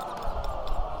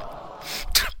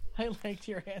 I liked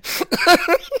your answer.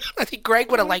 I think Greg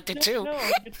would have liked it too. No,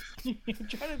 you're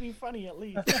trying to be funny at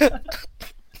least.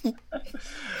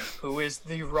 Who is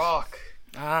The Rock?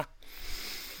 Ah.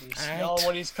 You smell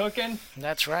what he's cooking?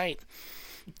 That's right.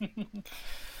 All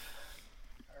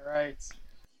right.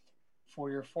 For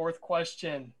your fourth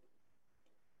question,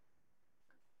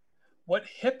 what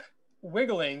hip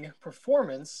wiggling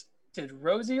performance did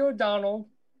Rosie O'Donnell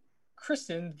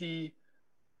christen the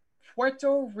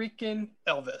Puerto Rican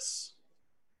Elvis?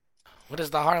 What is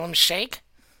the Harlem Shake?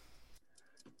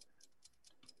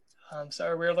 I'm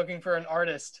sorry, we were looking for an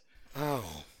artist.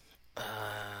 Oh.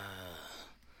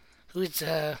 Who's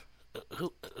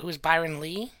Who is Byron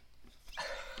Lee?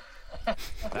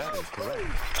 That is correct.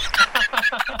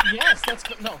 Yes, that's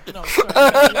no. Sorry.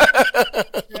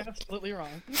 You're absolutely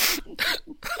wrong.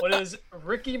 What is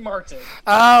Ricky Martin?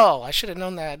 Oh, I should have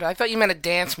known that. I thought you meant a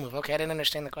dance move. Okay, I didn't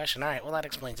understand the question. All right, well that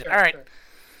explains it. All right.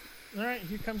 All right,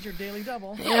 here comes your daily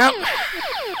double. Yep.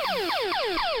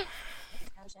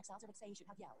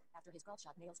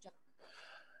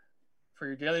 For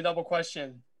your daily double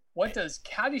question, what does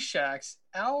Caddyshack's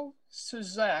Al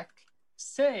Suzak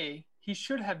say he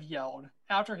should have yelled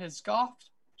after his golf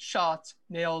shot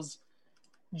nails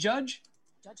Judge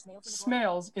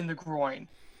Smales in the groin?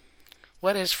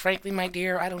 What is, frankly, my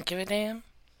dear, I don't give a damn?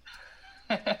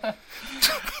 I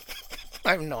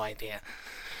have no idea.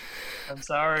 I'm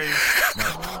sorry.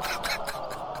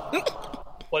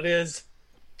 What is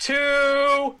 2?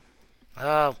 Oh,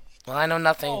 well, I know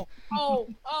nothing.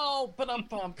 But I'm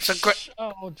pumped.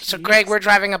 So, Greg, we're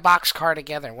driving a box car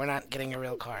together. We're not getting a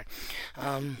real car.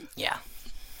 Yeah.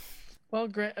 Well,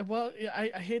 Greg. Well, I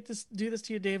hate to do this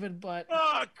to you, David, but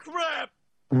crap!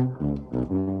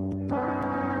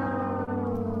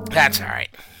 That's all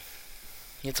right.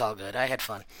 It's all good. I had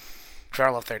fun. For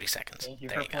all of 30 seconds. Thank you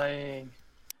there for playing.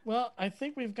 Well, I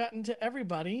think we've gotten to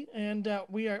everybody, and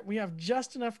we have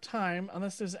just enough time,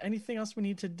 unless there's anything else we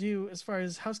need to do as far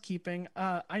as housekeeping.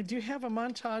 I do have a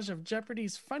montage of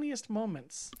Jeopardy's funniest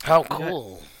moments. Oh,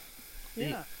 cool.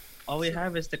 Yeah. All we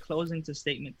have is the closing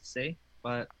statement to say,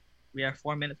 but we have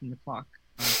 4 minutes on the clock,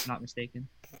 if I'm not mistaken.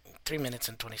 3 minutes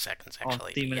and 20 seconds,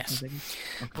 actually. 3 minutes yes. and seconds?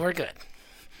 Okay. We're good.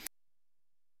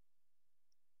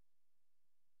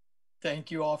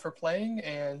 Thank you all for playing,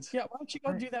 and yeah, why don't you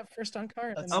go do that first on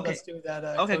card? Let's do that.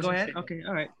 Okay, go ahead. Statement. Okay,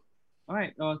 all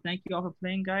right. Thank you all for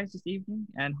playing, guys, this evening,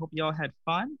 and hope you all had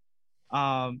fun.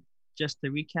 Just to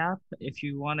recap, if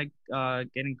you want to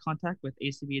get in contact with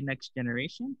ACB Next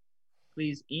Generation,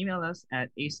 please email us at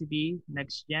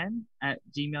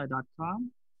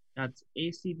acbnextgen@gmail.com. That's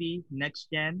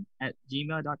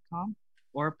acbnextgen@gmail.com,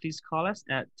 or please call us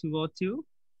at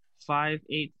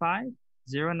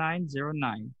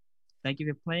 202-585-0909. Thank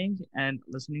you for playing and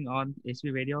listening on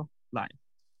ACB Radio Live.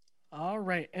 All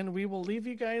right, and we will leave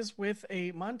you guys with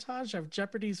a montage of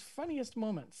Jeopardy's funniest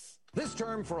moments. This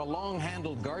term for a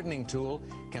long-handled gardening tool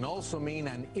can also mean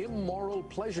an immoral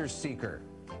pleasure seeker.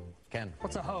 Ken?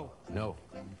 What's a hoe? No.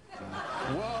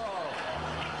 Whoa!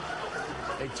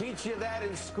 They teach you that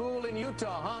in school in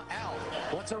Utah, huh, Al?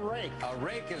 What's a rake? A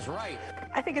rake is right.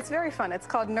 I think it's very fun. It's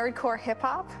called Nerdcore Hip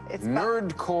Hop. It's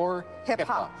Nerdcore Hip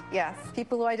Hop. Yes.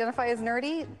 People who identify as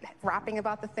nerdy, rapping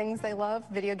about the things they love,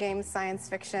 video games, science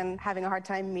fiction, having a hard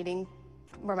time meeting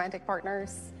romantic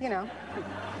partners, you know.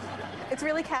 It's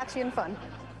really catchy and fun.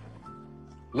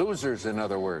 Losers, in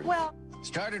other words. Well,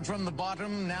 started from the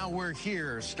bottom, now we're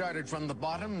here. Started from the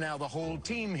bottom, now the whole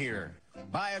team here.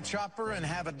 Buy a chopper and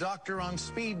have a doctor on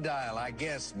speed dial, I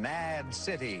guess. Mad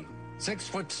City. 6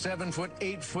 foot, 7 foot,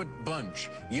 8 foot bunch.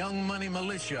 Young Money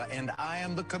Militia, and I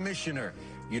am the commissioner.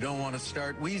 You don't want to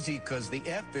start wheezy, because the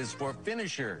F is for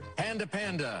finisher. Panda,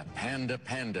 panda, panda,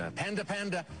 panda, panda,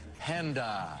 panda,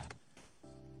 panda.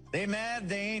 They mad,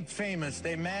 they ain't famous.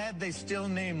 They mad, they still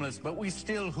nameless. But we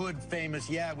still hood famous.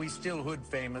 Yeah, we still hood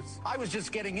famous. I was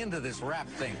just getting into this rap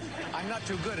thing. I'm not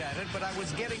too good at it, but I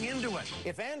was getting into it.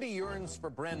 If Andy yearns for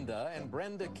Brenda and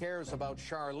Brenda cares about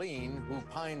Charlene, who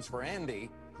pines for Andy,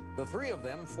 the three of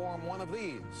them form one of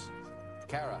these.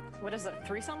 Kara. What is it,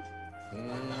 threesome?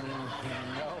 No.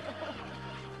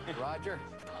 Roger?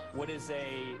 What is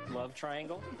a love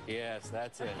triangle? Yes,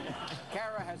 that's it.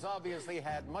 Kara has obviously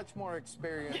had much more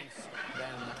experience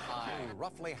than I.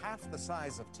 Roughly half the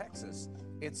size of Texas,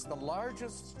 it's the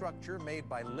largest structure made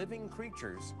by living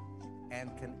creatures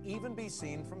and can even be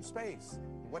seen from space.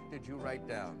 What did you write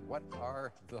down? What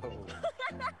are those?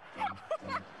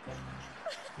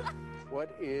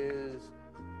 What is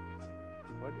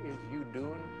you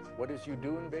doing? What is you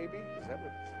doing, baby? Is that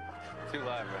what? Too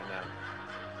live right now.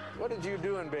 What is you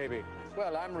doing, baby?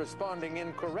 Well, I'm responding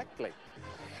incorrectly,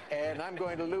 and I'm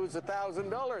going to lose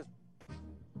 $1,000.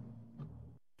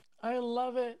 I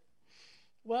love it.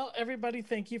 Well, everybody,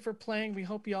 thank you for playing. We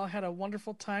hope you all had a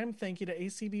wonderful time. Thank you to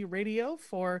ACB Radio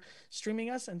for streaming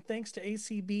us, and thanks to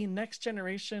ACB Next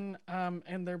Generation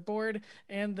and their board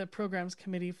and the programs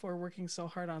committee for working so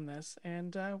hard on this.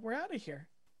 And we're out of here.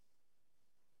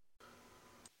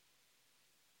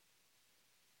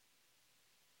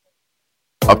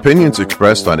 Opinions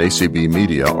expressed on ACB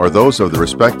Media are those of the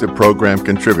respective program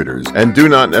contributors and do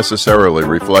not necessarily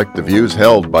reflect the views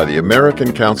held by the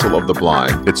American Council of the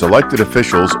Blind, its elected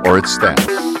officials, or its staff.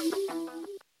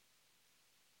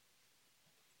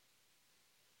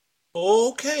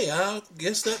 Okay, I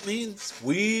guess that means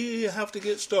we have to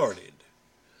get started.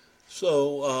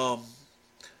 So,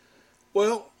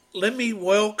 well, let me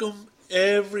welcome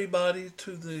everybody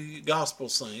to the gospel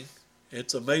sing.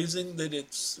 It's amazing that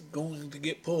it's going to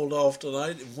get pulled off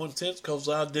tonight in one sense because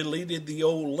I deleted the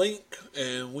old link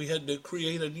and we had to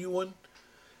create a new one.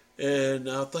 And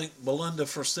I thank Belinda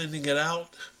for sending it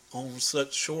out on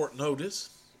such short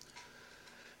notice.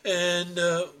 And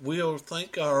we'll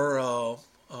thank our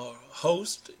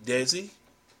host, Desi.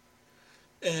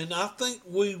 And I think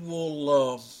we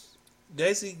will,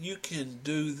 Desi, you can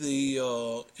do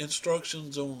the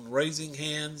instructions on raising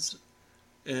hands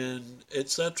and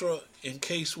etc. in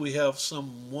case we have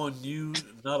someone new,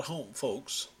 not home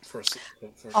folks.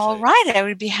 All right, I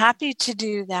would be happy to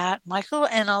do that, Michael,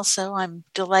 and also I'm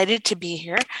delighted to be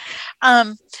here.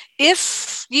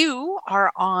 If you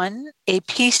are on a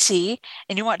PC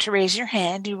and you want to raise your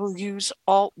hand, you will use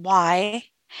Alt-Y.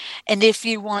 And if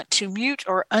you want to mute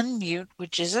or unmute,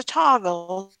 which is a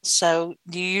toggle, so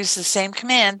you use the same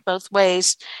command both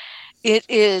ways, it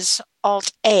is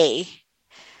Alt-A.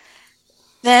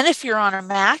 Then if you're on a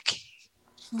Mac,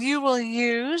 you will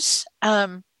use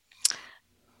Option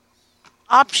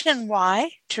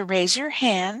Y to raise your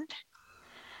hand,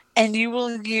 and you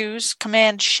will use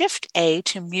Command Shift A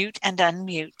to mute and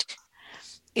unmute.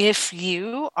 If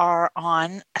you are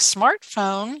on a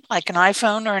smartphone, like an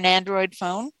iPhone or an Android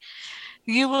phone,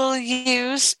 you will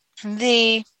use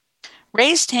the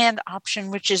raised hand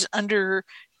option, which is under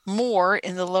More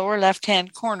in the lower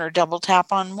left-hand corner. Double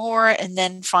tap on More and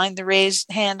then find the raised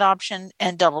hand option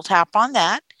and double tap on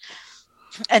that.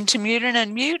 And to mute and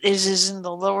unmute is in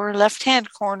the lower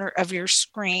left-hand corner of your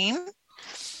screen.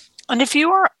 And if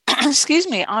you are, excuse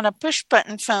me, on a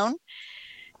push-button phone,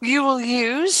 you will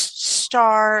use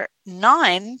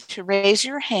 *9 to raise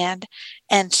your hand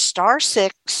and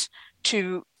 *6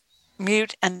 to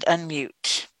mute and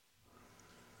unmute.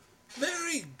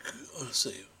 Very good. Let's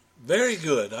see. Very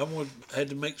good. I had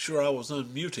to make sure I was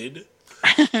unmuted.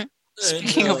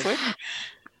 Speaking of which.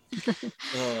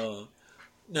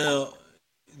 Now,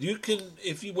 you can,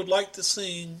 if you would like to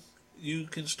sing, you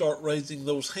can start raising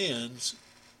those hands.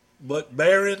 But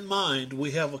bear in mind, we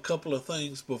have a couple of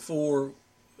things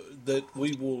that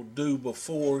we will do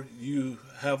before you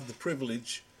have the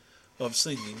privilege of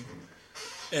singing.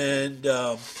 And,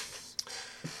 I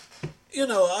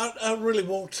really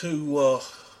want to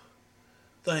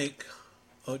thank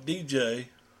DJ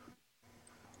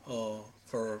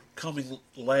for coming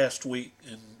last week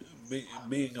and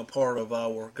being a part of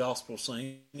our gospel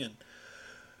sing. And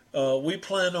we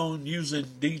plan on using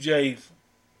DJ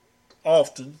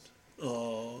often,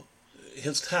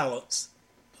 his talents,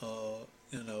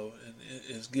 and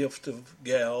his gift of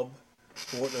gab,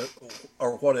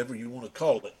 or whatever you want to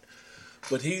call it.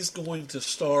 But he's going to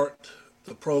start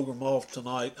the program off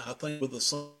tonight, I think, with a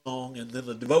song and then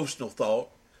a devotional thought.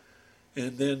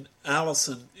 And then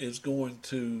Allison is going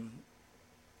to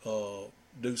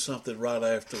do something right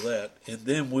after that. And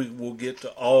then we will get to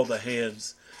all the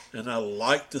hands, and I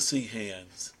like to see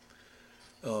hands.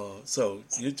 So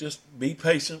you just be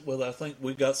patient with, I think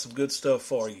we got some good stuff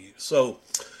for you. So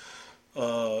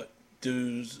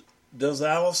does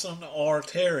Allison or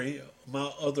Terry,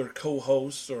 my other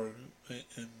co-hosts and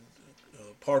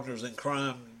partners in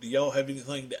crime, do y'all have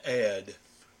anything to add?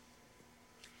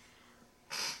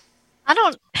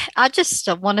 I just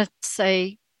want to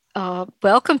say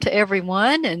welcome to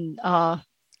everyone, and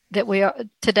that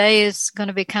today is going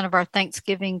to be kind of our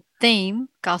Thanksgiving theme,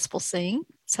 gospel sing.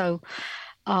 So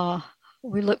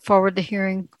we look forward to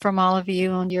hearing from all of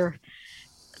you on your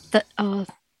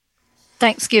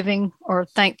Thanksgiving or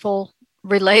thankful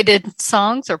related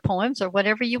songs or poems or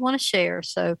whatever you want to share.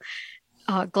 So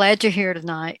glad you're here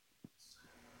tonight.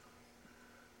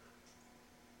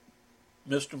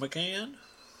 Mr. McCann?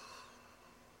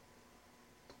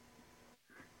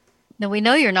 Now, we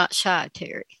know you're not shy,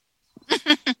 Terry.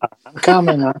 I'm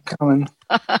coming.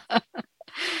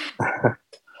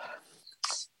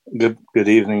 Good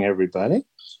evening, everybody.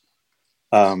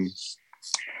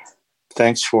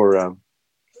 Thanks for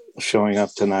showing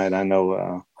up tonight. I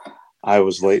know I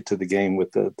was late to the game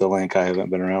with the link. I haven't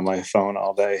been around my phone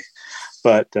all day,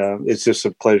 but it's just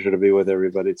a pleasure to be with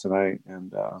everybody tonight.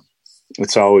 And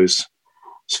it's always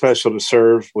special to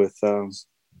serve with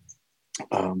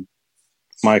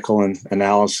Michael and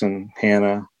Allison,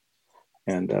 Hannah,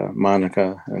 and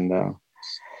Monica. And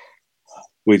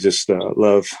we just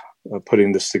love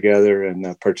putting this together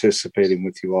and participating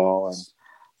with you all. And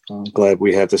I'm glad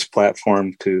we have this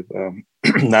platform to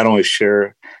not only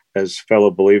share as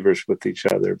fellow believers with each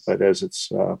other, but as it's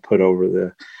put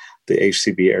over the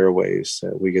HCB airways.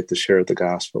 We get to share the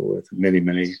gospel with many,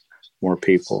 many more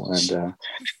people. And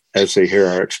as they hear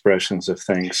our expressions of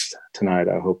thanks tonight,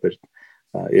 I hope it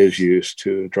is used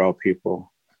to draw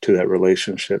people to that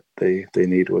relationship they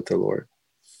need with the Lord.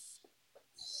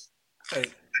 Hey,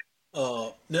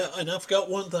 now, and I forgot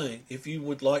one thing. If you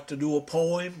would like to do a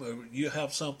poem, or you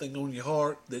have something on your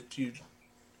heart that you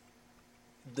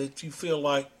feel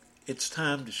like it's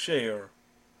time to share,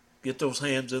 get those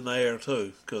hands in the air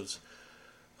too, because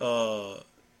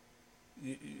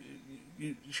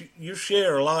you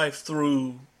share life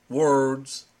through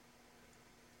words,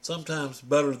 sometimes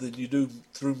better than you do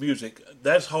through music.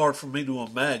 That's hard for me to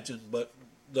imagine, but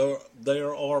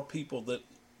there are people that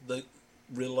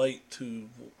relate to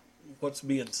what's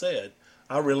being said.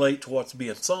 I relate to what's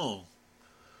being sung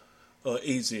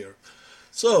easier.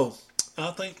 So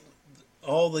I think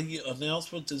all the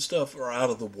announcements and stuff are out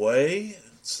of the way,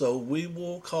 so we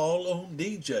will call on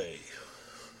DJ.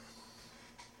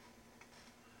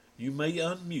 You may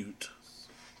unmute.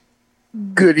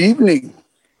 Good evening.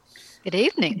 Good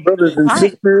evening. Brothers and Hi.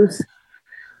 sisters.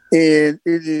 And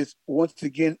it is once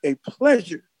again a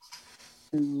pleasure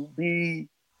to be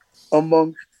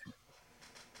amongst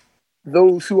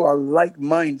those who are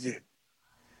like-minded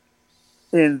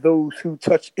and those who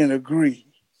touch and agree.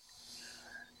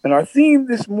 And our theme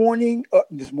this morning,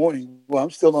 well, I'm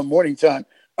still on morning time.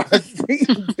 Our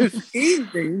theme this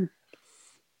evening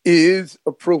is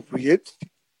appropriate.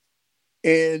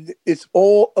 And it's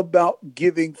all about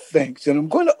giving thanks. And I'm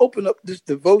going to open up this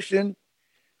devotion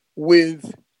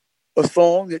with a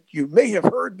song that you may have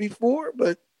heard before,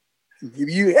 but if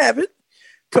you haven't,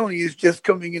 Tony is just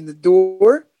coming in the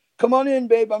door. Come on in,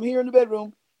 babe. I'm here in the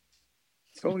bedroom.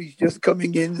 Tony's just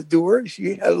coming in the door.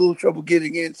 She had a little trouble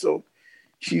getting in, so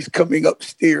she's coming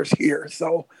upstairs here.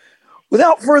 So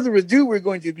without further ado, we're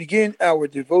going to begin our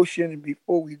devotion. And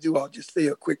before we do, I'll just say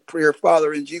a quick prayer.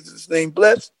 Father, in Jesus' name,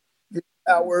 bless this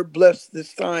hour, bless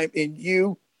this time in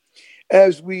you.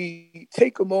 As we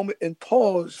take a moment and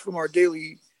pause from our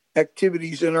daily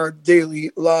activities and our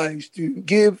daily lives to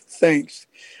give thanks,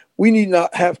 we need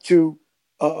not have to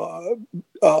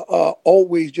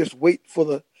always just wait for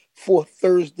the fourth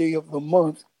Thursday of the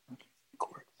month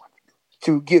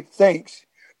to give thanks.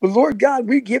 But Lord God,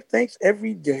 we give thanks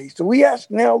every day. So we ask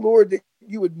now, Lord, that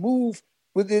you would move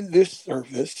within this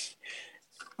service.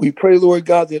 We pray, Lord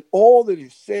God, that all that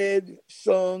is said,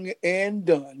 sung, and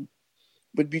done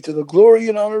would be to the glory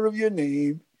and honor of your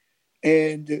name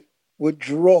and would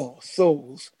draw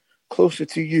souls closer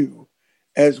to you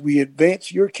as we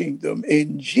advance your kingdom.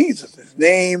 In Jesus'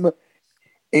 name,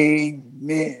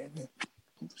 amen.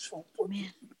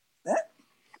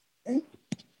 Amen.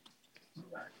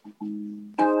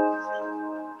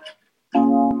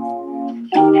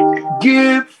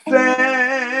 Give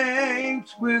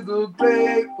thanks with a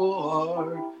grateful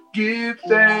heart. Give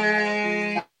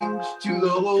thanks to the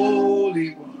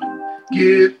Holy One.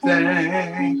 Give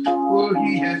thanks for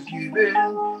he has given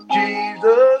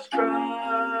Jesus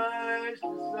Christ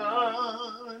the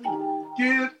Son.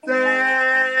 Give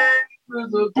thanks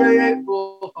with a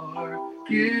grateful heart.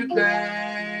 Give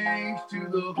thanks to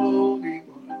the Holy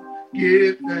One.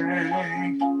 Give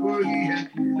thanks for he has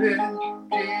given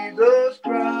Jesus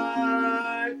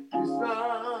Christ his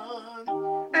Son.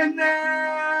 And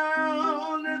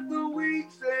now let the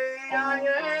weak say, I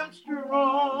am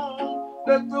strong.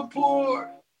 Let the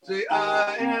poor say,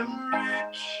 I am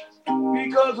rich,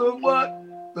 because of what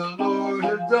the Lord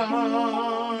has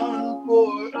done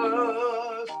for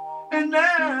us. And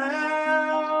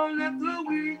now let the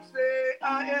weak say,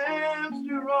 I am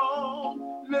strong.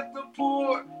 Let the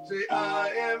poor say,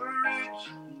 I am rich,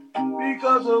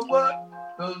 because of what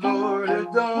the Lord has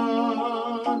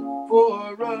done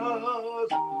for us.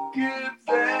 Give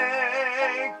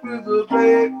thanks with a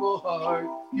grateful heart.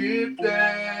 Give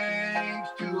thanks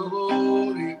to the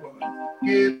Holy One.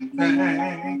 Give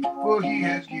thanks, for he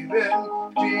has given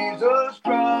Jesus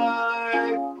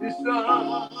Christ his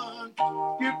Son.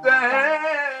 Give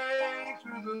thanks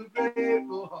with a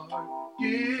grateful heart.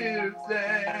 Give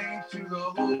thanks to the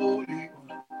Holy One.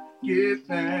 Give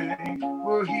thanks,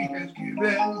 for he has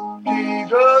given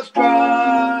Jesus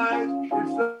Christ his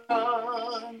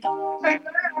Son. And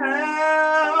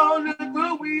now let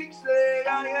the weak say,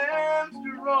 I am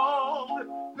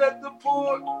strong. Let the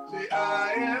poor say,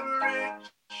 I am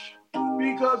rich,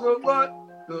 because of what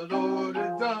the Lord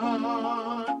has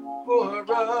done for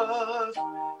us.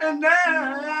 And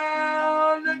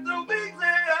now let the weak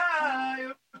say, I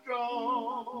am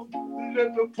strong.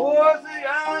 Let the poor say, I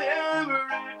am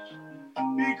rich,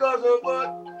 because of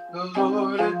what the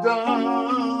Lord has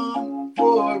done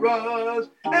for us.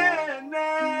 And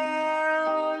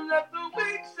now let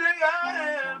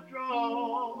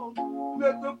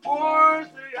Let the poor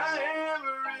say I am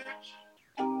rich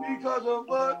because of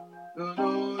what the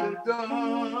Lord has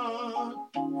done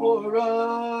for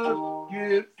us.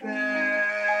 Give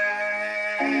thanks.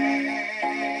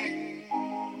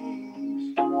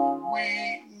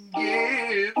 We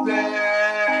give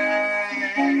thanks.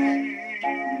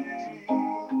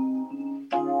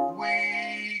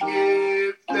 We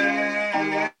give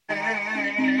thanks.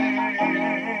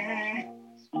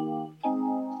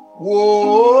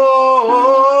 Whoa,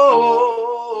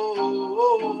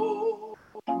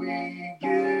 we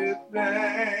give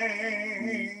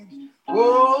thanks.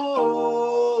 Whoa,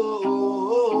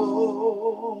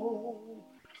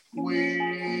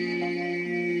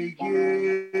 we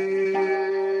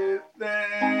give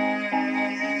thanks.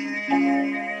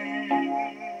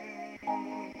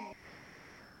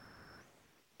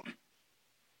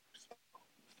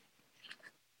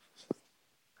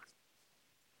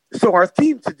 So our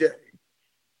theme today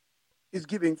is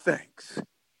giving thanks.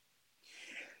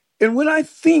 And when I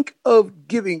think of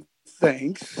giving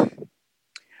thanks,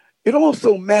 it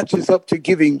also matches up to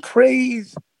giving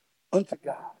praise unto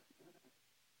God.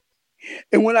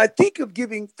 And when I think of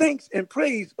giving thanks and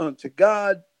praise unto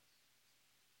God,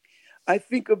 I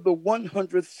think of the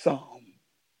 100th Psalm.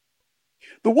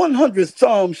 The 100th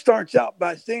Psalm starts out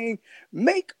by saying,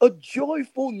 "Make a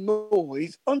joyful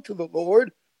noise unto the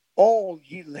Lord, all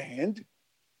ye land.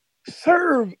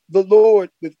 Serve the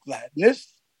Lord with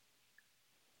gladness.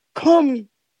 Come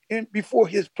in before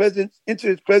his presence, into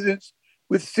his presence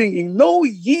with singing. Know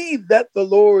ye that the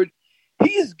Lord,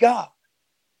 he is God.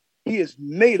 He has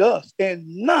made us and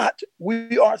not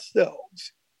we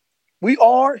ourselves. We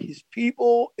are his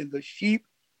people and the sheep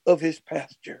of his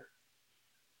pasture.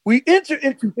 We enter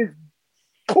into his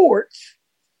courts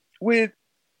with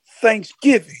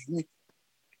thanksgiving.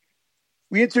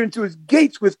 We enter into his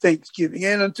gates with thanksgiving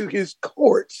and unto his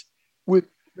courts with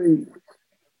praise."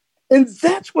 And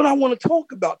that's what I want to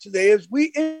talk about today as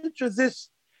we enter this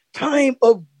time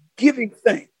of giving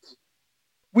thanks.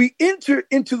 We enter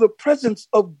into the presence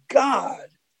of God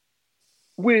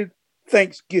with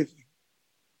thanksgiving.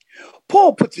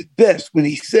 Paul puts it best when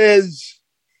he says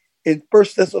in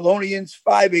 1 Thessalonians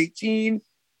 5:18,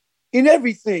 "In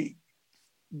everything,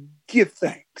 give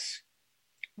thanks.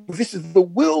 This is the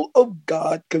will of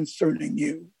God concerning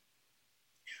you."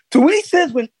 So when he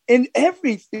says, "When in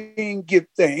everything give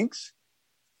thanks,"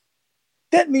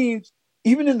 that means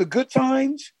even in the good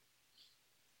times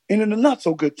and in the not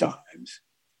so good times,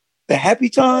 the happy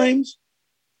times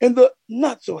and the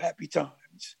not so happy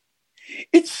times.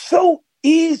 It's so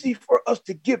easy for us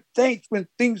to give thanks when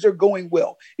things are going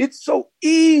well. It's so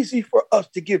easy for us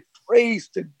to give praise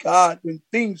to God when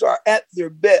things are at their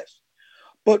best.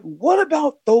 But what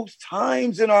about those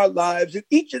times in our lives, and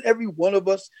each and every one of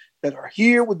us that are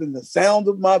here within the sound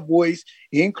of my voice,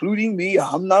 including me,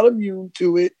 I'm not immune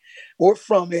to it or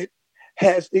from it,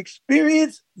 has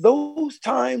experienced those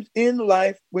times in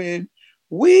life when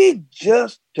we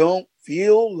just don't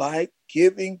feel like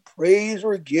giving praise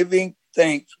or giving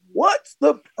thanks. What's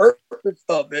the purpose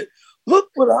of it? Look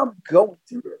what I'm going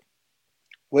through.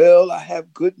 Well, I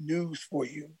have good news for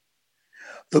you.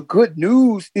 The good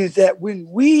news is that when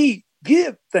we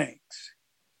give thanks,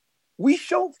 we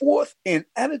show forth an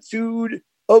attitude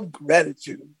of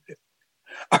gratitude.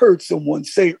 I heard someone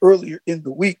say earlier in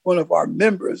the week, one of our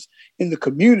members in the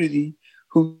community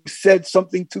who said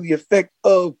something to the effect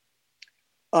of,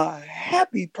 "A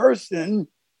happy person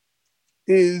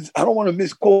is," I don't want to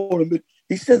misquote him, but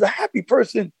he says, "A happy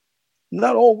person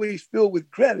not always filled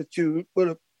with gratitude, but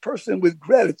a person with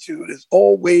gratitude is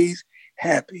always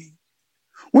happy."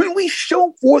 When we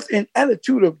show forth an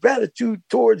attitude of gratitude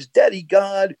towards Daddy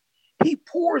God, he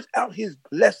pours out his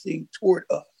blessing toward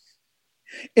us.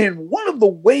 And one of the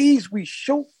ways we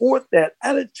show forth that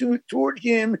attitude toward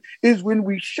him is when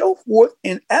we show forth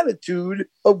an attitude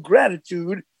of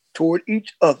gratitude toward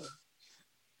each other.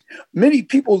 Many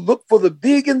people look for the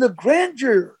big and the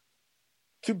grandeur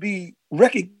to be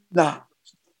recognized.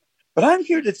 But I'm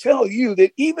here to tell you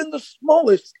that even the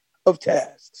smallest of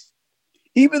tasks,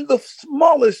 even the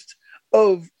smallest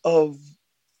of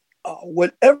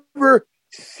whatever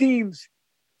seems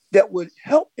that would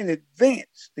help and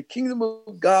advance the kingdom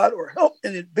of God or help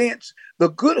and advance the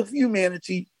good of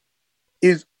humanity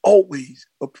is always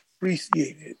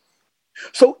appreciated.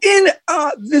 So in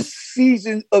this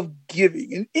season of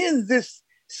giving and in this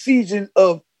season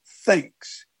of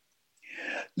thanks,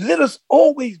 let us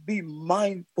always be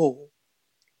mindful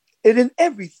that in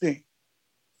everything,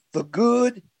 the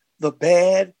good, the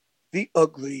bad, the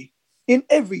ugly, in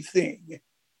everything,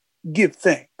 give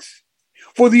thanks.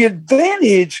 For the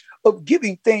advantage of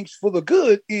giving thanks for the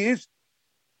good is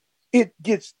it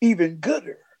gets even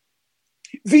gooder.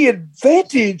 The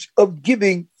advantage of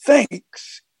giving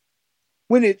thanks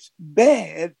when it's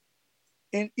bad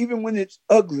and even when it's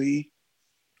ugly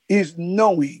is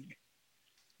knowing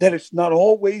that it's not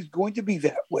always going to be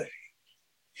that way.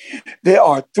 There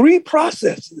are three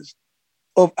processes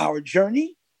of our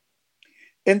journey,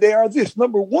 and they are this.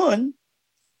 Number one,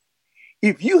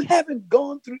 if you haven't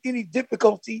gone through any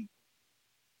difficulty,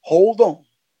 hold on,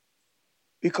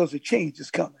 because a change is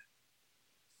coming.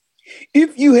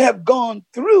 If you have gone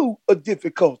through a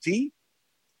difficulty,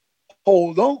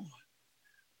 hold on,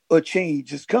 a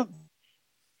change is coming.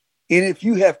 And if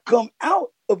you have come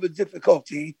out of a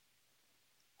difficulty,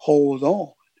 hold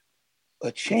on,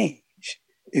 a change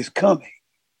is coming.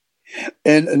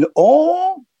 And in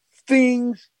all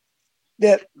things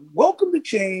that welcome the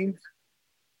change,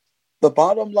 the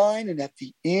bottom line and at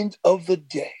the end of the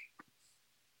day,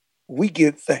 we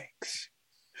give thanks.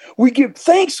 We give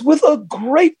thanks with a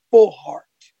grateful heart.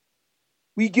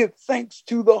 We give thanks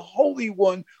to the Holy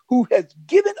One who has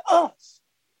given us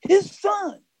his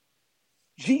Son,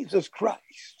 Jesus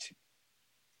Christ,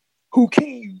 who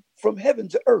came from heaven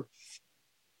to earth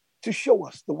to show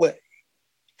us the way.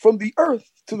 From the earth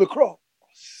to the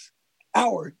cross,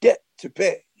 our debt to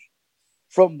pay.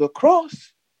 From the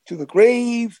cross to the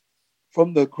grave,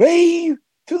 from the grave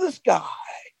to the sky.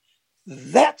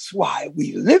 That's why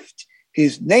we lift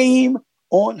his name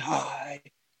on high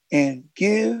and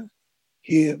give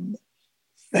him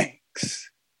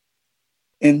thanks.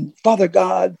 And Father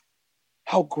God,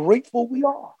 how grateful we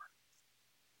are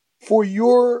for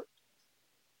your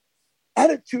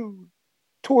attitude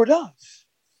toward us.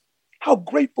 How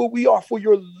grateful we are for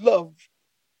your love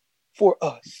for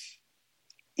us,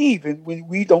 even when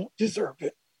we don't deserve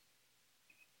it.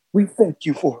 We thank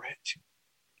you for it.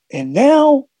 And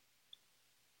now,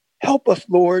 help us,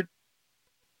 Lord,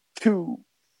 to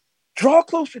draw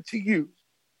closer to you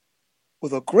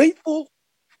with a grateful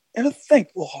and a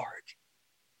thankful heart.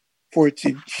 For it's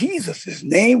in Jesus'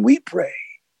 name we pray.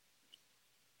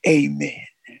 Amen.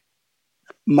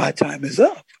 My time is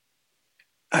up.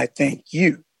 I thank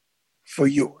you for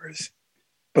yours.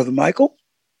 Brother Michael?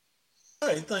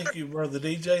 Hey, thank you, Brother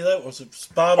DJ. That was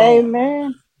spot on.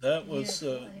 Amen. That was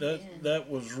that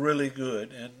was really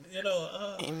good. And,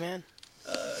 Amen.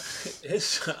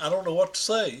 I don't know what to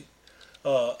say.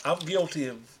 I'm guilty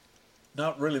of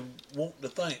not really wanting to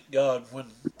thank God when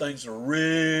things are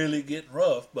really getting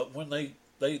rough, but when they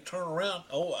turn around,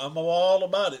 I'm all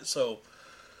about it. So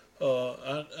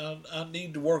I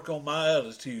need to work on my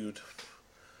attitude.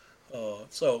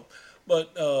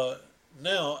 But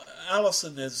now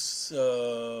Allison is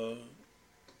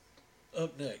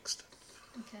up next.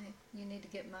 Okay, you need to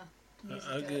get my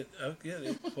music I'll get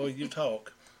it before you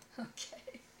talk.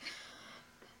 Okay.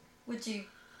 Would you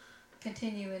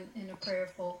continue in a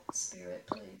prayerful spirit,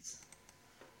 please?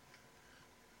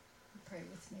 Pray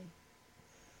with me.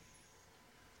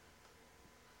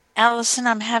 Allison,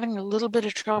 I'm having a little bit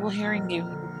of trouble hearing you.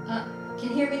 Can you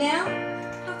hear me now?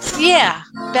 Yeah,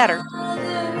 better.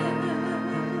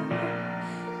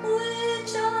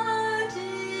 Which art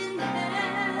in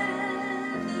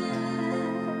heaven,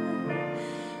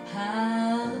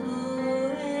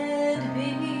 hallowed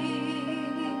be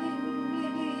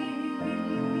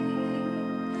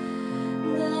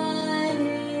thy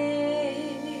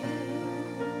name.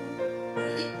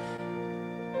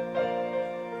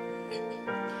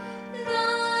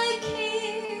 Thy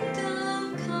kingdom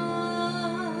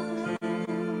come,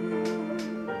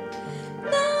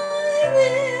 thy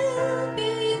will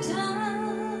be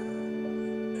done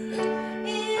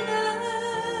in earth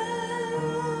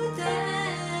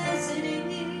as it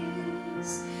is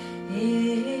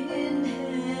in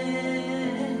heaven.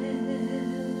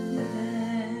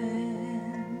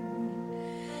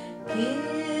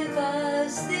 Give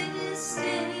us this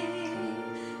day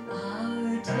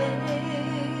our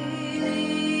daily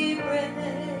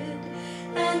bread,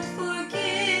 and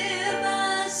forgive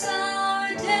us our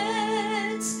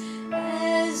debts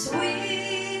as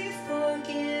we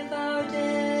forgive our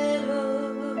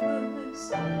debtors.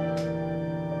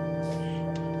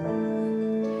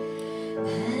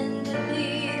 And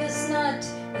lead us not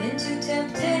into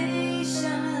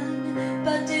temptation,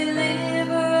 but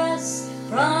deliver us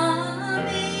from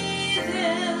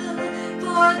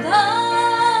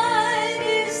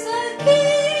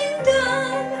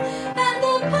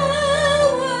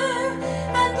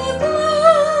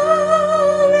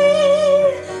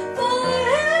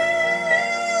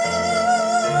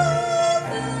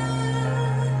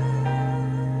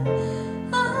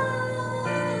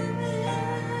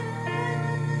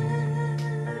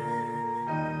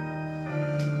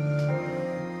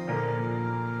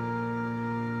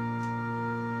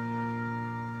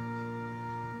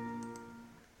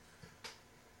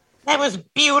That was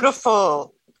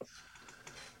beautiful.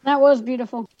 That was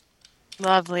beautiful.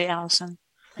 Lovely, Allison.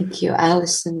 Thank you,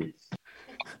 Allison.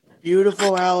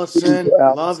 Beautiful, Allison. Thank you,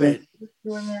 Allison. Love it.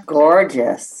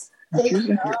 Gorgeous.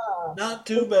 Not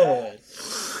too bad.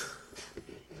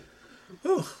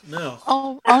 Whew, no.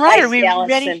 Oh, all right. Are we Allison.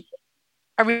 ready?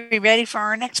 Are we ready for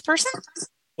our next person?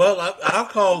 Well, I'll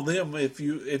call them if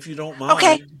you don't mind.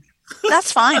 Okay,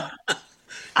 that's fine.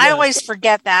 I always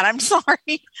forget that. I'm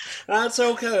sorry. That's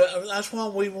okay. That's why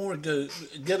we wanted to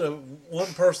get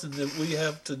one person that we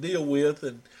have to deal with,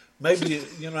 and maybe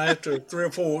after 3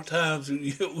 or 4 times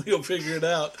we'll figure it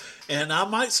out. And I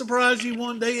might surprise you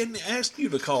one day and ask you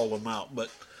to call them out. But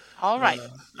all right,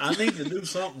 I need to do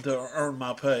something to earn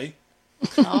my pay.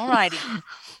 All righty.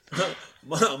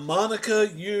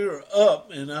 Monica, you're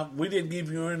up, and we didn't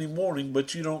give you any warning,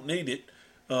 but you don't need it.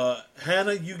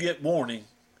 Hannah, you get warning.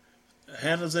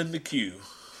 Hannah's in the queue.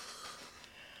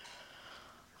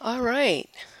 All right.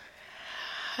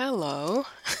 Hello.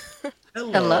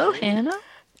 Hello, Hannah.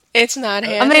 It's not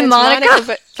Hannah. I mean, it's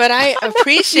Monica. But I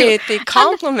appreciate the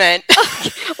compliment.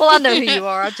 Well, I know who you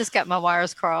are. I just got my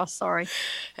wires crossed. Sorry.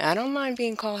 I don't mind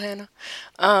being called Hannah.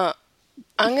 I'm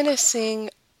going to sing.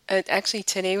 Actually,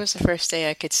 today was the first day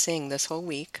I could sing this whole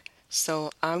week. So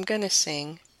I'm going to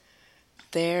sing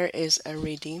There is a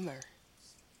Redeemer.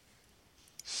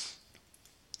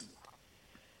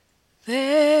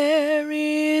 There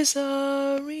is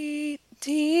a Redeemer,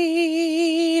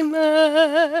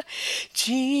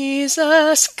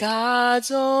 Jesus,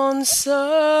 God's own Son,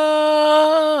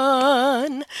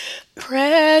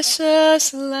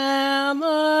 precious Lamb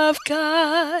of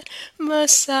God,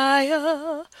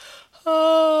 Messiah, Holy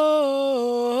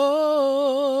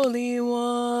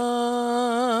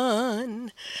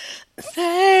One.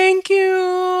 Thank you,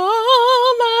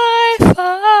 oh my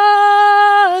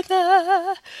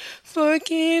Father, for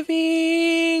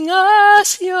giving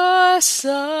us your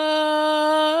Son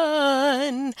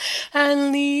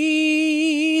and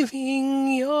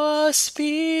leaving your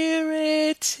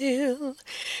Spirit till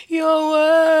your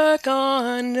work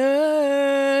on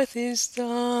earth is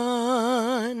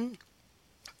done.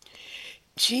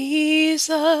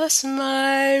 Jesus,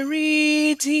 my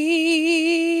Redeemer,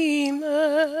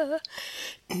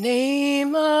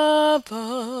 name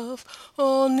above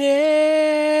all names,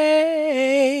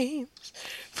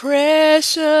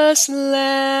 precious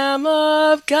Lamb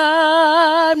of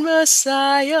God,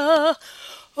 Messiah,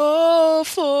 oh,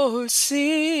 for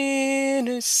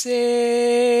sinners' sake.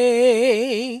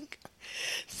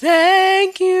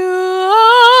 Thank you,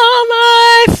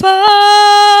 oh my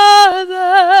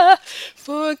Father,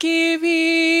 for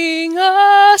giving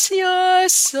us your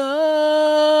Son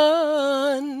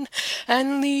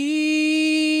and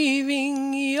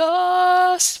leaving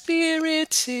your Spirit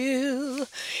till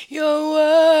your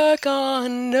work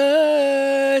on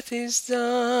earth is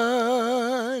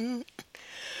done.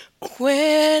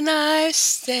 When I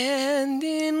stand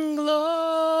in glory,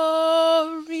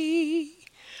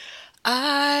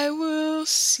 I will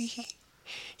see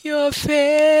your face,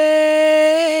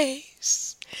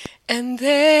 and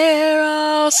there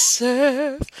I'll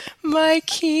serve my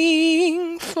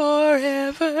King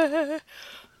forever,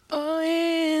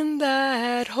 in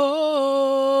that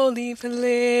holy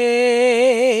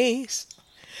place.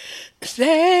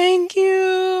 Thank you,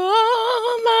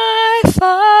 oh my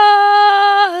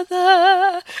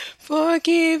Father, for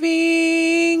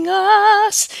giving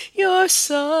us your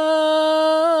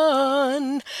Son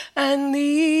and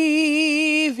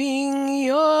leaving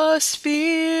your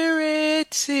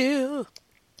Spirit till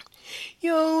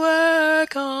your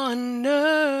work on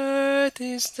earth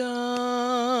is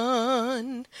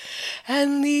done,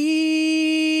 and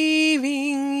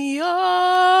leaving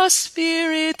your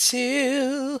Spirit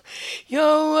till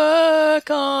your work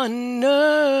on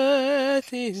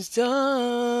earth is done.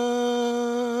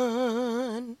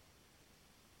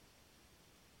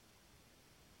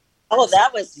 Oh,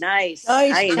 that was nice.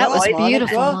 Nice. That was enjoyed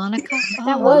beautiful, it. Monica. That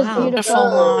Oh, was wow.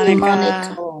 beautiful.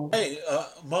 Monica. Hey,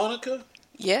 Monica,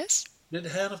 Yes? did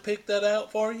Hannah pick that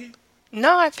out for you?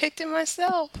 No, I picked it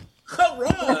myself. All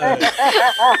right.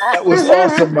 That was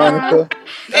awesome, Monica.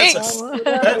 Thanks.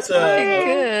 That's Pretty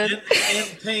good. in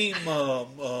team. What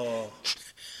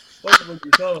would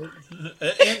you call it?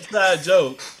 An inside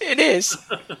joke. It is.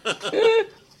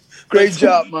 Great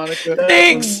job, Monica.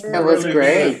 Thanks. That was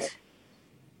great.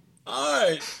 All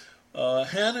right,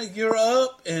 Hannah, you're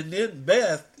up, and then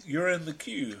Beth, you're in the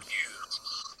queue.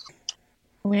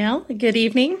 Well, good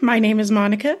evening. My name is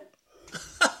Monica.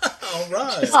 All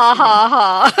right. Ha ha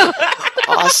ha.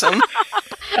 Awesome.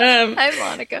 Hey,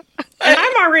 Monica. And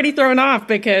I'm already thrown off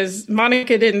because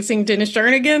Monica didn't sing Dennis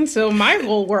Jernigan, so my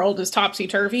whole world is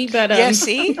topsy-turvy. But Yeah,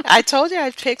 see? I told you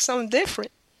I'd pick something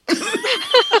different.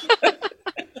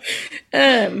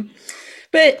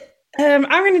 But I'm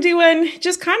going to do one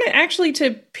just kind of actually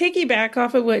to piggyback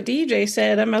off of what DJ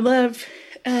said. I love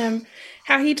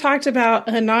how he talked about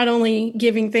not only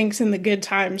giving thanks in the good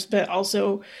times, but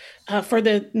also for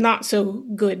the not so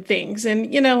good things.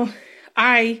 And,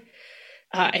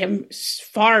 I am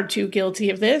far too guilty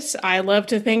of this. I love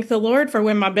to thank the Lord for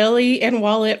when my belly and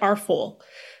wallet are full.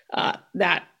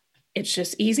 That it's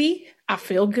just easy. I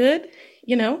feel good.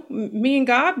 Me and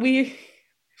God, we're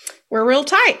real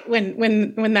tight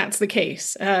when that's the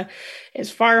case.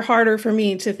 It's far harder for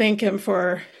me to thank him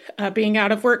for being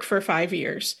out of work for 5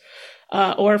 years,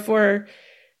 or for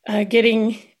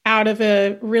getting out of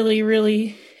a really,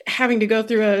 really having to go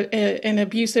through an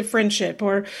abusive friendship,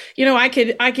 or I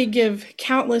could give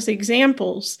countless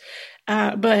examples,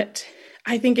 but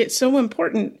I think it's so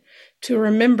important to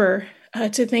remember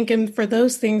to thank him for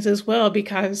those things as well,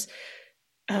 because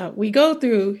we go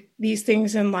through these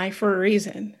things in life for a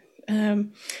reason.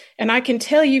 And I can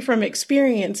tell you from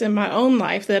experience in my own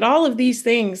life that all of these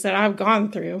things that I've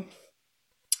gone through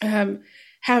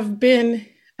have been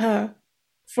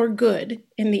for good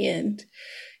in the end.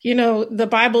 The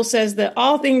Bible says that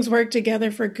all things work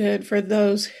together for good for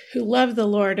those who love the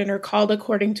Lord and are called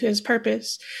according to his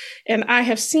purpose. And I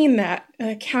have seen that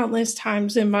countless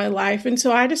times in my life. And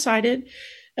so I decided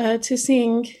to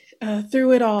sing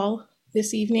Through It All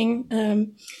this evening,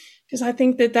 because I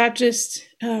think that just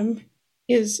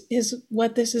is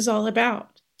what this is all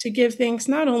about, to give thanks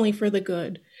not only for the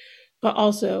good, but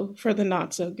also for the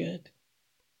not so good.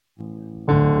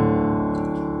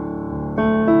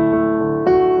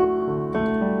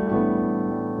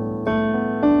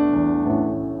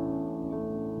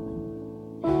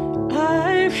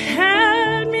 I've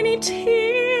had many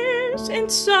tears and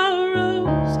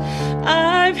sorrows.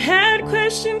 I've had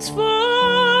questions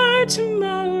for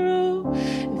tomorrow.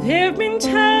 There have been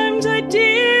times I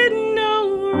didn't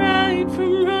know right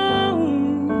from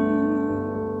wrong.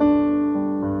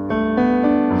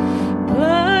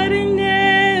 But in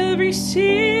every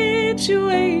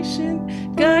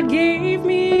situation, God gave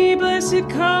me blessed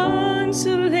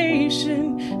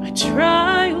consolation. My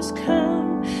trials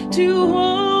come to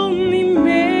only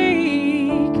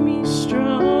make me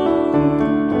strong.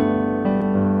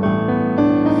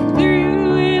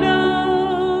 Through it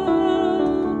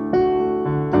all,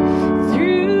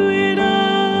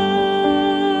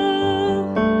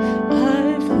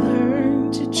 I've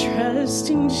learned to trust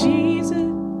in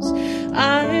Jesus.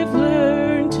 I've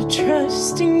learned to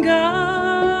trust in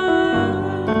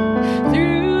God.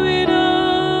 Through it all,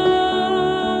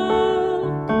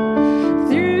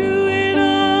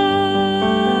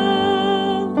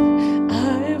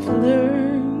 I've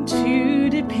learned to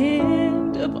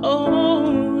depend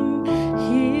upon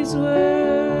his word.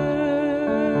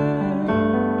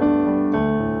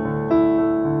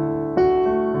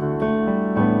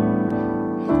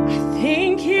 I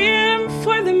thank him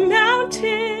for the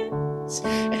mountains,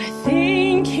 and I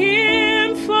thank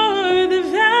him for the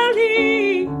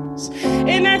valleys,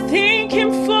 and I thank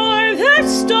him for the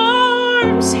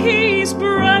storms he's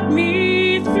brought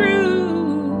me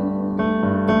through.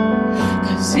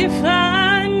 'Cause if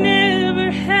I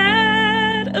never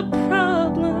had a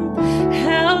problem,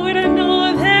 how would I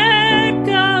know that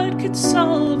God could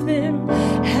solve them?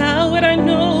 How would I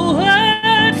know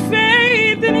what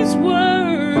faith in his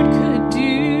word could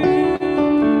do?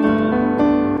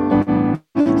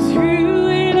 Through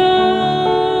it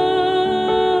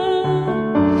all,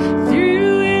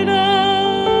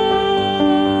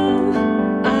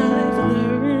 I've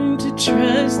learned to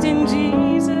trust in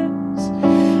Jesus.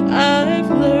 I've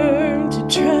learned to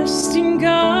trust in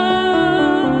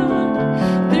God.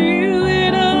 Through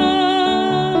it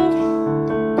all,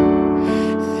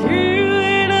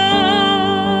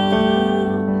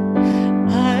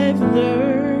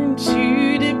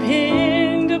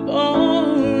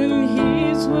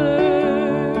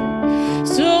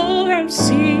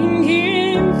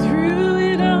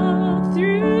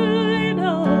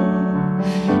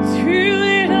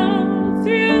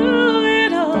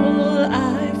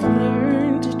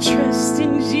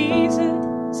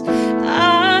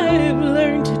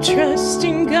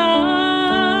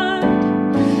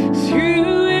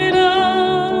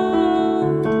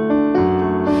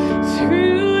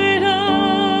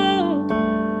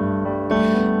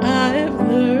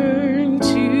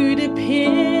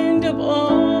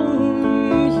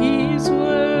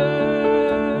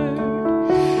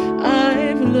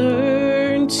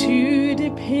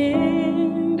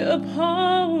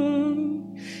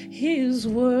 his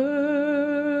word.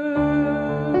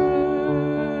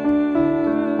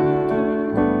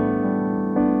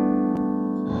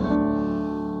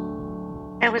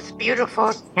 It was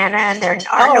beautiful, Hannah, and there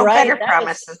are All no right, better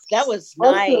promises. that was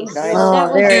Also nice. nice. Oh,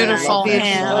 That was Very beautiful, nice.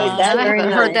 Hannah. Enjoyed that I very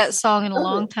haven't heard nice. that song in a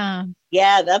long time.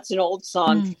 Yeah, that's an old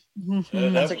song.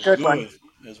 Mm-hmm. That a was good good. one.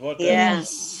 Is what that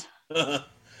Yes. was.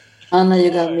 Anna, you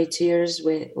got me tears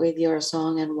with your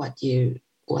song and what you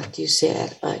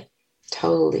said. I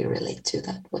totally relate to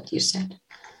that, what you said.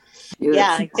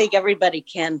 Yeah, I think everybody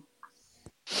can.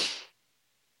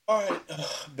 All right,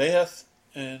 Beth,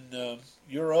 and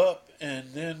you're up,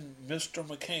 and then Mr.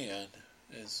 McCann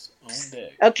is on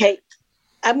deck. Okay,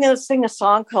 I'm going to sing a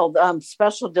song called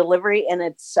 "Special Delivery," and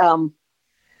it's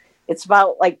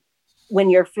about like when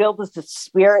you're filled with the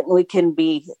Spirit, and we can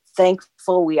be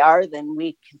thankful we are. Then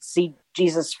we can see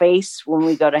Jesus' face when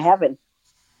we go to heaven.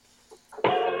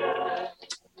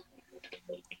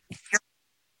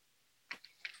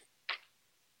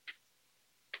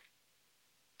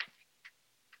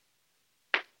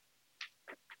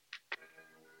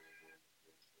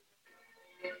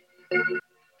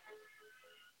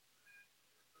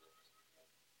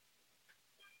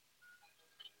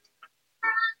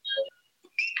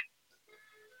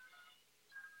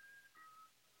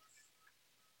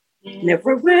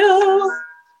 Never will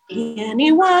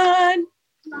anyone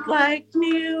like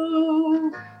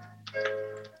you.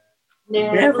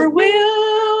 Never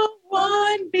will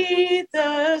one be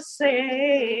the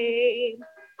same.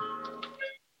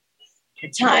 A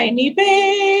tiny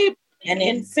babe, an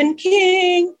infant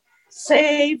king,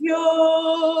 Savior.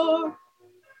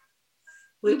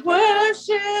 We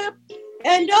worship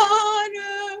and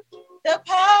honor the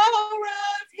power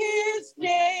of his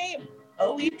name.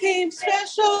 Oh, he came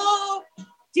special,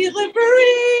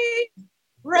 delivery,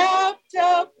 wrapped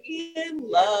up in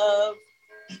love,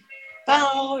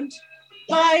 bound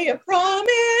by a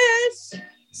promise,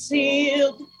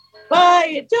 sealed by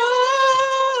a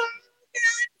dove,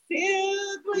 and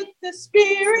filled with the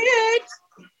Spirit,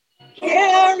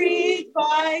 carried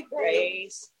by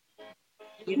grace.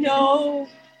 You know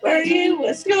where he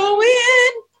was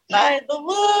going by the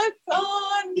look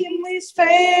on Gimli's face.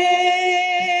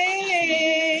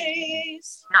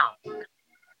 No.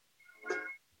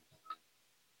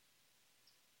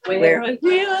 Where he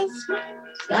was,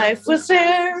 life was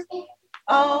there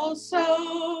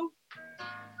also.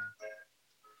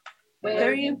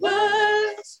 Where he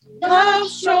was, love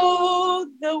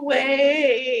showed the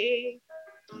way.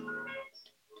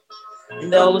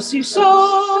 And those who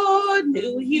saw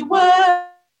knew he was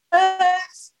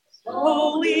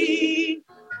holy.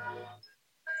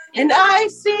 And I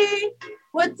see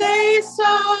what they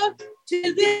saw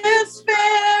to this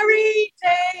very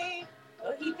day.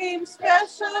 Oh, he came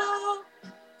special,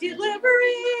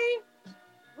 delivery,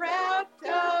 wrapped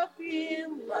up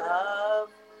in love,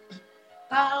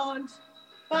 bound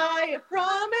by a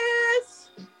promise,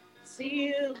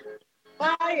 sealed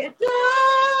by a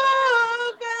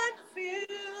dove, and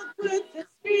filled with the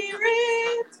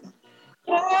Spirit,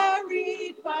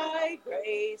 carried by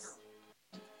grace.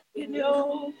 You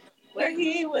know where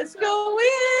he was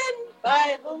going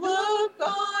by the look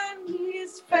on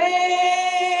his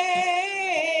face.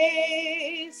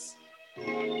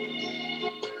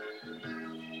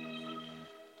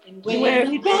 And where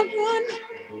he went on,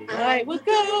 I will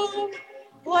go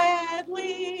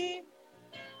gladly.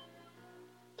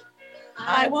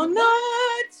 I will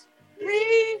not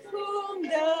reform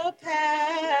the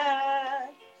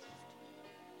past.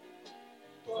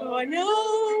 For I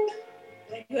know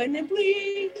I'm gonna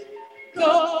be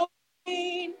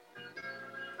going,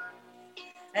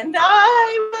 and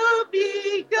I will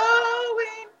be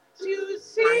going to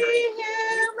see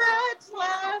him at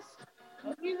last.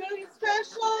 Oh, he really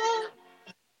special,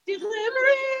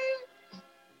 delivery,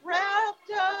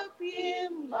 wrapped up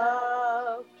in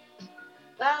love,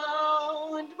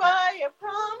 bound by a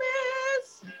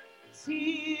promise,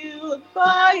 sealed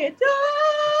by a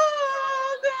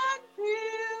dove, and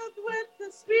filled with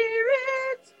the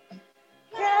Spirit,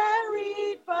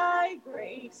 carried by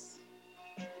grace.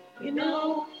 You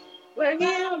know where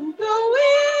I'm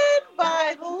going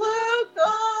by the look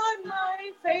on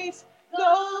my face.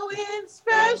 Going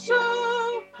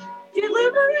special,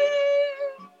 delivery,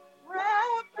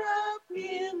 wrapped up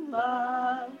in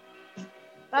love,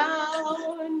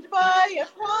 bound by a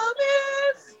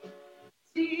promise,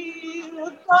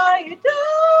 sealed by a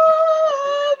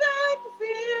dove, and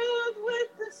filled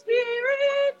with the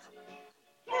Spirit,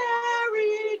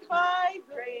 carried by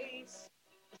grace.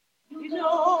 You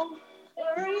know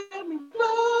where I'm going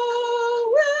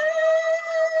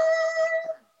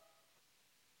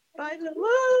by the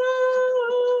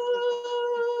Lord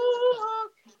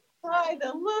by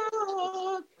the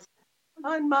look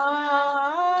on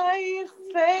my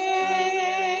face.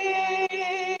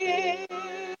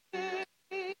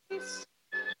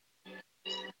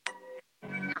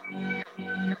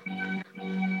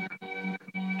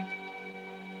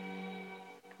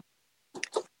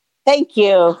 Thank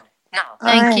you.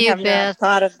 Thank I you, have not Beth.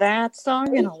 thought of that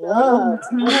song in a long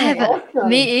time. I haven't.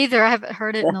 Me either. I haven't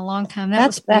heard it in a long time. That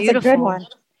was That's a beautiful. good one.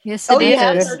 Yes, Oh, it you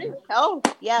have is. heard it? Oh,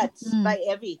 yeah, it's by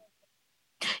Evie.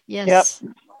 Yes.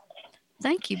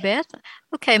 Thank you, Beth.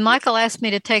 Okay, Michael asked me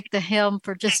to take the helm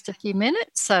for just a few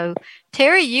minutes. So,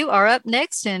 Terry, you are up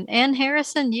next, and Ann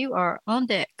Harrison, you are on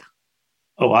deck.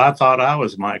 Oh, I thought I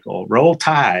was Michael. Roll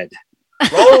Tide.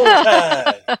 Roll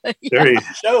Tide. There you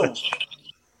go.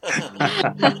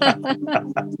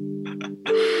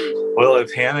 Well,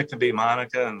 if Hannah can be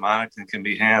Monica and Monica can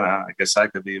be Hannah, I guess I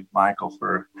could be Michael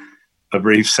for a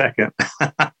brief second.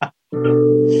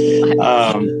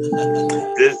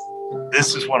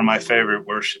 This is one of my favorite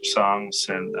worship songs,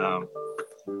 and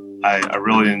I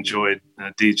really enjoyed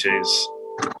DJ's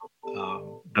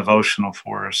devotional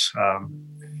for us.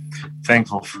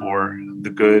 Thankful for the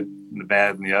good, the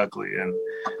bad, and the ugly. And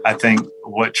I think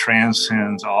what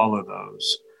transcends all of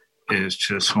those is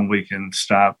just when we can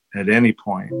stop at any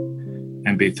point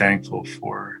and be thankful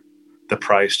for the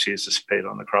price Jesus paid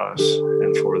on the cross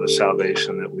and for the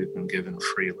salvation that we've been given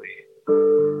freely.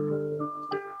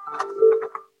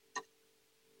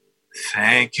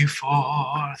 Thank you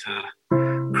for the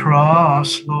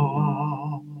cross,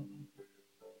 Lord.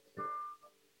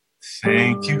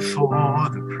 Thank you for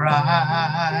the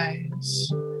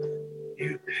price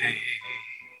you paid,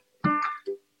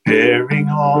 bearing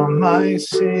all my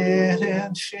sin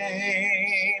and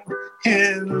shame.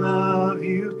 In love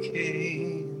you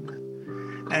came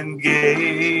and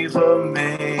gave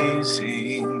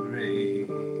amazing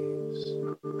grace.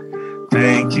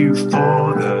 Thank you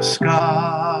for the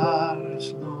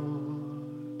scars,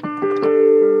 Lord.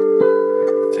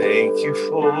 Thank you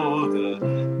for the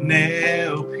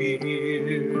nail-pierced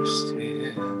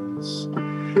hands.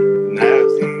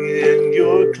 Nothing in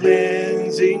your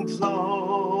cleansing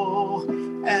flow,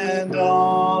 and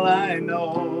all I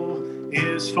know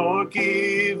is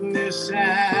forgiveness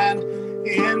and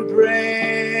embrace.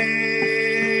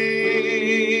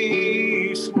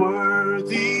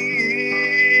 Worthy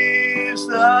is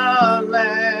the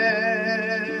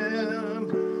Lamb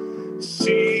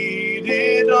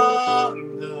seated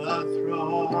on the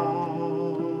throne.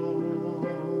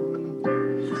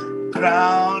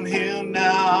 Crown him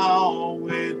now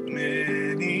with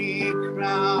many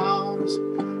crowns.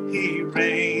 He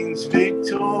reigns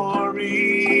victorious,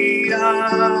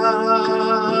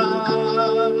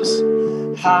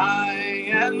 high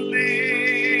and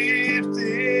lifted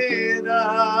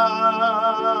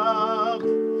up.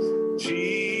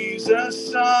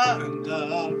 Jesus, Son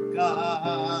of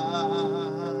God,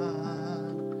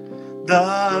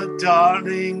 the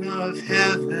darling of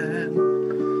heaven,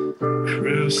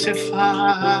 crucified.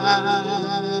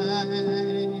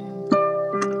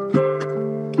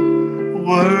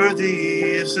 Worthy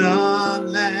is the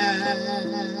Lamb.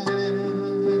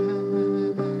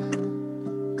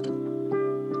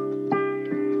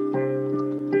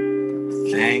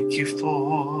 Thank you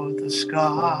for the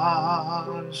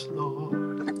scars, Lord.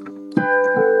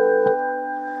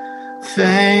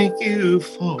 Thank you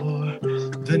for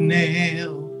the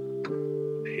nail-pierced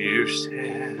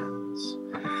hands.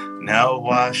 Now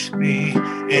wash me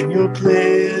in your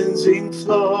cleansing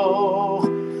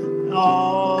flow.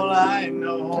 All I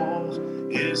know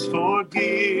is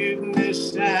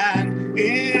forgiveness and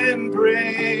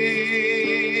embrace.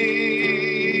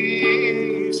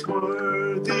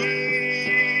 Worthy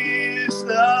is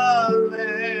the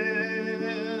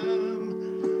Lamb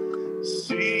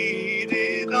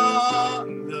seated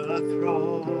on the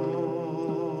throne.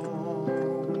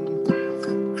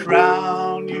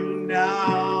 Crown you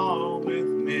now with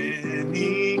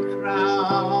many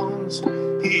crowns.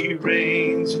 He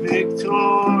reigns victorious,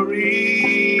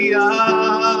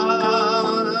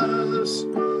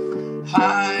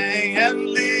 high and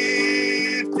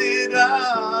lifted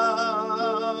up.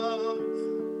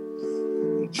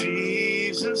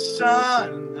 Jesus,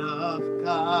 Son of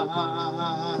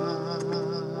God,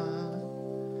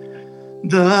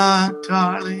 the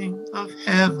darling of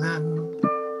heaven,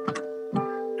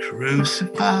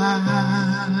 crucified.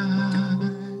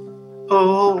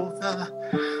 Oh, the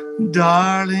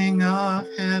darling of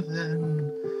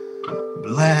heaven,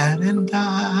 bled and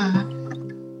died.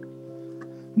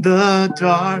 The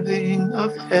darling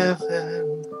of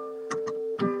heaven,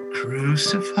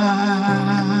 crucified.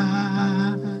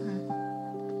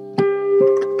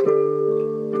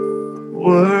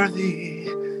 Worthy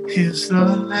is the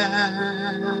Lamb.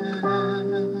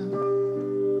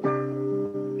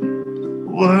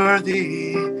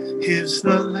 Worthy is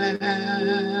the Lamb.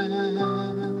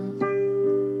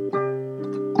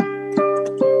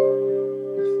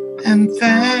 And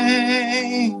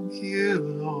thank you,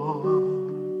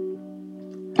 Lord,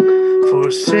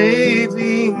 for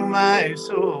saving my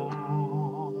soul.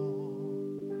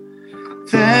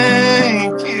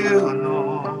 Thank you,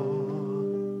 Lord,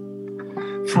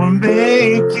 for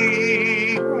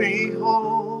making me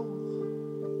whole.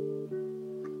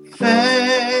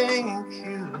 Thank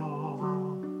you,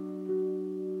 Lord,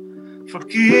 for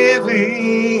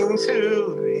giving to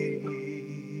me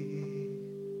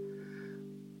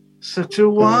such a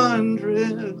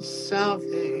wondrous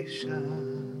salvation.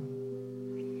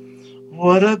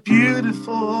 What a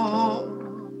beautiful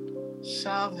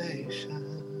salvation.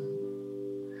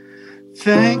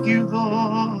 Thank you,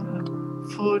 Lord,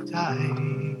 for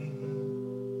dying.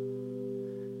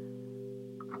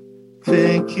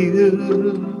 Thank you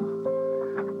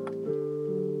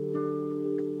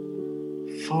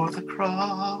for the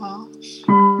cross.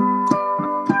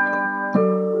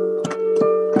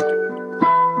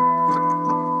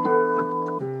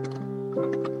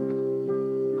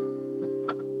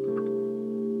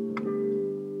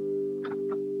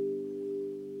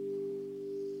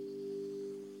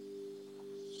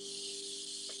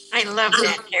 I love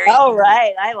that, Terry. All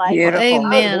right, I like it.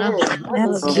 Amen.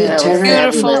 That's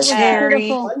Beautiful, Terry.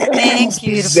 Beautiful. Thank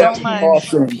you so That's much.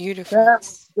 awesome. Beautiful.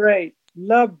 That's great.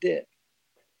 Loved it.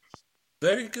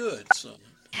 Very good, son.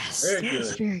 Yes, Very that was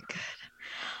good. very good.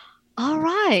 All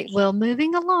right. Well,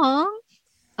 moving along.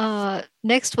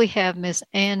 Next we have Miss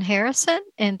Ann Harrison,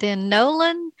 and then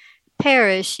Nolan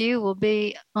Parrish. You will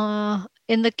be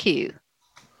in the queue.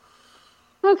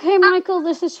 Okay, Michael,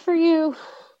 this is for you.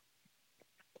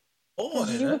 Boy,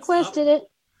 You requested it.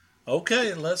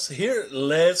 okay, let's hear it.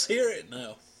 Let's hear it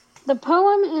now. The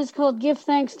poem is called Give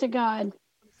Thanks to God.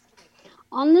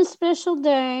 On this special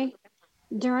day,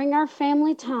 during our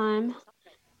family time,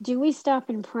 do we stop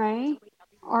and pray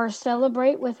or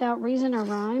celebrate without reason or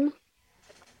rhyme?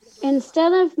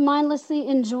 Instead of mindlessly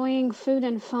enjoying food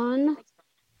and fun,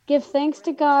 give thanks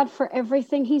to God for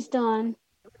everything He's done.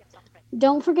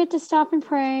 Don't forget to stop and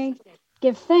pray.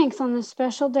 Give thanks on this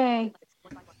special day.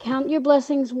 Count your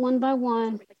blessings one by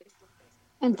one.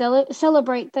 And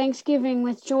celebrate Thanksgiving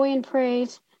with joy and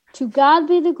praise. To God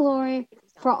be the glory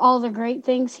for all the great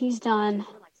things He's done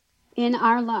in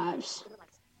our lives.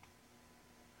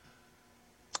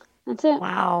 That's it.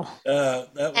 Wow.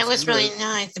 That was really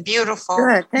nice. Beautiful.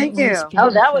 Good. Thank you.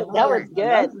 Oh, that was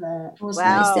good. Was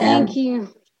Wow. nice, Dan. Thank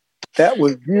you. That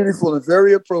was beautiful and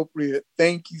very appropriate.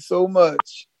 Thank you so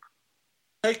much.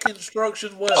 Take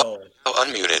instruction well.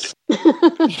 Unmuted.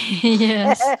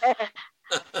 Yes.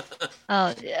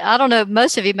 I don't know.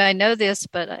 Most of you may know this,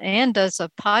 but Anne does a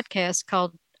podcast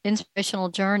called Inspirational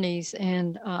Journeys,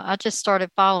 and I just started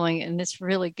following it, and it's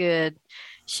really good.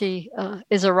 She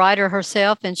is a writer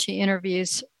herself, and she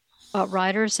interviews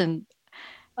writers, and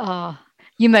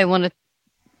you may want to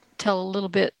tell a little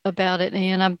bit about it,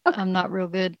 Anne. I'm not real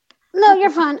good. No, you're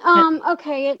fine.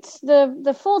 Okay, it's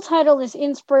the full title is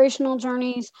Inspirational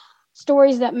Journeys,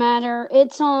 Stories That Matter.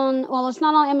 It's not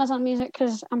on Amazon Music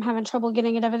because I'm having trouble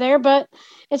getting it over there, but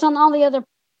it's on all the other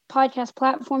podcast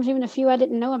platforms, even a few I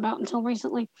didn't know about until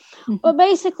recently. Mm-hmm. But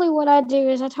basically what I do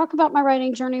is I talk about my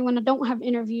writing journey when I don't have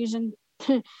interviews, and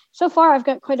so far I've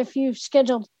got quite a few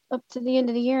scheduled up to the end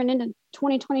of the year and into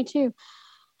 2022.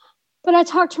 But I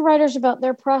talk to writers about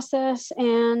their process,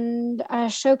 and I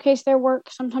showcase their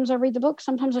work. Sometimes I read the book,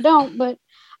 sometimes I don't, but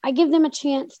I give them a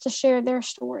chance to share their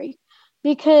story,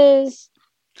 because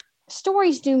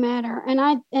stories do matter.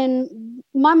 And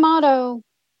my motto,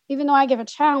 even though I give a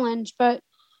challenge, but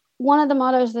one of the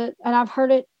mottos and I've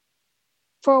heard it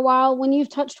for a while, when you've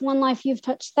touched one life, you've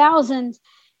touched thousands.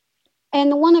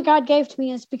 And the one that God gave to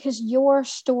me is because your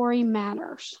story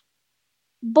matters.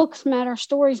 Books matter,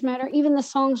 stories matter, even the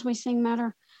songs we sing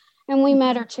matter, and we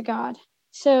matter to God.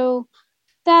 So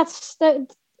that's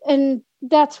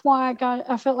why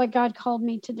I felt like God called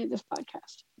me to do this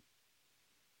podcast.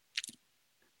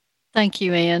 Thank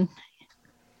you, Anne.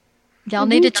 Y'all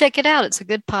need to check it out. It's a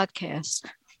good podcast.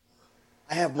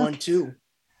 I have one too.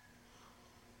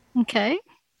 Okay.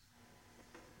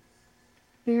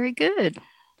 Very good.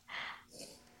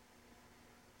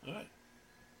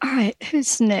 All right,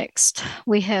 who's next?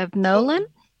 We have Nolan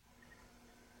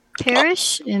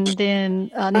Parrish, and then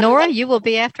Nora, you will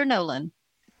be after Nolan.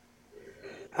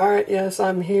 All right, yes,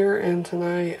 I'm here, and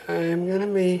tonight I'm going to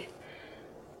be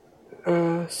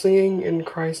singing In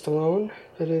Christ Alone.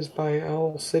 That is by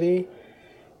Owl City.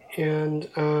 and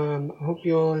I hope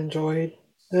you all enjoyed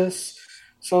this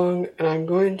song. And I'm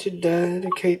going to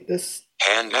dedicate this.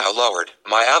 Hand now lowered.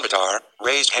 My avatar.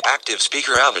 Raised active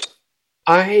speaker avatar.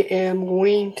 I am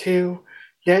going to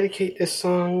dedicate this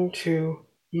song to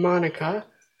Monica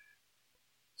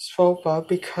Svopa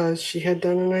because she had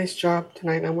done a nice job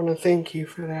tonight. And I want to thank you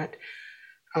for that.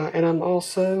 And I'm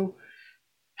also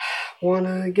want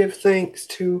to give thanks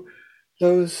to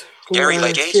those who Gary are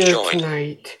Lagace here joined.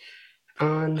 tonight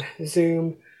on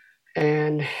Zoom.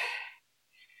 And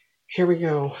here we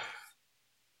go.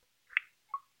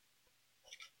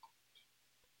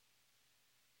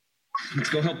 Let's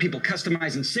go help people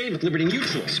customize and save with Liberty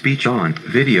Mutual. Speech on,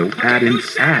 video, add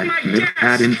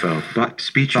info, but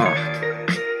speech off.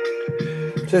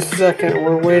 Just a second,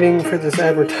 we're waiting for this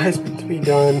advertisement to be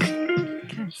done.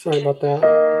 Sorry about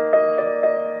that.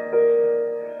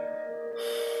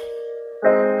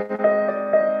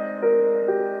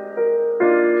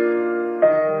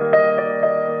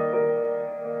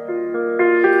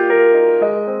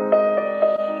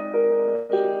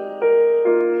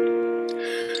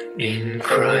 In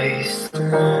Christ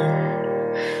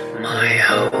alone, my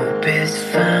hope is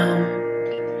found.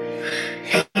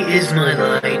 He is my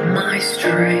light, my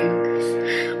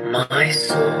strength, my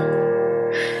soul,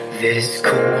 this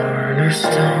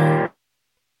cornerstone.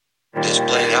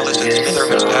 Displaying Allison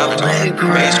Smitherman's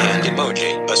avatar. Raised hand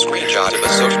emoji. A screenshot of a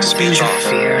social speech off.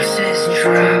 Fiercest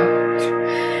drought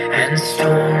and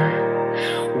storm,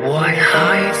 what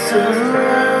heights of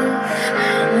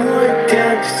love, what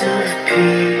depths of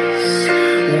peace,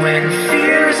 when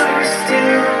fears are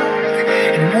stilled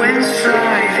and when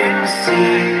striving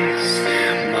cease,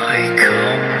 my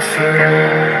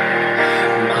comforter,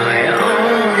 my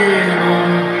all in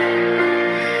all,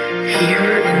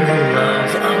 here in the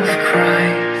love of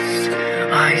Christ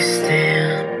I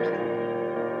stand.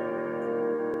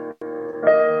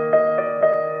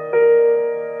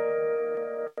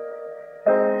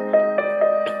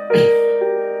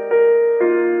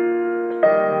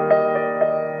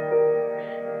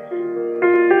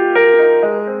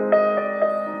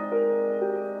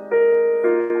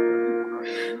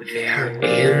 There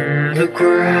in the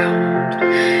ground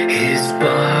his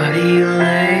body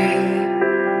lay,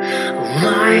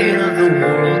 light of the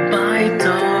world by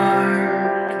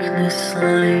darkness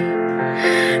slain,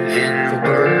 then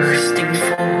bursting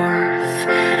forth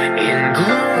in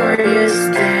glorious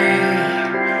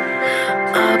day,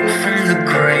 up from the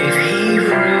grave he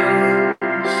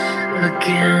rose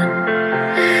again,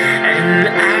 and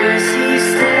as he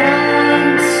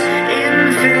stands in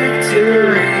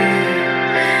victory,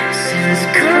 since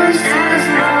ghost has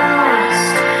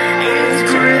lost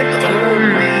its grip on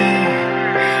me,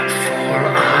 for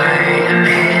I am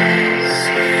his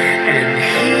and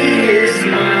he is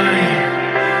mine,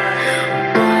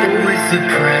 bought with the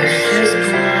precious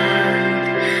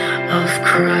blood of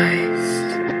Christ.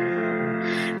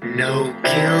 No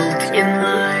guilt in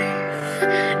life,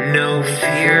 no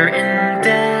fear in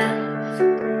death.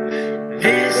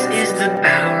 This is the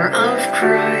power of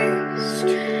Christ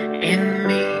in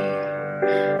me.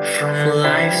 From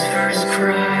life's first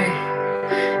cry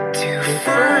to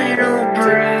final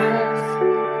breath,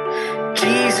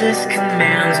 Jesus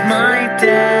commands my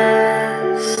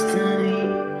destiny.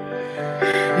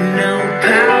 No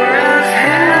power of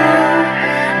hell,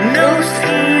 no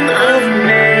scheme of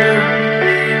man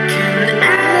can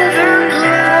ever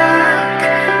pluck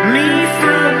me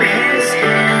from his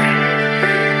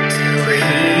hand till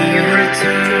he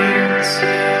returns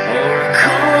or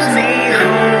calls me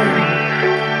home.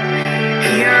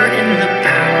 Here in the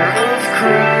power of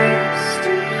Christ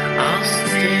I'll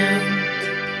stand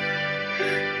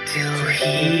till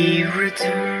he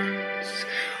returns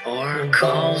or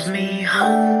calls me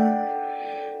home.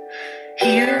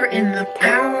 Here in the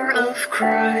power of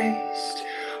Christ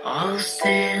I'll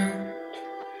stand.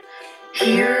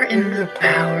 Here in the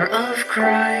power of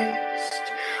Christ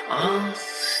I'll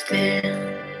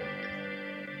stand.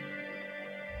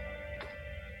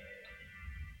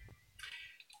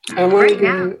 I want to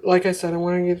give, like I said, I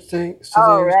want to give thanks to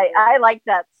All those. right, I like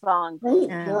that song.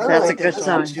 That's a good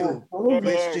song. Too. It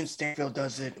Christian is. Stanfield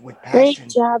does it with Great passion.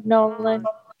 job, Nolan.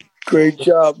 Great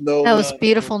job, Nolan. That was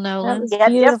beautiful, That Nolan. was Yeah,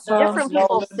 beautiful. different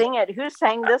people sing it. Who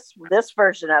sang this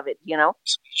version of it? You know.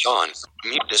 Sean,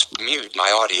 mute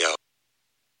my audio.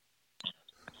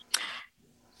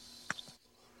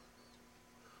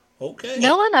 Okay.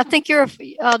 Nolan, I think you're.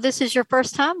 This is your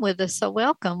first time with us, so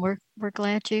welcome. We're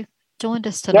glad you joined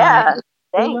us tonight. Yeah.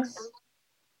 Thanks.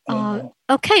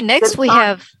 Okay, next Good we song.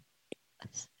 have.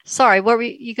 Sorry, what were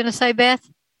you going to say, Beth?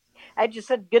 I just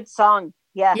said good song.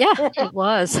 Yeah. Yeah, it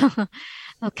was.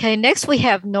 Okay, next we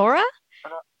have Nora,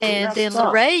 And then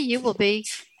Lorraine, you will be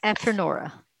after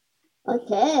Nora.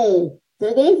 Okay.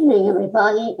 Good evening,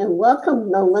 everybody, and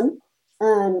welcome, Nolan.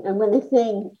 And I'm going to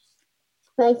sing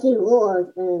Thank You,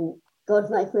 Lord, and goes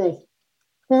like this.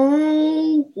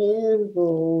 Thank you,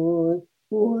 Lord,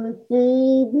 for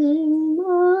saving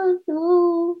my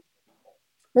soul.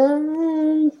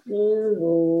 Thank you,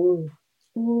 Lord,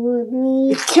 for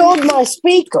You killed my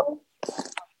speaker.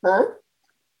 Huh?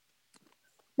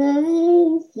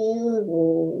 Thank you,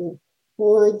 Lord,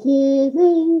 for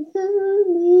giving to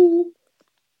me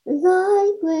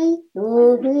thy great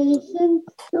salvation,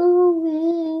 so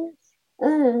rich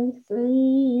and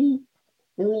free.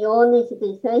 And we all need to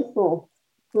be thankful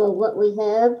for what we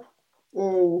have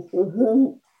and for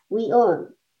whom we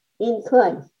are in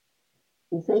Christ.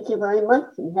 And thank you very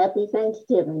much and happy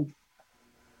Thanksgiving.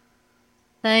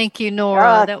 Thank you,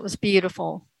 Nora. That was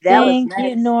beautiful. Thank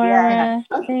you, Nora.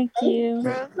 Thank you.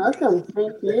 Welcome.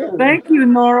 Thank you. Thank you,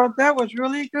 Nora. That was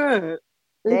really good.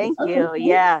 Thank you.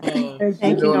 Yeah.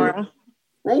 Thank you, Nora.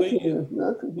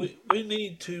 We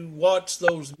need to watch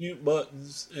those mute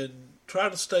buttons and try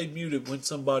to stay muted when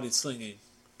somebody's singing.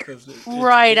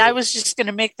 Right. I was just going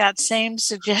to make that same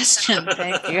suggestion.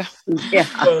 Thank you.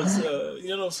 Because,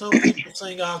 some people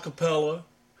sing a cappella,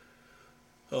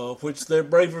 which they're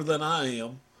braver than I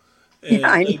am. And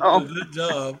I they know. do a good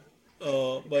job.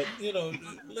 But,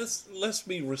 let's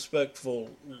be respectful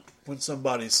when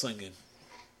somebody's singing.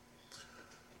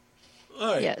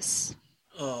 All right. Yes.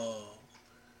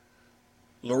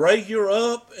 Lorraine, you're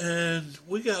up, and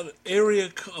we got area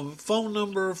phone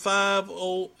number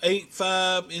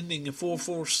 5085 ending in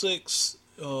 446.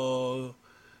 You're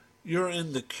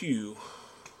in the queue.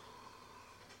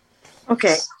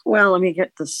 Okay. Well, let me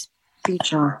get this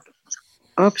speech on.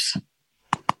 Oops.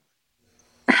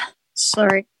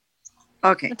 Sorry.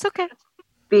 Okay. It's okay.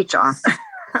 Speech off.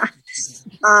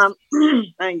 I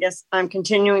guess I'm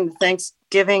continuing the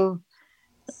Thanksgiving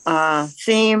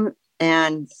theme,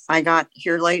 and I got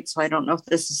here late, so I don't know if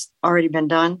this has already been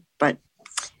done, but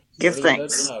give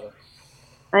thanks.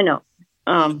 I know.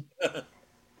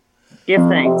 Give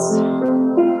thanks.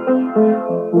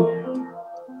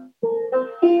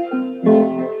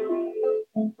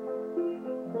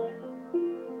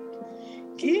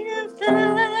 Give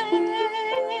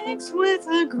thanks with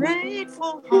a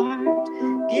grateful heart.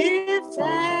 Give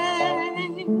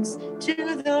thanks to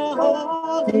the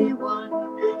Holy One.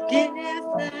 Give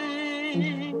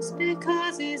thanks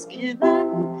because He's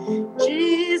given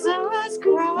Jesus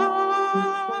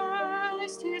Christ,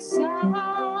 His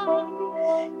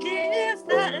Son. Give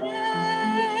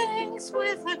thanks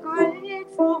with a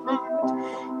grateful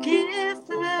heart. Give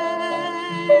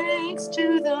thanks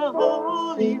to the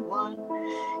Holy One.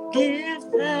 Give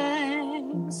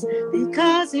thanks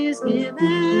because He's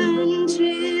given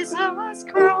Jesus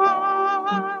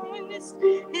Christ,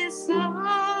 His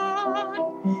Son.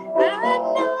 And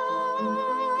now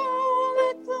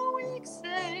let the weak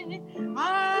say,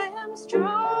 I am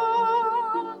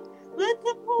strong. Let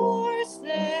the poor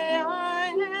say, I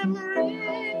am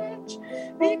rich,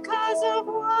 because of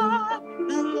what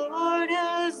the Lord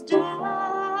has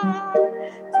done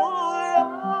for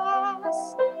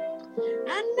us.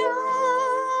 And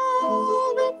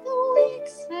now let the weak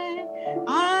say,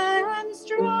 I am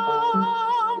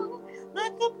strong.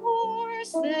 Let the poor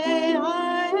say,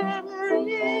 I am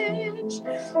rich,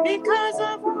 because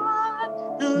of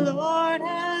what the Lord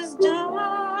has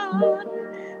done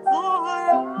for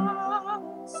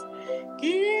us.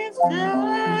 Give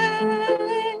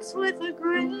thanks with a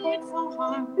grateful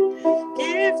heart.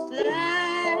 Give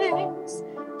thanks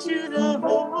to the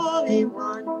Holy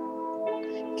One.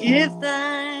 Give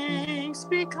thanks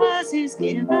because He's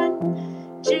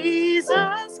given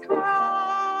Jesus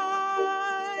Christ,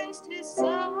 His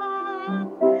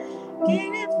Son.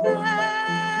 Give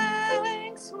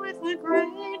thanks with a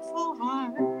grateful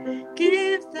heart.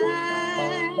 Give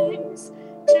thanks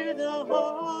to the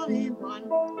Holy One.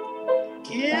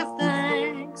 Give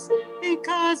thanks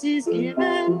because He's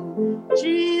given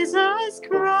Jesus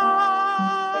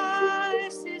Christ,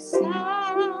 His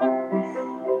Son.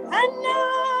 And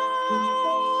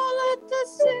now let the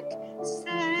sick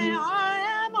say, I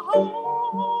am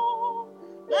whole.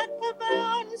 Let the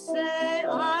bound say,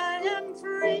 I am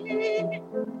free,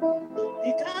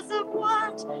 because of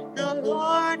what the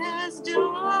Lord has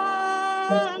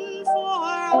done for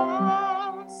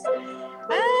us.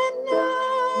 And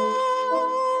now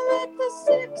let the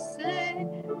sick say,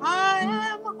 I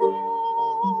am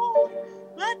whole.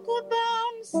 Let the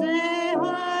bound say,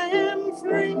 I am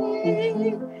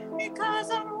free, because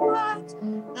of what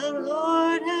the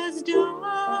Lord has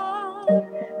done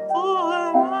for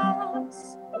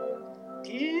us.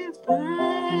 give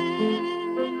thanks.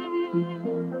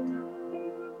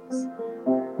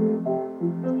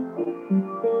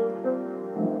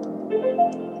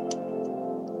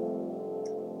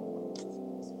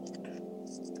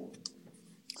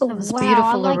 That was Wow, I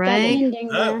beautiful, like that Ray. ending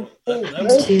there. That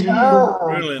was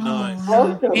really nice.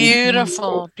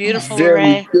 Beautiful, beautiful, Very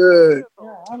Ray. good.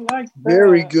 I like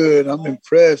Very good. I'm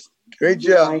impressed. Great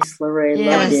job. Nice, Lorraine.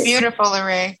 Yes. Loved it. Beautiful,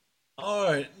 Lorraine.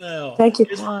 All right, now. Thank you.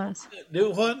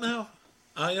 Do what now?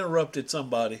 I interrupted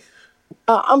somebody.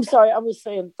 I'm sorry. I was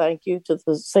saying thank you to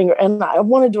the singer, and I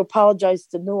wanted to apologize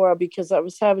to Nora because I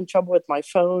was having trouble with my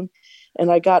phone,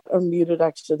 and I got unmuted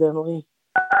accidentally.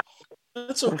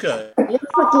 That's okay. You're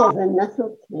forgiven. That's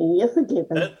okay. You're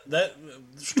forgiven. That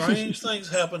strange things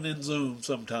happen in Zoom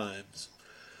sometimes.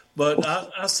 But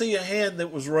I see a hand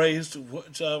that was raised,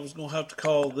 which I was going to have to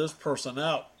call this person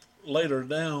out later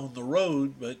down the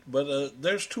road. But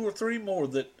there's 2 or 3 more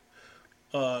that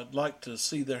like to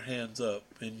see their hands up,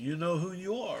 and you know who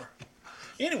you are.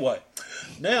 Anyway,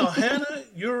 now Hannah,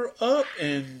 you're up,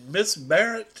 and Miss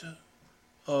Barrett,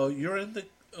 you're on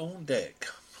deck.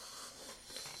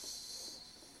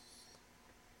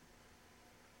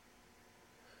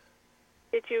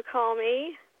 Did you call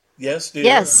me? Yes, dear.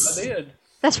 Yes. I did.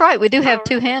 That's right. We do have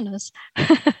 2 Hannahs.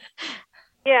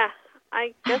 Yeah,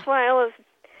 that's why I always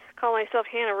call myself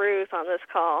Hannah Ruth on this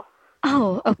call.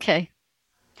 Oh, okay.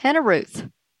 Hannah Ruth.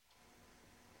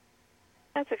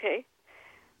 That's okay.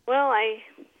 Well, I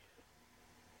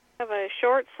have a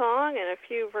short song and a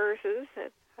few verses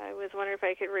that I was wondering if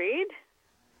I could read.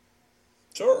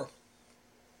 Sure.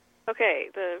 Okay,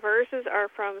 the verses are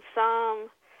from Psalm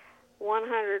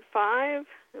 105.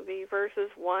 It'll be verses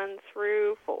 1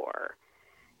 through 4.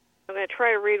 I'm going to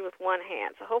try to read with one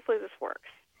hand, so hopefully this works.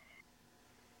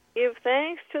 Give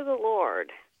thanks to the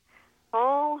Lord.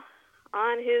 Call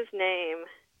on his name.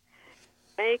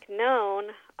 Make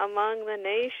known among the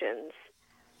nations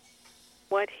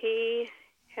what he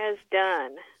has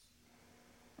done.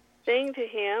 Sing to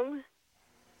him.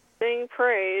 Sing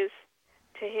praise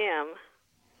to him.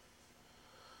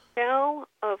 Tell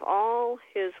of all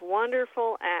his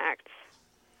wonderful acts.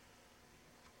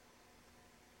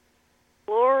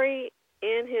 Glory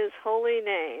in his holy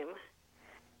name.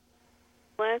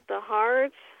 Let the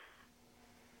hearts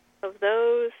of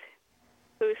those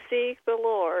who seek the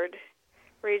Lord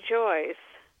rejoice.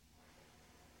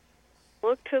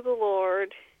 Look to the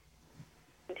Lord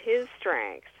and his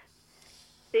strength.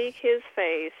 Seek his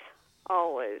face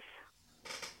always.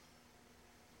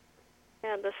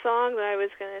 And the song that I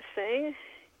was going to sing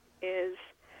is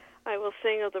I Will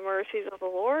Sing of the Mercies of the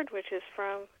Lord, which is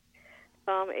from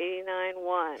Psalm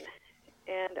 89:1.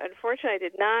 And unfortunately, I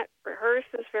did not rehearse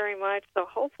this very much, so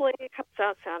hopefully it comes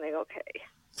out sounding okay.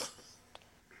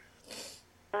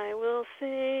 I will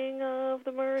sing of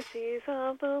the mercies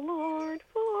of the Lord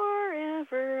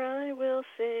forever. I will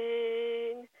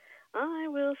sing. I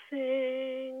will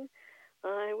sing.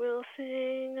 I will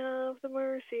sing of the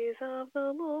mercies of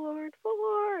the Lord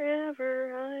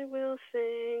forever. I will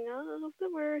sing of the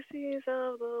mercies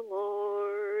of the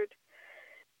Lord.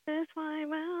 With my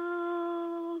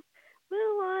mouth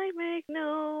will I make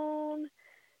known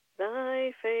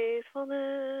thy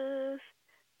faithfulness,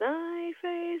 thy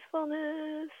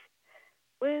faithfulness.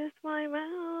 With my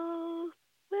mouth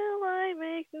will I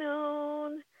make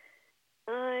known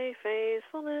thy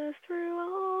faithfulness through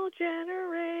all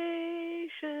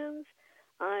generations.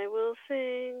 I will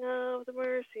sing of the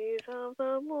mercies of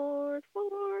the Lord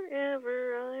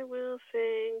forever. I will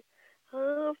sing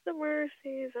of the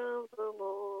mercies of the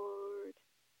Lord.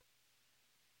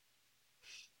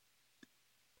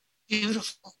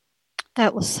 Beautiful.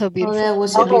 That was so beautiful. Oh, that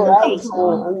was a beautiful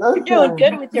song. You're doing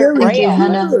good with your Thank you, braille.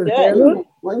 Hannah. That's good.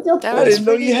 I didn't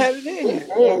know you had it in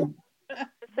you.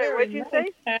 So what'd you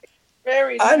say?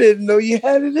 Very I didn't know you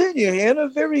had it in you, Hannah.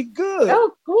 Very good.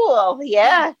 Oh, cool.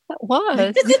 Yeah. That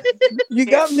was. You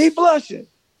got me blushing.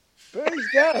 Praise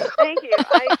God. Thank you.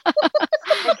 I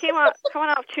coming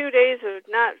off 2 days of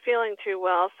not feeling too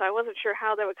well, so I wasn't sure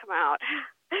how that would come out.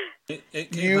 It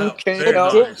You came out came very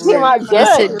out nice. Came out good.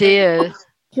 Yes, it did.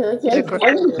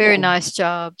 Very nice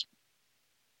job.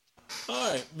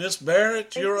 All right, Miss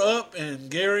Barrett, you're up, and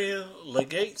Gary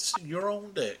Legates, you're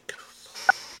on deck.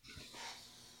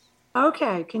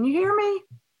 Okay, can you hear me?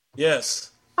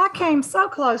 Yes. I came so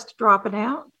close to dropping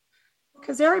out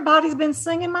because everybody's been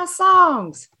singing my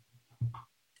songs.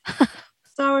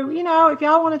 So, if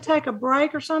y'all want to take a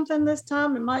break or something this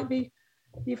time, it might be,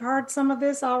 you've heard some of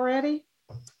this already,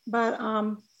 but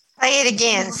Play it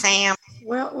again, Sam.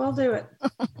 we'll do it.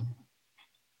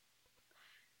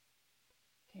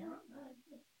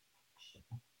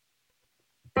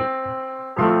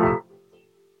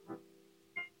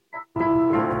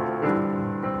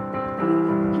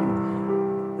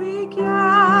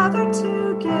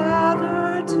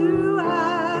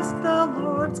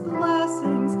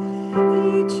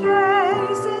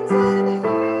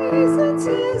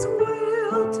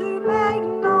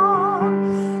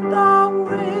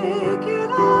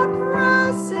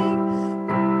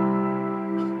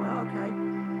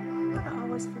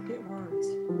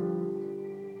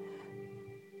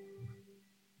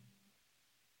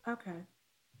 Okay.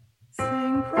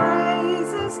 Sing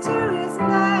praises to his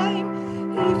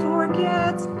name. He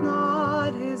forgets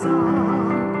not his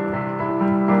own.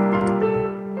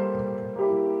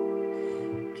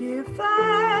 Give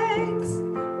thanks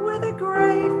with a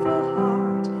grateful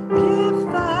heart. Give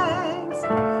thanks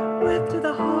to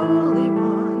the Holy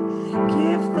One.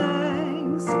 Give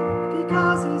thanks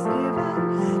because he's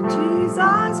given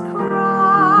Jesus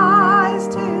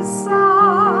Christ his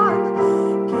Son.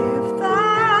 Give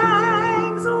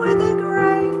thanks with a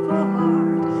grateful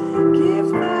heart. Give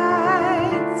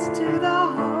thanks to the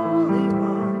Holy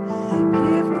One.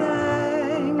 Give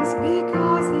thanks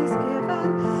because he's given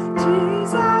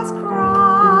Jesus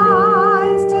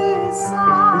Christ his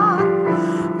Son.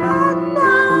 And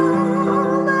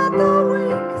now let the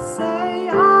weak say,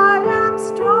 I am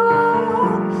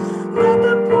strong. Let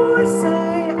the poor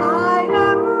say, I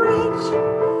am rich,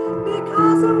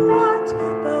 because of what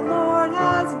the Lord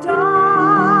has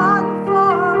done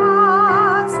for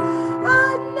us.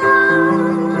 And now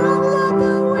let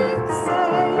the weak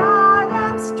say, I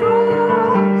am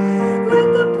strong. Let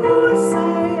the poor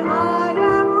say, I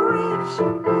am rich,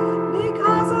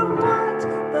 because of what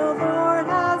the Lord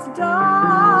has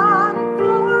done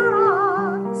for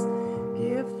us.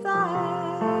 Give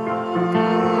thanks.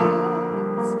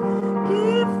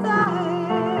 Give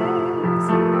thanks.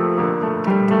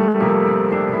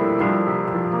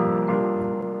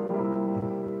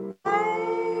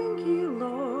 Thank you,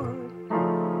 Lord,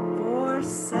 for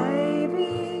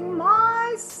saving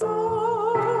my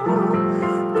soul.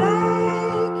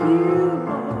 Thank you,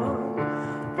 Lord,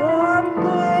 for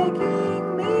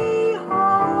making me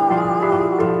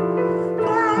whole.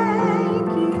 Thank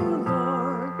you,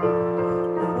 Lord,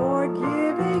 for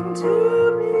giving to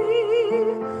me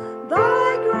thy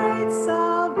great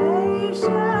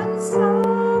salvation so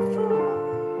full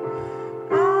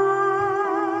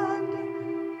and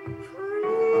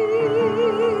free.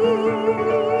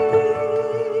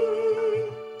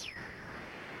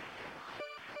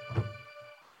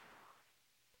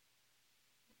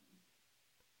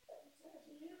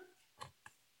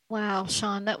 Wow,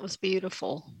 Sean, that was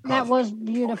beautiful. That was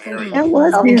beautiful. That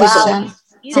was Oh, beautiful. wow.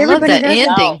 Did I love everybody that hear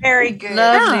that? ending. Very good.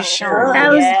 Lovely, Wow. Sean.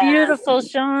 That was Yeah. Beautiful,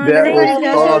 Sean. That Thank was you.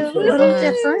 a awesome. little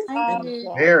different. Thank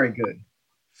you. Very good.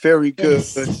 Very good, Yes.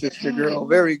 sister girl.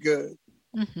 Very good.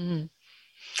 Mm-hmm.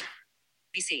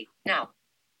 PC. Now.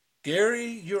 Gary,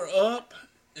 you're up,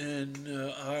 and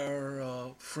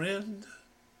our friend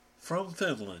from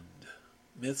Finland,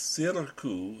 Miss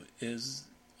Sirku, is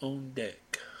on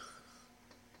deck.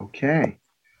 Okay.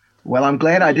 Well, I'm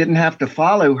glad I didn't have to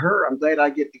follow her. I'm glad I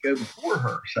get to go before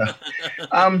her. So,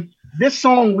 this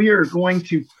song we are going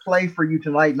to play for you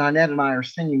tonight, Ninette and I are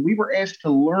singing. We were asked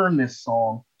to learn this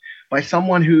song by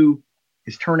someone who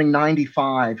is turning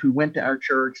 95, who went to our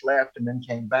church, left, and then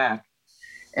came back.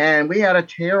 And we had a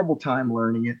terrible time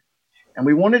learning it. And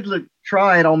we wanted to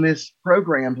try it on this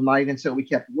program tonight. And so we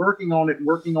kept working on it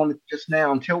just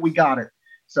now until we got it.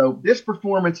 So this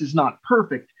performance is not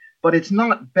perfect, but it's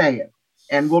not bad.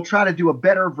 And we'll try to do a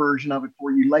better version of it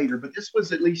for you later. But this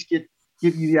was at least give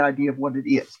you the idea of what it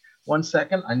is. 1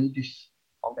 second. I need to...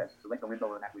 All that. Select the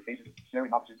window and application.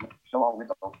 Sharing options. Show all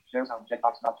window. Share sound. Check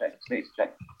box. Not check. Space.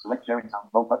 Check. Select sharing sound.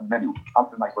 Low button menu.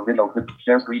 Optimize for window.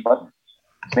 Share screen button.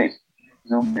 Space.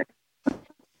 Zoom in.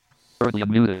 Currently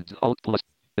unmuted. Alt plus.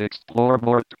 Explore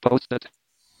more. Post it.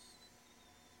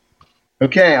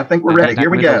 Okay, I think we're ready. Here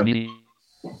we go. Media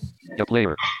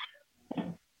player.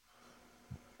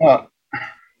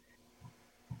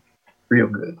 Real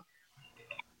good.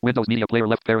 Windows Media Player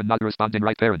left parent not responding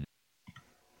right parent.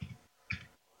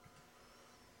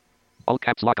 Alt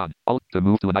caps lock on. Alt to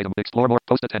move to an item. Explore more.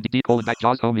 Post it and D colon back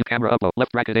JAWS home view camera upload.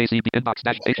 Left bracket ACB inbox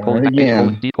dash H colon back H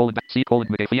colon D colon back C colon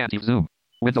McAfee anti zoom.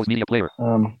 Windows Media Player.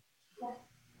 Oh,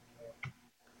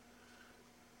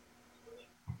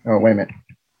 wait a minute.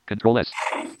 Control S.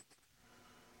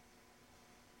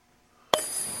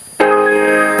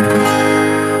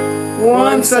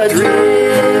 Once I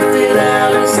drifted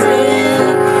out of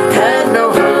sin, had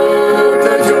no hope,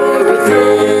 no joy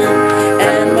within,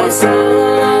 and my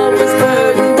soul was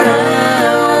burdened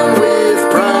down with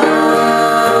pride.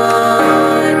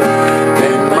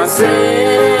 Then my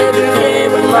Savior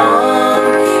came along,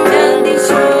 and he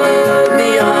showed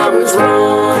me I was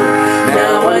wrong.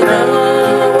 Now I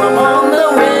know I'm on the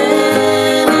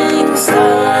winning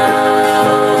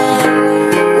side.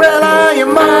 Well, I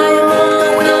am on the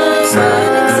winning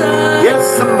side.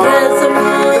 Yes, I'm on the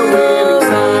winning side.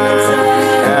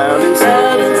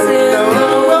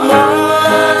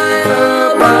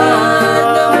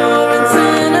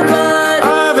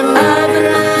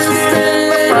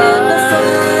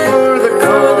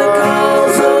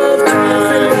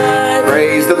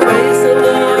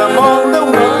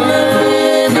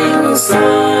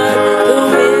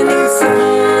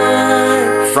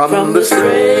 on the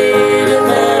straight and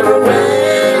narrow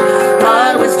way.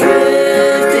 I was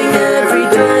drifting every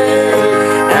day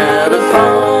out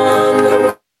upon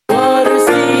the waters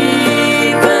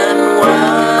deep and wide.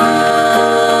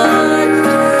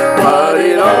 But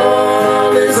it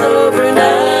all is over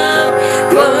now.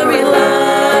 Glory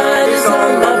light is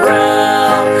on my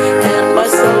brow, and my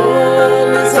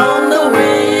soul is on the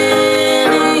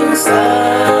winning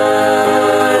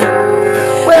side.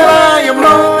 Well, I am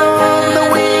on the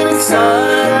winning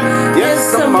side.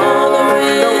 Yes, I'm on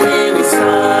the winning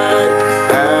side.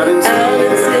 Out in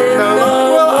sin, no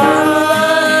will I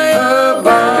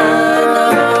abide.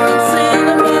 No in sin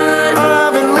abide.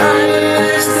 I've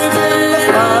enlisted in the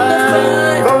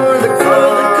fight for the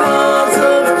cause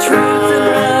of truth and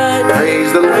right.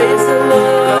 Praise the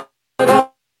Lord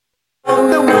on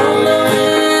the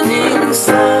winning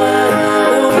side.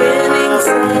 The winning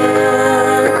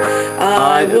side.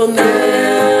 I will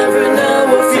never know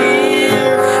a fear,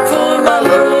 for my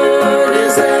Lord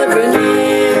is ever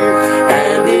near,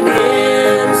 and in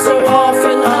Him so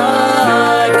often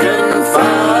I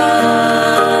confide.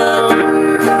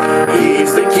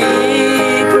 He's the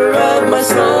keeper of my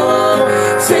soul,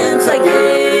 since I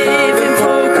gave Him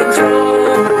full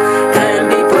control,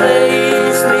 and He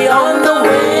placed me on the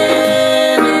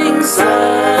winning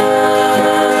side.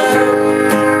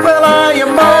 Well, I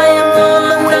am on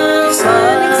the winning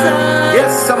side.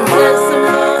 Yes, I'm on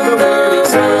the winning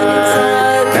side.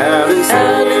 Out in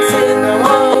sin, no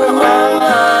more I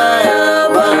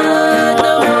abide.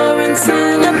 No more in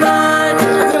sin abide.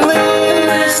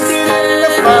 Enlisted in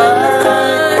the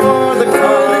fight for the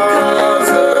cause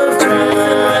of truth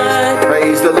and right.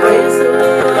 Praise the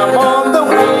Lord, I'm on the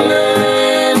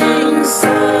winning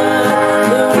side.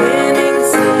 The winning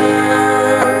side.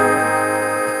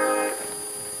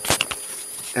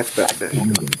 That's better.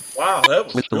 Wow, that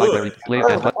was Switch to library. good. Play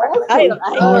again button.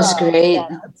 That was great.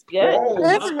 That's good.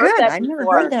 That's I've heard good. that I've never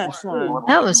before. heard that song.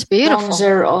 That was beautiful. Songs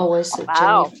are always so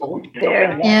Wow. joyful.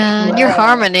 Yeah, and your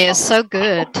harmony is so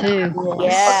good too.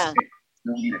 Yeah.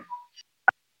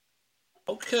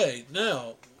 Okay,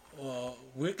 now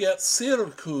we got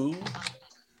Siraku,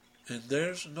 and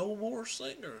there's no more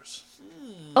singers.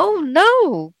 Oh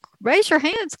no! Raise your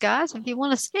hands, guys, if you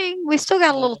want to sing. We still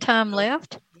got a little time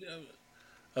left.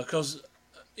 Because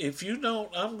if you don't,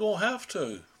 I'm going to have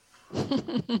to.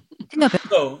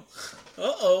 So,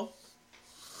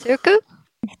 Siraku?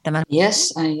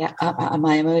 Yes, am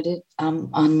I muted? I'm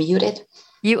unmuted.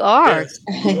 You are. Yes,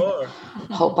 you are.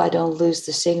 Hope I don't lose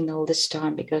the signal this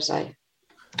time because I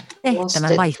lost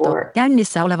Tehtävän it vaihto. for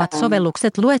Käynnissä olevat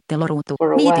sovellukset luetteloruutu.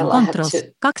 for a Meeting while. I had controls. to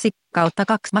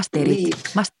 2/2 masterit. leave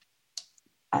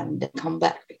and come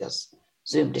back because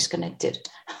Zoom disconnected.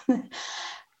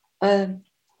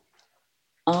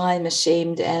 I'm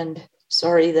ashamed and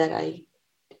sorry that I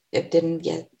didn't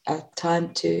get time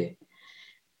to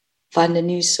find a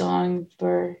new song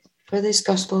for this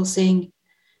gospel thing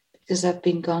because I've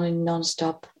been going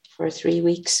nonstop for 3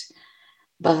 weeks.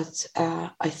 But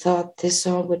I thought this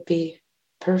song would be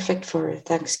perfect for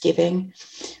Thanksgiving.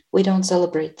 We don't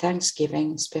celebrate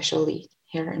Thanksgiving, especially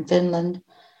here in Finland,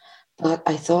 but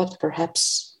I thought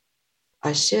perhaps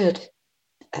I should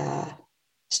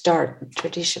start a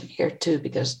tradition here too,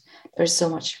 because there's so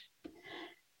much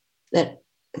that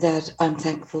I'm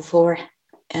thankful for.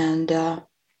 And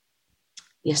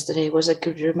yesterday was a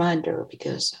good reminder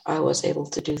because I was able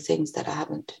to do things that I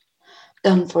haven't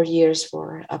done for years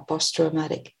for a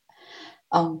post-traumatic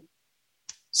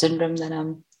syndrome that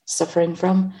I'm suffering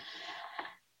from.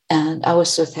 And I was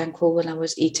so thankful when I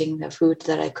was eating the food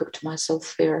that I cooked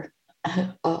myself here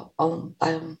on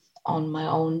my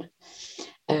own,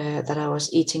 that I was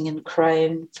eating and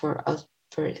crying for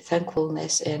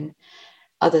thankfulness and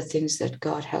other things that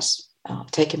God has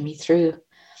taken me through,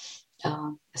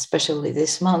 especially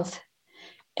this month.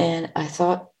 And I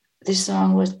thought this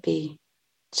song would be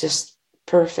just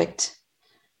perfect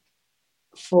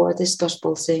for this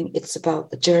gospel thing. It's about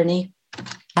the journey.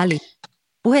 Väli.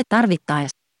 Puhe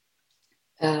tarvittaessa.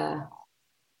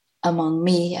 Among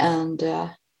me and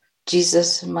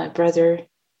Jesus, my brother.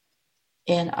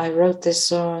 And I wrote this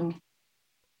song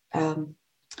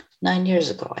 9 years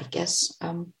ago, I guess.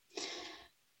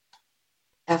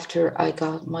 After I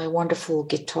got my wonderful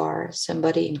guitar,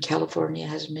 somebody in California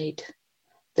has made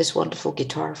this wonderful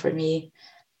guitar for me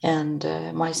and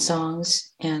my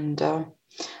songs. And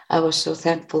I was so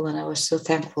thankful, and I was so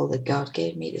thankful that God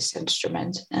gave me this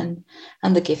instrument and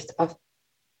the gift of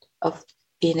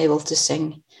being able to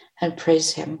sing and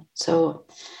praise Him. So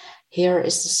here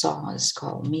is the song. It's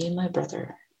called Me and My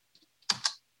Brother.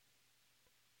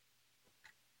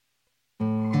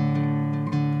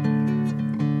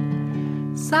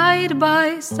 Side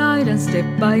by side and step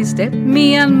by step,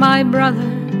 me and my brother,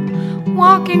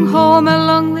 walking home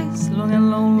along this long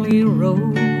and lonely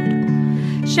road,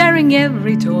 sharing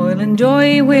every toil and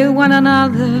joy with one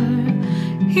another.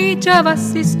 Each of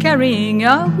us is carrying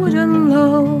a wooden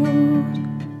load.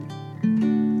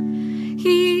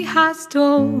 He has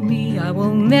told me I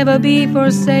will never be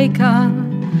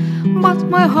forsaken, but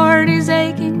my heart is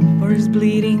aching for his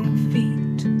bleeding feet.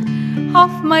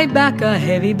 Off my back a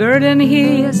heavy burden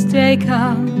he has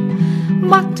taken,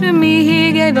 but to me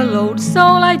he gave a load so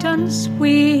light and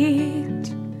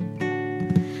sweet.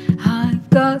 I've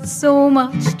got so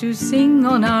much to sing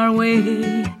on our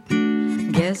way,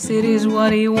 guess it is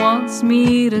what he wants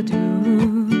me to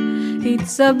do.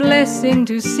 It's a blessing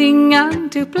to sing and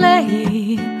to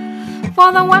play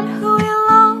for the one who will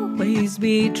always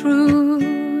be true.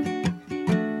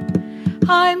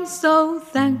 I'm so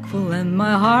thankful and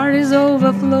my heart is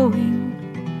overflowing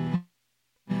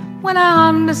when I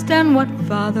understand what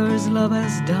Father's love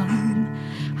has done.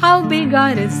 I'll be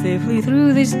guided safely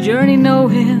through this journey,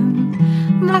 knowing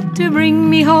that to bring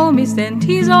me home he sent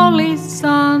his only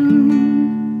Son.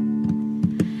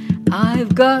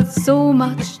 I've got so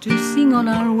much to sing on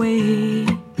our way,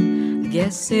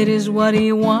 guess it is what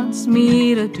he wants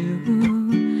me to do.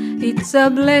 It's a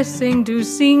blessing to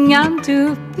sing and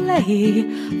to play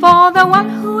for the one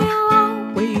who will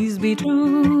always be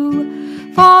true,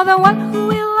 for the one who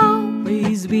will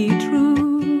always be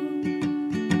true.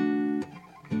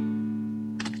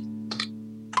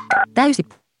 Täysi.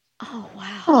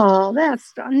 Oh,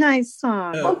 that's a nice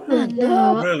song.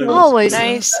 Really Always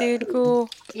Nice, Cool.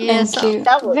 Yes, Thank you.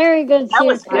 That was very good. That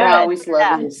was Sid. good. I always love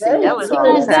Yeah, when you sing that that was song.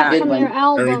 Nice That's a that good from one. your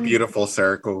Very album. beautiful,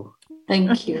 Circle.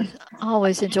 Thank you. I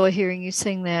always enjoy hearing you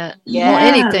sing that. Yeah,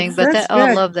 Well, anything, but that's that I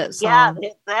good. love that yeah, song.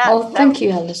 Oh, thank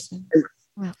you, Allison.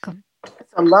 Welcome.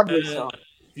 It's a lovely And song.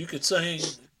 you could sing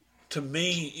to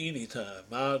me anytime.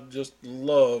 I just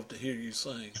love to hear you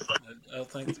sing. I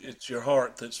think it's your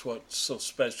heart that's what's so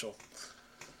special.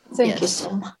 Thank you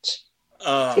so much.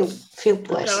 Uh, Feel and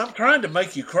blessed. I'm trying to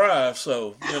make you cry,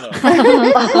 so you know.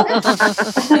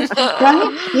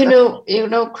 Crying,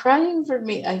 crying for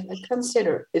me, I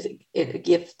consider it a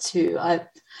gift too. I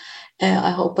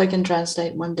hope I can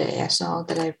translate one day a song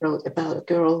that I wrote about a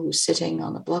girl who's sitting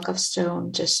on a block of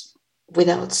stone, just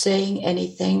without saying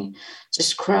anything,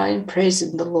 just crying,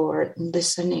 praising the Lord, and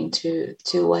listening to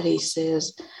what He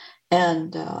says,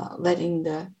 and letting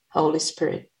the Holy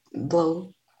Spirit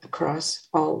blow across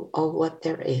all what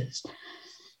there is.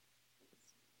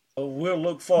 We'll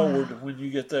look forward to when you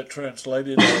get that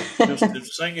translated. Just to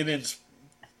sing it in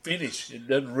Finnish, it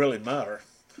doesn't really matter.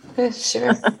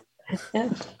 Sure. Yeah.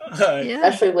 All right.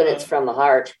 Especially when it's from the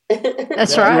heart.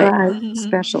 That's Yeah. right.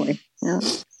 Especially. Yeah.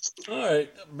 All right,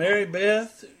 Mary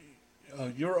Beth,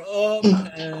 you're up,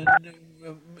 and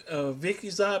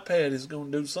Vicky's iPad is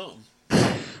going to do something.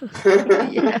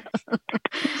 Yeah.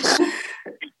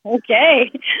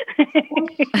 Okay.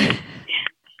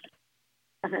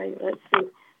 Let's see.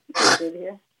 What's good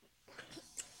here?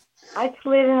 I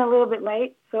slid in a little bit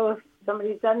late, so if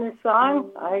somebody's done this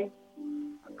song,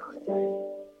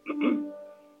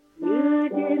 You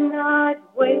did not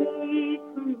wait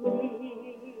for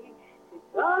me to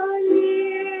draw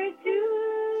near to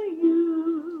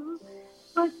you,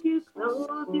 but you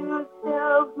clothe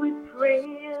yourself with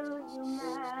frail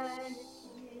humanity.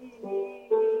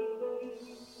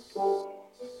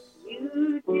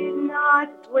 You did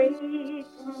not wait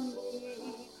for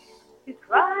me to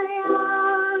cry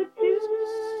out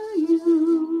to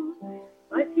you,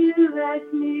 but you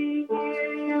let me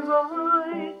hear your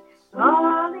voice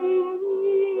calling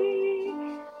me,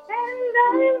 and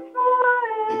I'm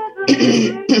forever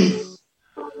grateful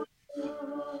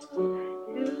to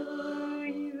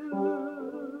you.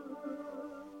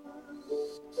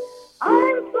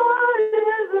 I'm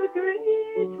forever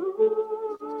grateful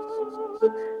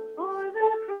for the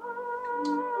cross.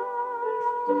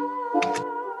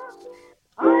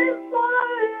 I'm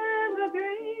forever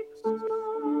grateful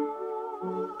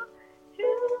to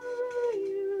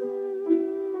you.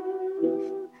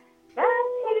 That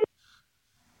you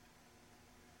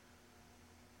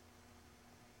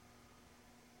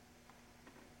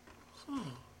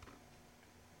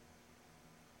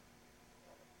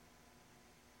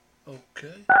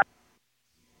Okay.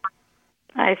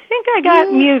 I think I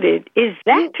got muted. Is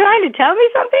that trying to tell me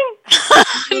something?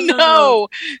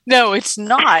 No, it's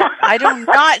not. I do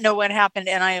not know what happened,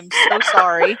 and I am so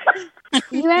sorry.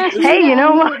 You asked me Hey, to you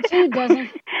know unmute what? too, doesn't?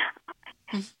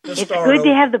 It's good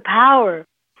to have the power.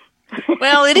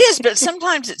 Well, it is, but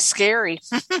sometimes it's scary.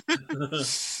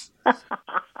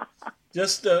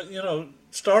 Just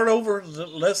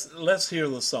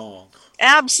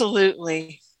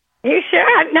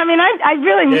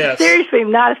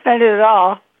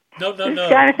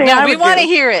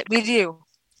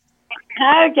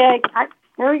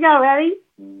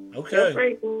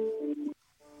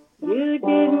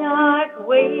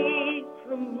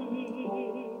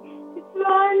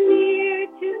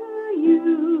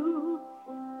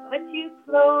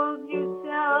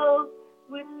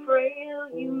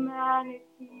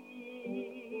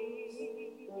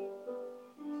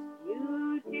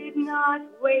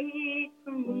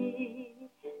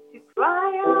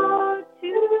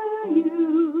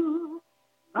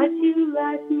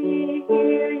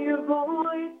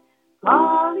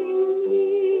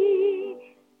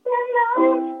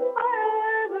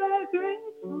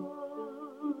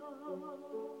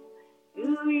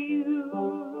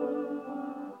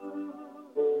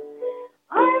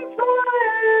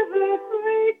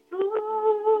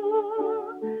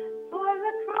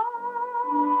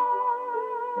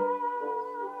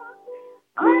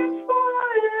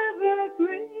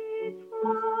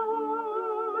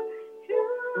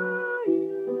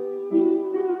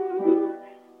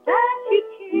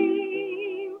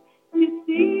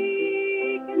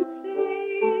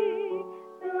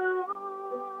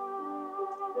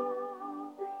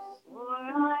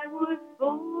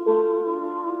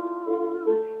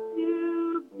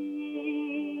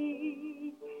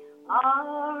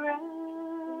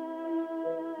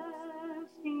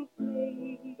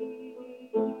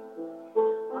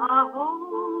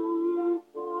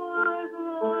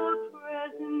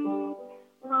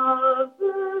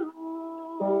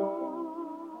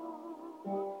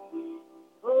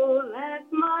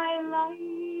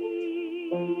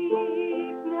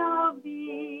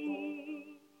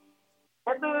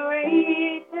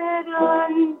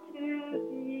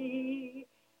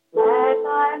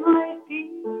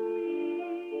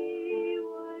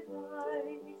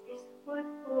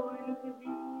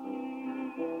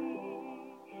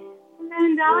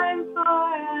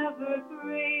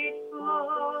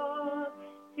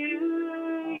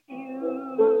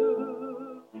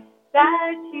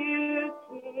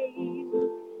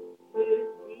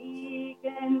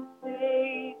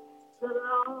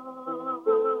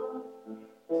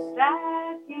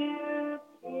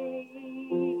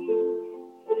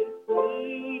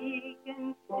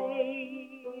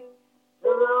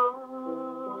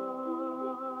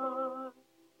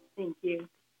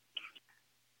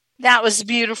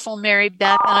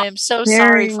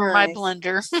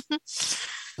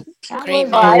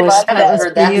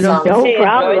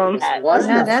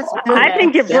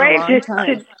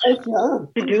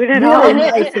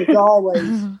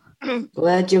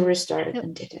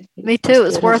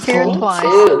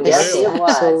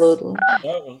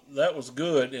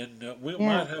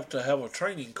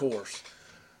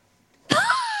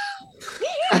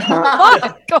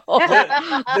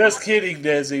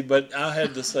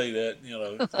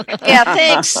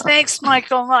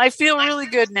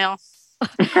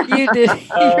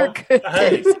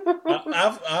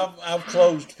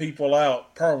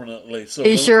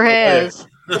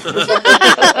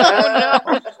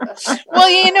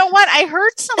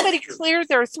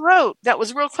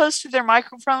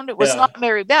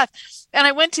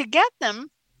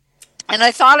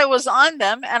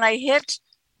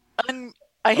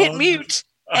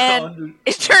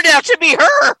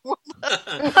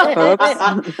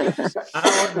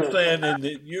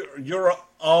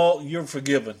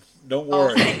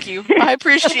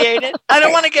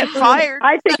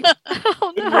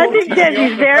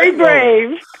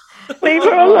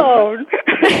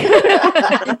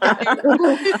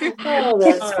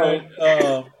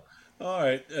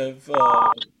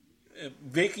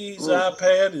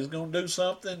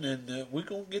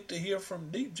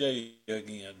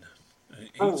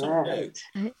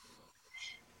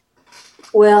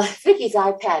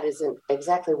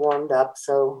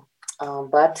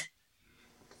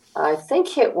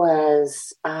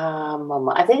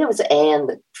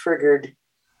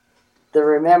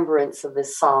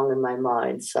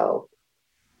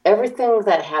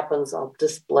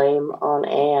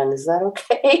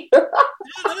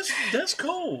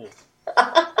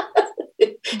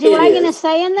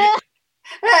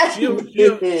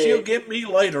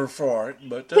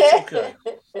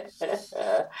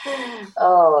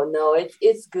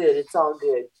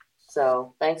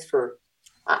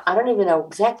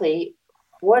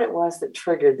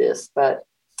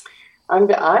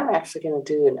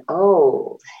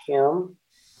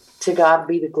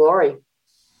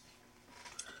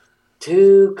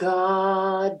To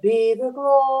God be the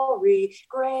glory,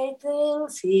 great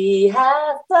things he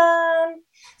hath done.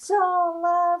 So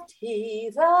loved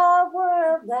he the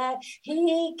world that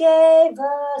he gave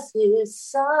us his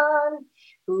Son,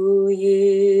 who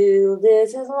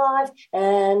yielded his life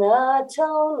an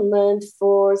atonement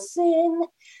for sin,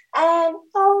 and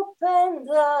opened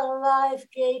the life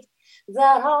gate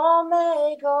that all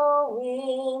may go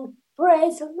in.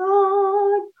 Praise the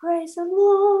Lord, praise the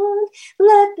Lord,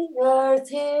 let the earth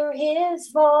hear his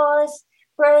voice.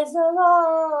 Praise the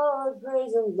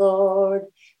Lord,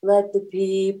 let the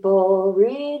people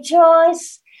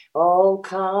rejoice. Oh,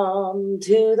 come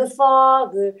to the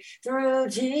Father through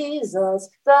Jesus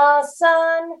the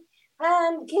Son,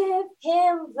 and give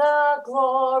him the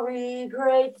glory,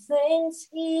 great things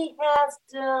he has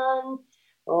done.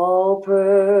 Oh,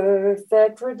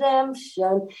 perfect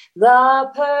redemption,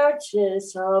 the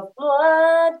purchase of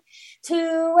blood,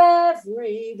 to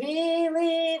every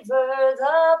believer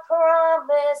the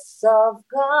promise of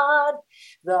God.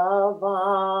 The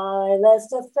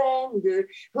vilest offender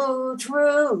who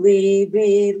truly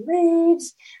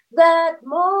believes, that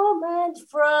moment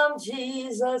from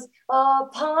Jesus a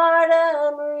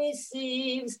pardon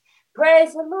receives.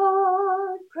 Praise the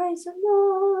Lord,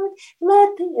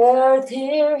 let the earth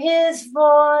hear his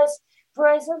voice.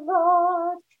 Praise the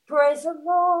Lord,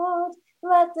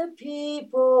 let the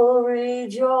people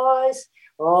rejoice.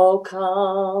 Oh,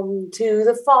 come to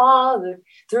the Father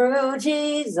through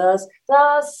Jesus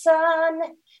the Son,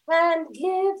 and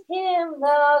give him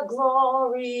the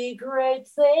glory, great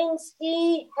things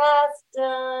he hath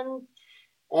done.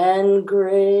 And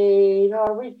great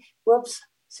are we,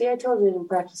 see, I told you I didn't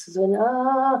practice this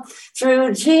one.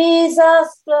 Through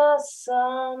Jesus the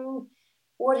Son.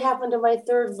 What happened to my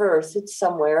third verse? It's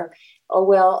somewhere. Oh,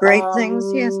 well. Great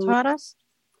things he has taught us.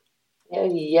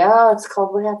 Yeah, it's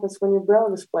called What Happens When Your Braille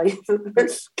Display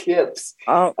Skips.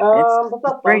 Oh,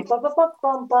 great.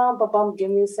 Give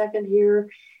me a second here.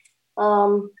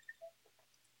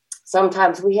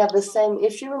 Sometimes we have the same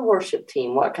issue in worship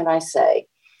team. What can I say?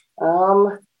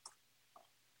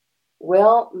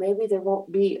 Well, maybe there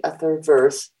won't be a third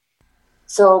verse.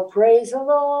 So praise the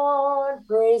Lord,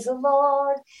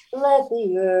 let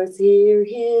the earth hear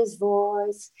his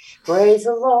voice. Praise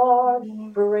the Lord,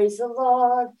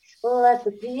 let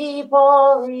the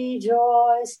people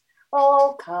rejoice.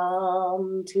 Oh,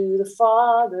 come to the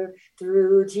Father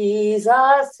through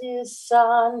Jesus his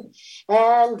Son,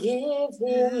 and give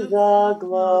him the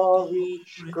glory,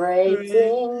 great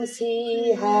things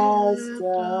he has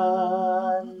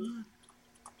done.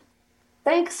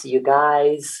 Thanks, you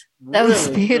guys. That was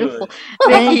beautiful.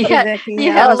 Thank Vicky, you, Vicky.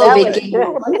 you had a Vicky.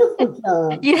 little.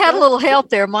 You had a little help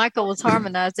there. Michael was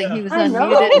harmonizing. He was I know.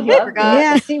 unmuted and he forgot.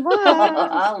 Yes, he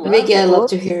was. Vicky, I love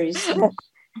to hear you sing.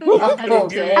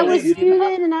 Okay. I was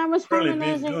muted and I was Really been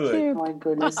harmonizing good. too. My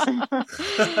goodness.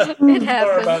 It happens.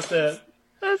 Sorry about that.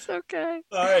 That's okay.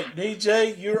 All right,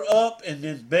 DJ, you're up, and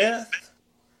then Beth,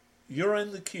 you're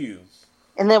in the queue.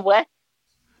 And then what?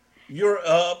 You're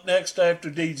up next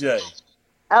after DJ.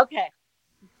 Okay.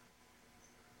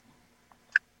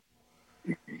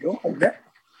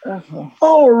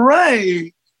 All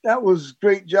right. That was a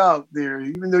great job there.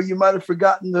 Even though you might have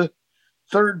forgotten the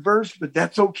third verse, but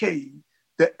that's okay.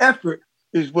 The effort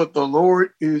is what the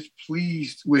Lord is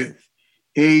pleased with.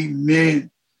 Amen.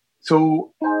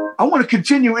 So I want to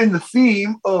continue in the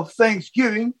theme of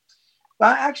Thanksgiving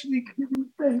by actually giving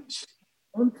thanks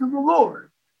unto the Lord.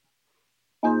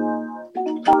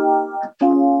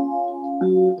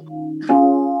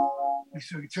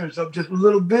 So we turn this up just a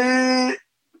little bit.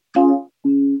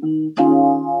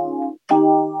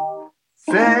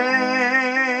 Thank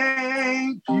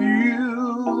you,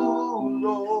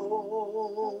 Lord.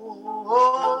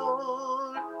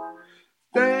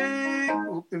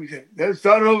 Let me say, let's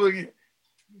start over again.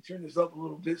 Let me turn this up a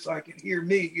little bit so I can hear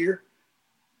me here.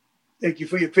 Thank you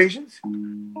for your patience.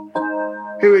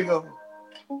 Here we go.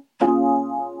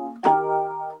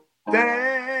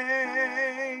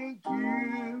 Thank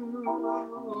you,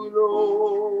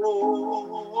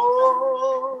 Lord.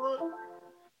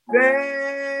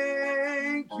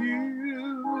 Thank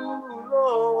you,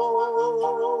 Lord.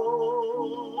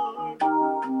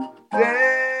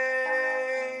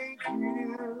 Thank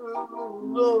you,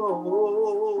 Lord.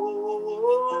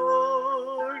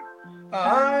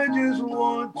 I just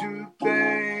want to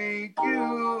thank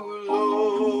you,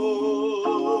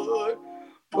 Lord.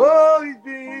 Oh, he's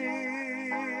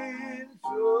been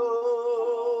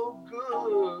so good.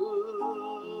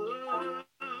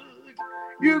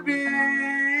 You've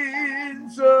been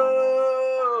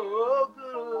so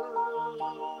good.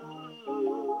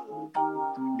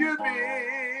 You've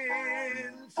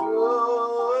been so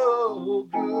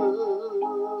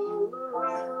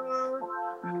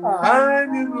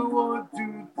just want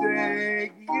to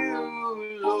thank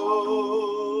you,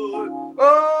 Lord.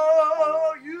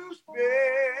 Oh, you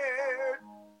spared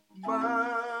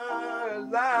my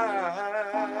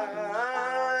life.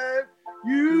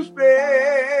 You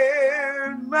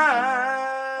spared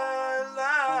my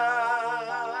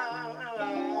life.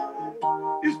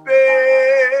 You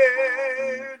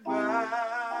spared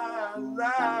my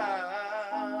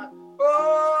life.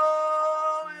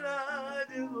 Oh, and I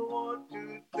just want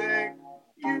to thank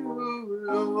you,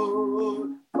 Lord.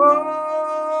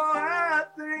 Oh, I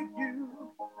thank you,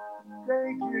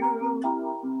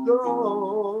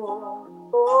 Lord.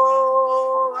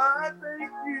 Oh, I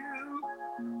thank you,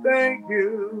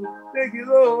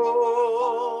 Lord.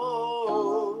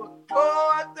 Oh, I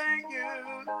thank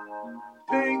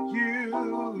you,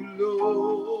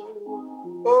 Lord.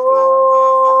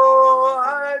 Oh,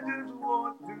 I just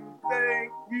want to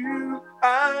thank you.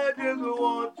 I just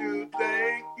want to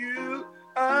thank you.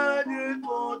 I just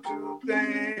want to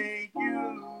thank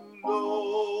you,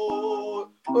 Lord.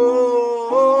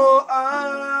 Oh,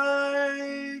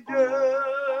 I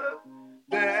just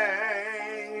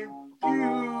thank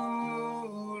you,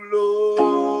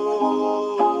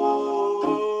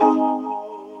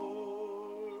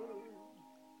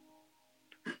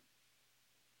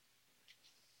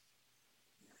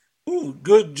 Ooh,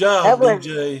 good job,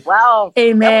 DJ. Wow.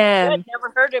 Amen.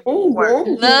 Never heard it before.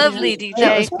 Lovely, That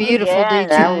DJ. was beautiful, Yes. DJ.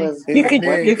 That was You could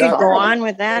wonderful. go on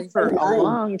with that for a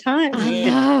long time. I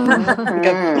know.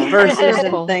 Of verses and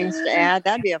Wonderful. things to add.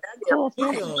 That'd be a cool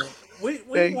thing. We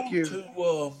Thank want you.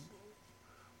 to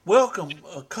welcome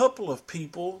a couple of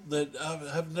people that I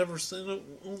have never seen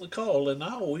on the call, and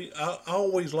I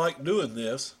always like doing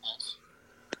this.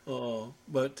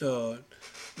 But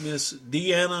Miss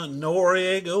Deanna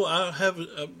Noriego, I have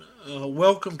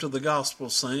welcome to the Gospel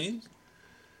Scene.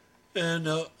 And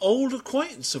old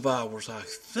acquaintance of ours, I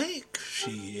think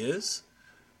she is,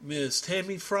 Miss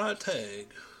Tammy Freitag.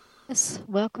 Yes,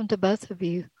 welcome to both of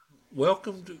you.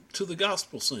 Welcome to the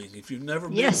Gospel Scene. If you've never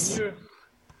Yes. been here,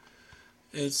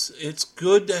 it's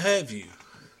good to have you.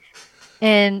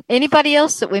 And anybody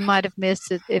else that we might have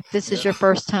missed, if this is your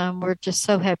first time, we're just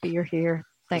so happy you're here.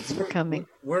 Thanks for coming.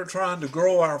 We're trying to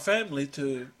grow our family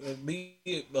to be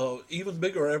even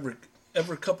bigger every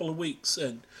couple of weeks.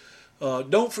 And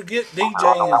don't forget,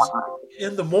 DJ is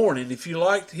in the morning. If you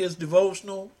liked his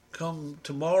devotional, come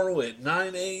tomorrow at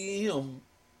 9 a.m.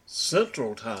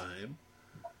 Central Time.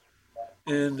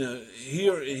 And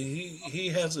here he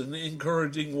has an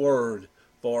encouraging word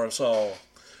for us all.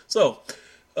 So,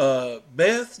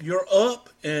 Beth, you're up,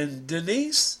 and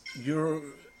Denise, you're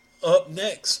up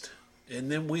next. And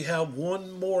then we have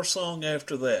one more song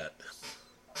after that.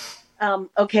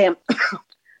 Okay, I'm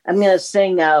going to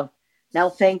sing Now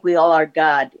Thank We All Our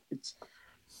God. It's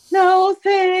Now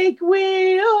Thank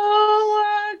We All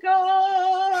Our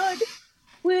God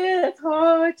with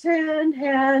hearts and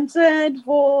hands and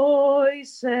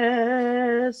voices,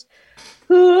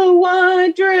 who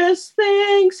wondrous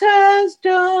things has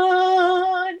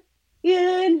done,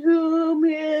 in whom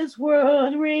his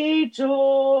world rejoices,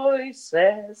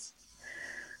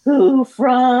 who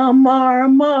from our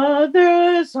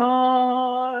mother's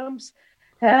arms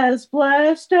has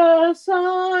blessed us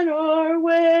on our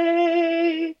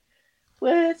way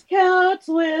with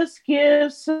countless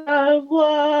gifts of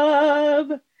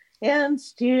love, and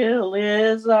still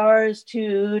is ours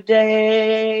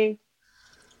today.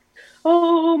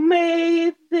 Oh,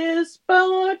 may this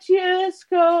bounteous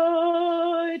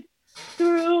God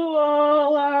through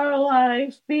all our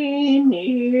life be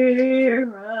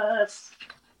near us.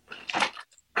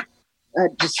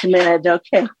 Just a minute,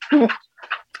 okay.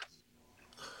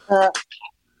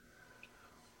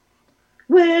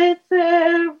 With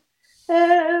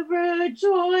ever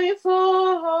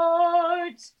joyful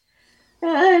hearts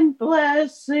and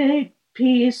blessed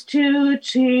peace to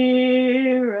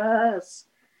cheer us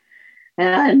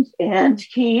and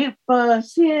keep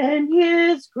us in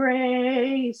his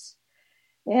grace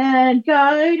and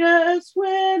guide us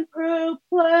when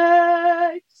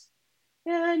perplexed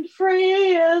and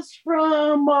free us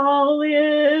from all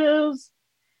ills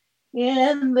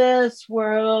in this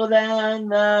world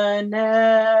and the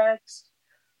next.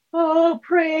 Oh,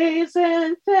 praise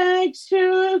and thanks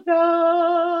to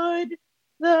God,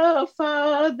 the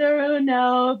Father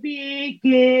now be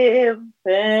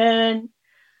given,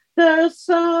 the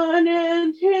Son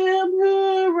and him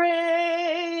who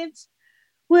reigns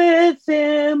with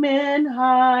him in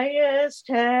highest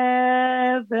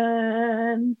heaven,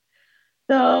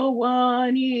 the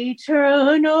one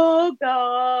eternal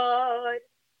God,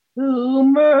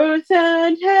 whom earth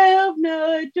and heaven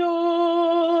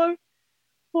adore,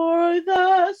 for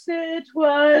the as it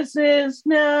was, is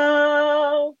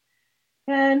now,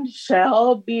 and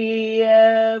shall be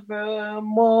evermore.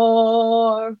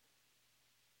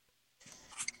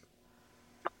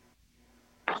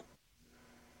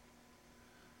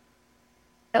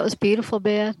 That was beautiful,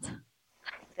 Beth.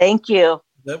 Thank you.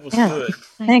 That was Yeah. good.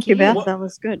 Thank you, Beth. What- That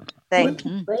was good. Thank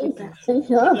you.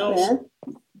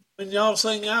 When y'all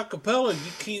sing a cappella,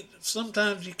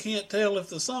 sometimes you can't tell if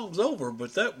the song's over,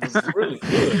 but that was really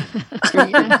good.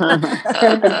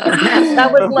 That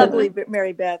was lovely,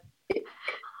 Mary Beth.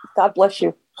 God bless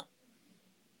you.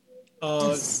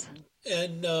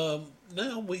 And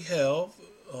now we have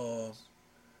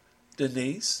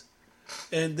Denise,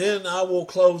 and then I will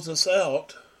close us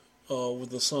out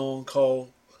with a song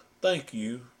called "Thank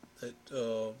You" that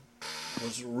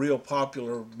was real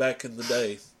popular back in the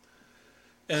day.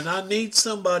 And I need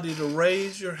somebody to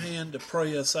raise your hand to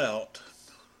pray us out,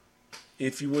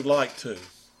 if you would like to.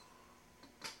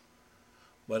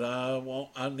 But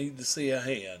I need to see a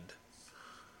hand.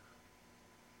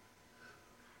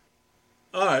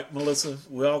 All right, Melissa,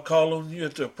 we'll call on you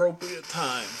at the appropriate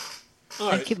time.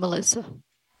 All Thank you, Melissa.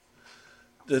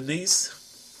 Denise.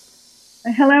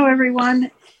 Hello,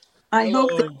 everyone. I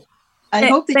hope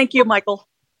that thank you, Michael.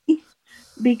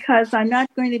 Because I'm not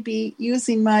going to be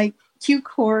using my cue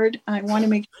cord. I want to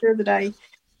make sure that I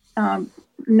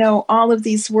know all of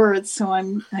these words, so I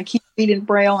can't read in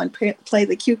Braille and play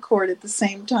the cue cord at the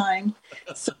same time.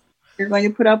 So you're going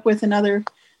to put up with another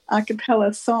a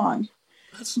cappella song.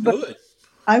 That's good.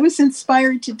 I was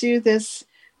inspired to do this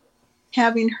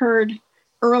having heard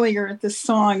earlier the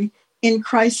song "In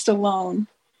Christ Alone."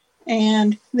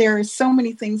 And there are so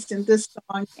many things in this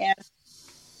song, and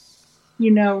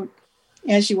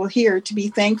as you will hear, to be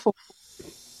thankful.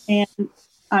 And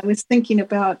I was thinking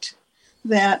about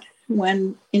that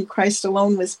when "In Christ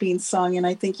Alone" was being sung, and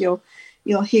I think you'll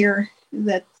hear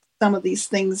that some of these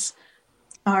things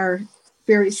are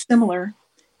very similar.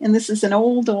 And this is an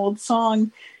old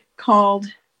song called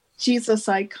 "Jesus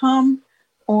I Come,"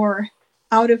 or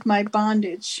 "Out of My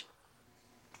Bondage."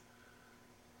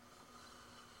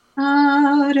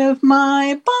 Out of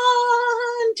my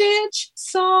bondage,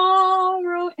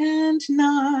 sorrow and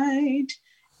night,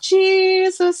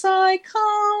 Jesus I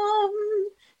come,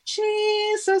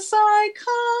 Jesus I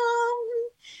come,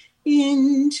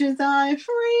 into thy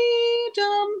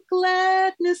freedom,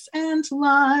 gladness and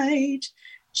light,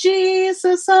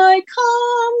 Jesus I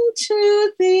come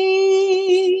to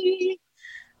thee.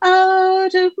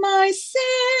 Out of my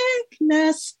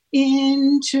sickness,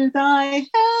 into thy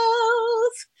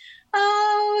health,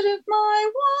 out of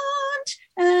my want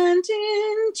and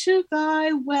into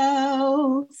thy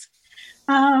wealth,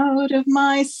 out of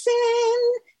my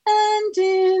sin and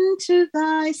into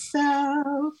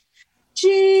thyself,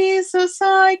 Jesus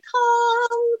I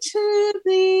come to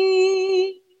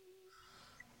thee.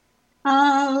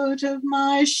 Out of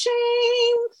my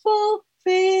shameful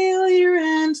failure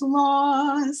and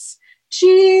loss,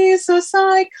 Jesus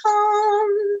I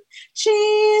come,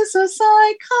 Jesus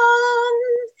I come,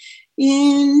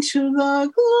 into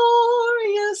the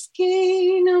glorious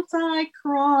gain of thy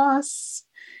cross,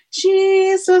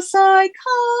 Jesus I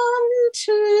come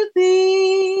to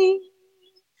thee.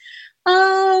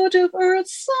 Out of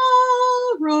earth's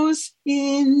sorrows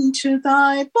into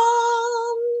thy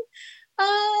balm,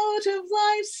 out of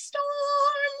life's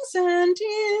storms and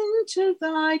into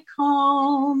thy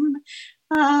calm,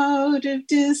 out of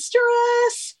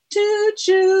distress to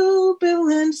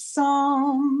jubilant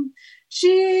psalm,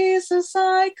 Jesus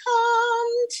I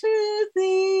come to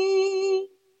thee.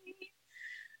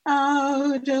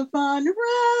 Out of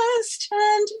unrest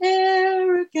and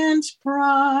arrogant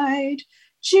pride,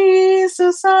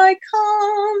 Jesus I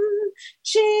come,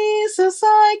 Jesus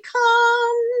I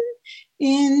come,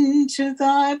 into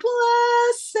thy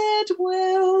blessed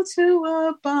will to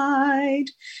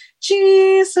abide,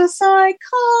 Jesus I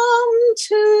come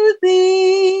to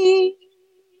thee.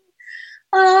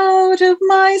 Out of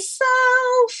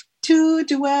myself to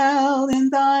dwell in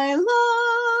thy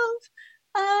love,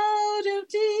 out of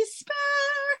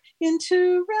despair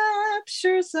into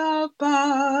raptures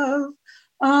above,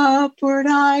 upward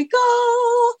I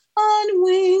go on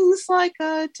wings like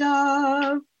a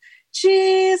dove,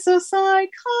 Jesus I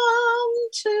come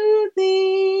to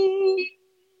thee.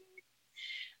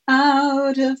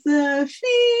 Out of the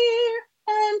fear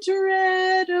and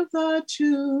dread of the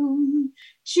tomb,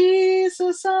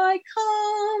 Jesus I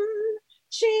come,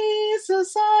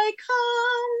 Jesus I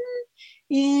come,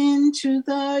 into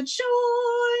the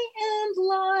joy and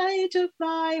light of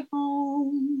thy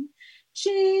home,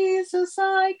 Jesus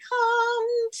I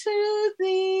come to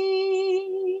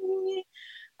thee.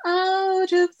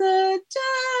 Out of the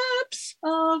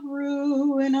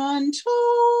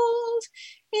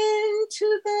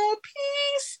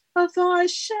thy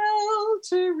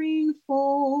sheltering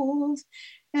fold,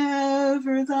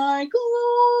 ever thy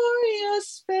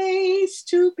glorious face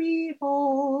to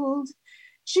behold.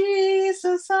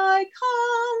 Jesus, I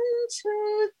come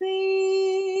to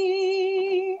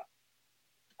thee.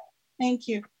 Thank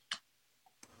you.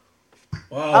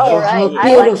 Wow, All that was right. good.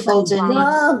 Beautiful,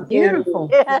 Denise. Beautiful.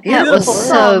 That was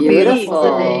so beautiful,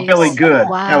 Denise. Really good.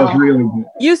 Wow. That was really good.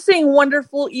 You sing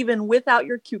wonderful even without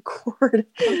your cue cord.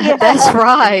 That's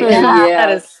right. That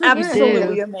is You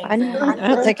absolutely do. amazing. I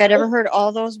don't think I'd ever heard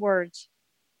all those words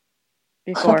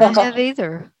before. I have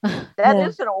either. That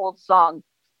is an old song.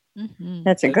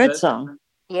 That's a good song.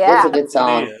 Yeah. It's a good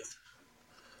song. It is.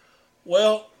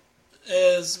 Well,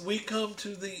 as we come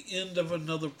to the end of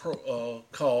another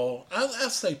call, I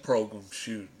say program.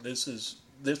 Shoot, this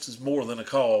is more than a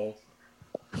call.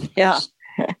 Yeah.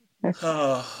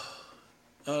 I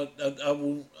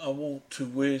want to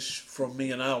wish from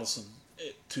me and Allison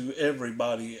to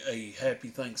everybody a happy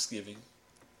Thanksgiving,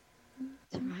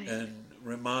 and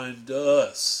remind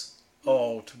us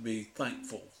all to be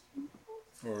thankful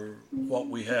for what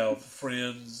we have: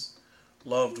 friends,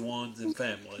 loved ones, and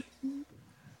family.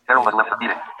 Harold left the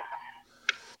meeting.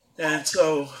 And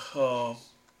so,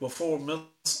 before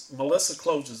Melissa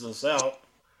closes us out,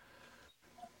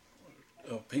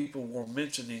 people were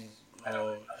mentioning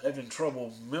having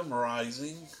trouble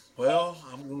memorizing. Well,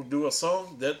 I'm going to do a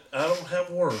song that I don't have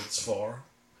words for.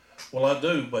 Well, I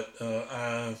do, but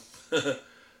I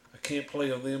can't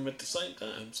play them at the same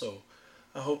time. So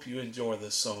I hope you enjoy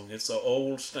this song. It's an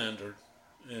old standard,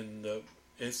 and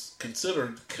it's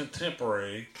considered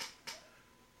contemporary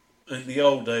in the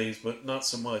old days, but not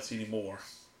so much anymore.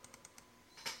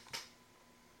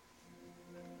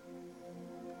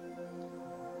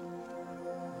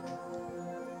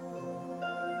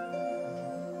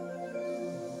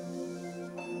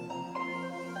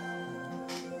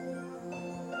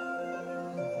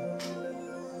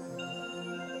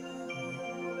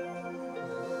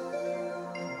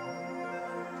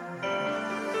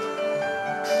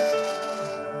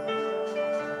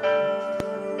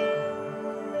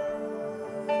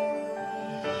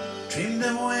 Dreamed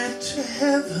I went to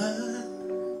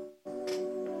heaven,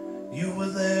 you were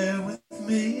there with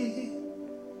me.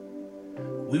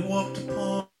 We walked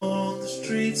upon the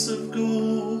streets of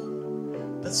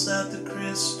gold, beside the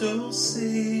crystal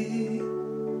sea.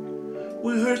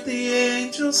 We heard the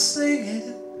angels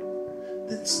singing,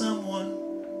 then someone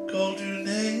called your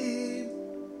name.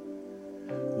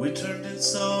 We turned and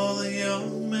saw the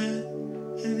young man,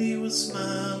 and he was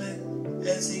smiling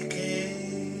as he came.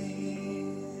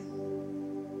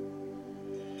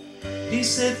 He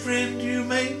said, friend, you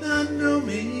may not know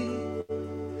me.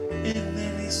 And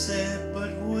then he said,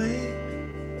 but wait.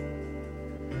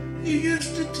 You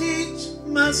used to teach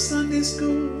my Sunday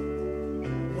school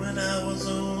when I was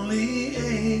only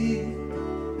 8.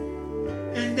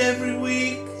 And every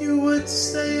week you would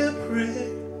say a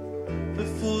prayer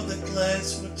before the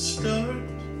class would start.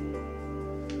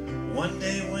 One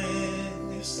day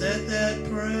when you said that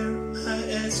prayer, I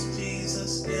asked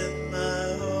Jesus in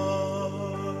my heart.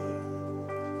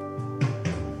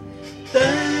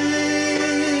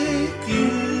 Thank you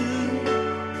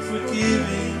for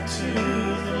giving to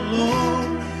the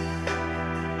Lord.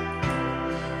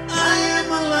 I am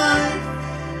a life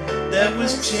that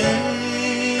was changed.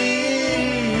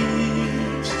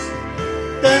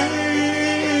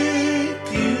 Thank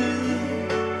you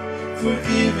for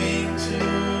giving to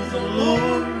the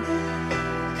Lord.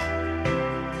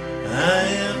 I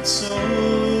am so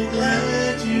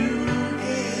glad you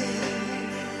gave.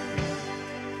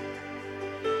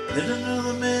 Then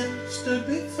another man stood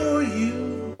before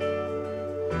you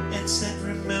and said,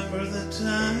 remember the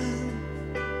time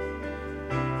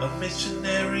a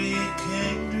missionary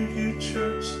came to your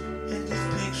church and his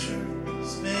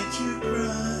pictures made you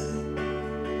cry.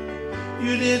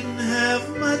 You didn't have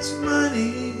much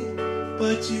money,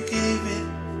 but you gave it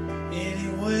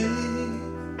anyway.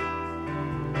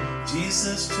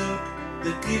 Jesus took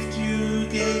the gift you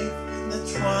gave, and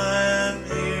that's why I'm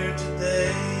here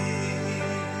today.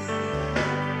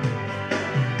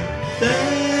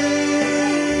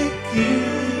 Thank you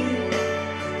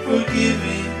for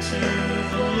giving to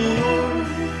the Lord.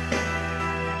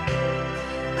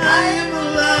 I am a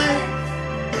life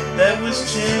that was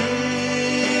changed.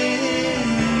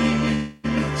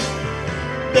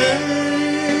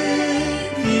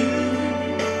 Thank you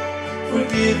for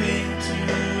giving to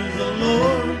the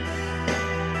Lord.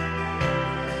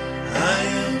 I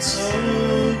am so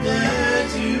glad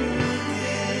you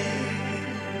gave.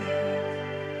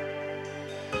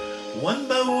 One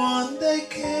by one they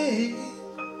came,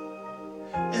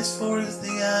 as far as the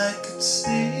eye could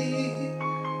see.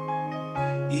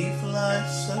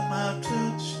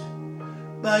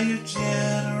 by your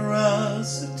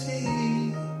generosity.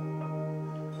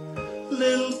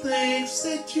 Little things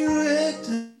that you had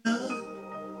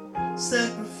done,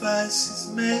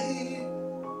 sacrifices made,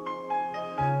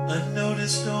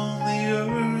 unnoticed on the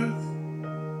earth,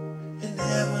 and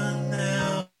heaven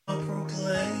now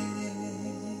proclaim.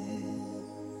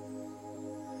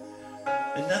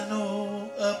 And I know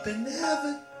up in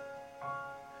heaven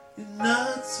you're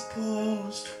not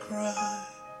supposed to cry,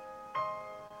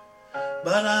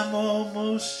 but I'm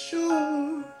almost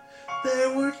sure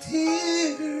there were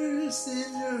tears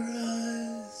in your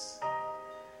eyes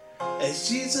as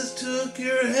Jesus took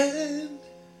your hand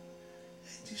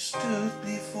and you stood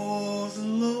before the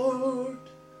Lord.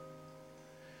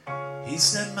 He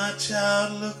said, my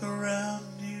child, look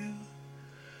around you.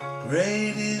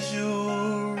 Great is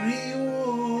your reward.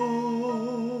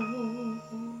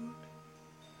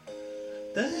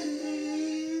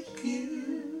 Thank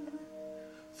you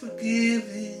for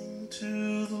giving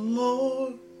to the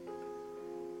Lord.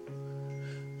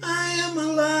 I am a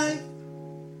life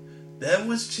that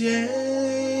was changed.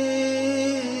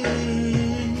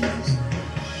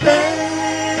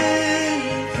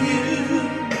 Thank you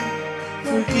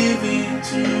for giving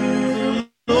to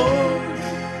the Lord.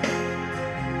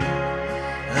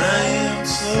 I am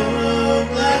so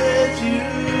glad you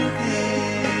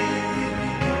gave.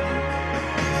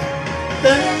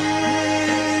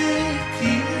 Thank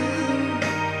you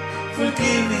for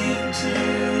giving to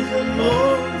the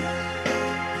Lord.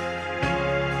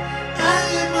 I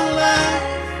am a life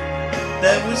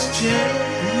that was changed.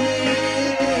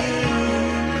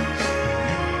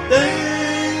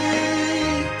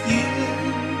 Thank you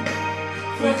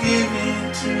for giving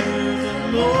to the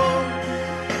Lord.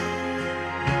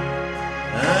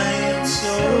 I am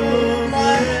so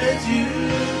glad you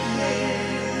came.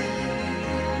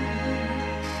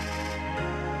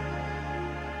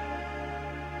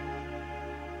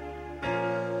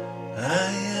 I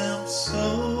am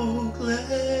so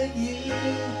glad you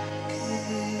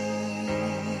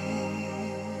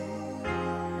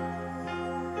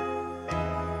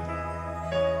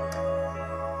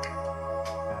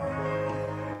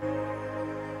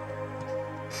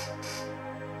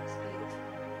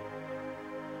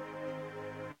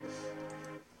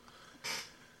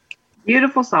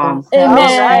Beautiful song.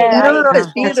 Amen. Beautiful. That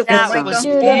was beautiful. That's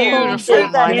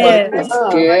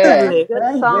good.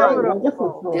 Good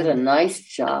song. Did a nice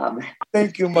job.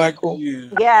 Thank you, Michael.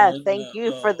 Yeah, thank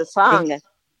you for the song. And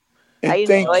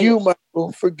thank you,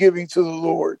 Michael, for giving to the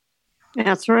Lord.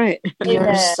 That's right.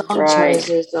 Your song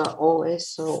choices are always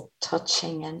so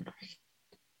touching and great.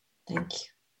 Thank you.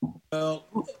 Well,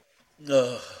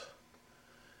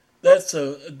 I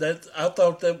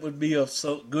thought that would be a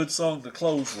good song to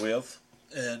close with,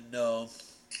 and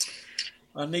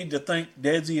I need to thank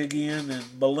Desi again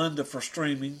and Belinda for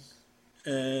streaming,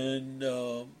 and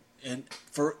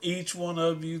for each one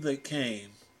of you that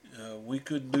came. We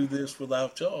couldn't do this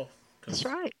without y'all. That's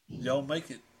right. Y'all make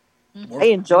it. I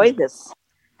enjoyed this.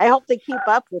 I hope they keep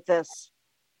up with this.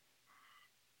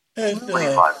 And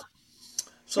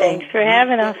so Thanks for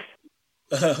having us.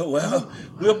 well,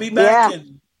 we'll be back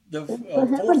in the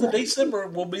 4th of December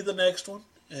will be the next one,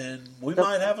 and we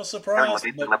might have a surprise.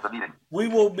 But we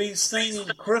will be singing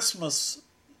Christmas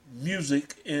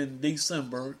music in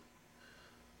December.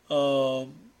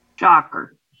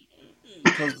 Shocker.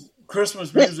 Because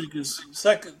Christmas music is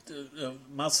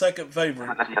my second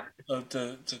favorite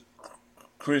to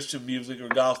Christian music or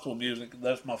gospel music.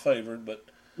 That's my favorite, but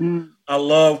I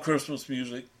love Christmas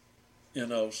music.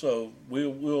 So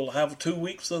we'll have 2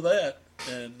 weeks of that,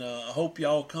 and I hope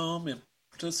y'all come and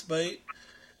participate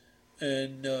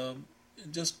and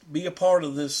just be a part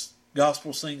of this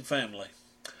Gospel Sing family.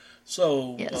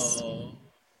 So, yes.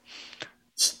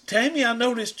 Tammy, I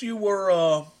noticed you were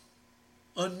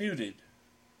unmuted.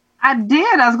 I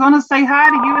did. I was going to say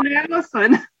hi to you and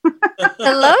Allison.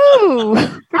 Hello.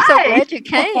 We're so glad you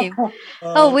came.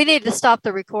 We need to stop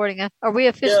the recording. Are we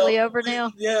officially over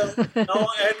now? Yeah. No,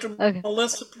 after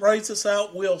Melissa prays us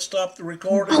out, we'll stop the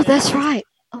recording. Oh, that's right.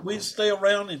 We stay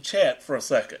around and chat for a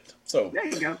second. So there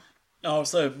you go.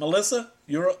 So Melissa,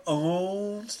 you're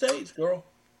on stage, girl.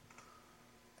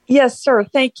 Yes, sir.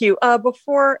 Thank you. Hang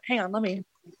on,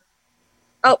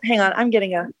 I'm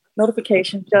getting a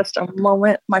notification. Just a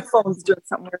moment. My phone's doing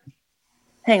something weird.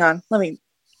 Hang on.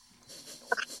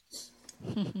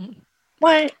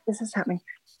 Why is this happening?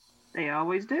 They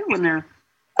always do when they're...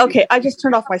 Okay, I just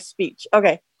turned off my speech.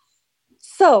 Okay.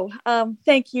 So,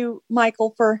 thank you,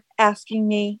 Michael, for asking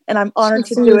me, and I'm honored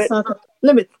to do it.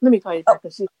 Let me call you back.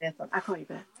 I'll call you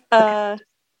back.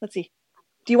 Let's see.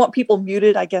 Do you want people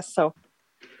muted? I guess so.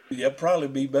 Yeah, probably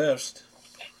be best.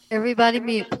 Everybody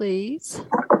mute, please.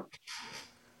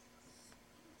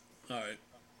 All right.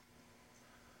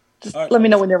 Just All right. let me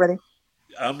know when you're ready.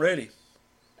 I'm ready.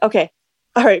 Okay.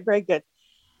 All right. Very good.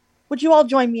 Would you all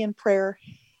join me in prayer?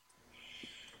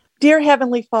 Dear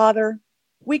Heavenly Father,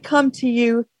 we come to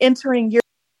you entering your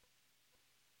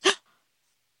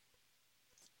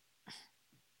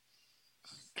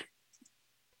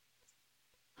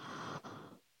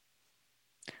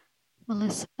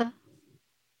Melissa.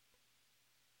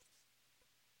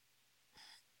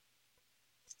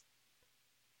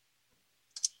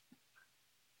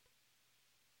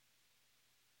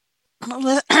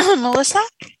 Melissa?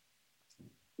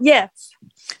 Yes.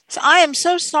 So I am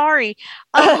so sorry.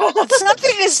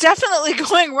 Something is definitely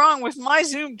going wrong with my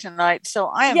Zoom tonight, so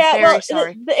I am very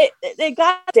sorry. It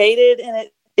got dated and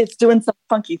it's doing some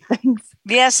funky things.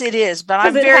 Yes, it is, but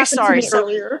I'm very sorry.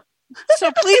 Earlier.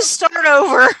 So please start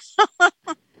over.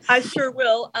 I sure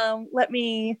will. Let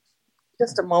me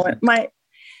just a moment.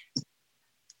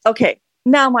 Okay.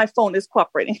 Now my phone is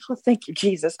cooperating. Oh, thank you,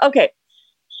 Jesus. Okay.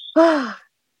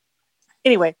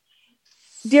 Anyway,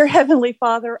 dear Heavenly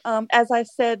Father, as I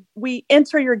said, we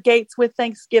enter your gates with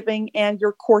thanksgiving and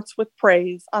your courts with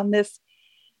praise on this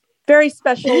very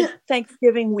special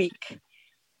Thanksgiving week.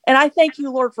 And I thank you,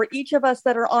 Lord, for each of us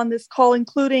that are on this call,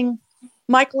 including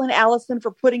Michael and Allison for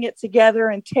putting it together,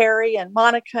 and Terry and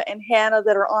Monica and Hannah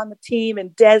that are on the team, and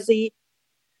Desi.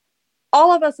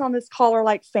 All of us on this call are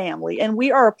like family, and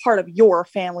we are a part of your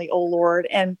family, oh Lord.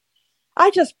 And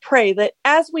I just pray that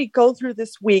as we go through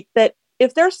this week, that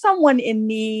if there's someone in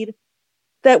need,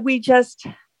 that we just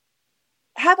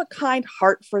have a kind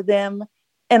heart for them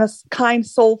and a kind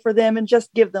soul for them, and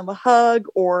just give them a hug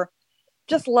or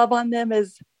just love on them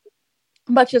as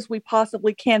much as we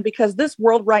possibly can, because this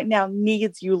world right now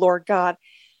needs you, Lord God.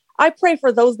 I pray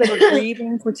for those that are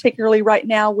grieving, particularly right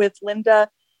now with Linda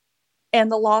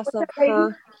and the loss of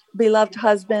her beloved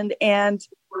husband, and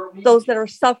those that are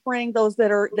suffering, those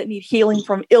that need healing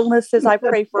from illnesses. I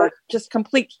pray for just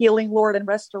complete healing, Lord, and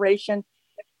restoration.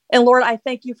 And Lord, I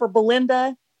thank you for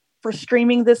Belinda for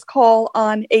streaming this call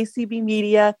on ACB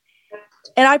Media.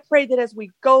 And I pray that as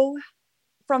we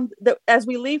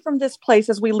leave from this place,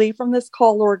 as we leave from this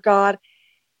call, Lord God,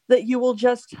 that you will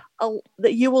just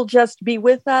be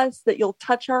with us, that you'll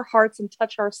touch our hearts and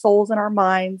touch our souls and our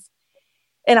minds.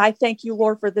 And I thank you,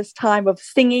 Lord, for this time of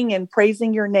singing and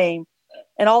praising your name.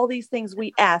 And all these things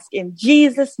we ask in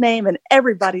Jesus' name. And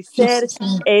everybody said,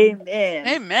 amen.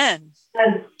 Amen.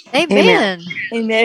 Amen. Amen.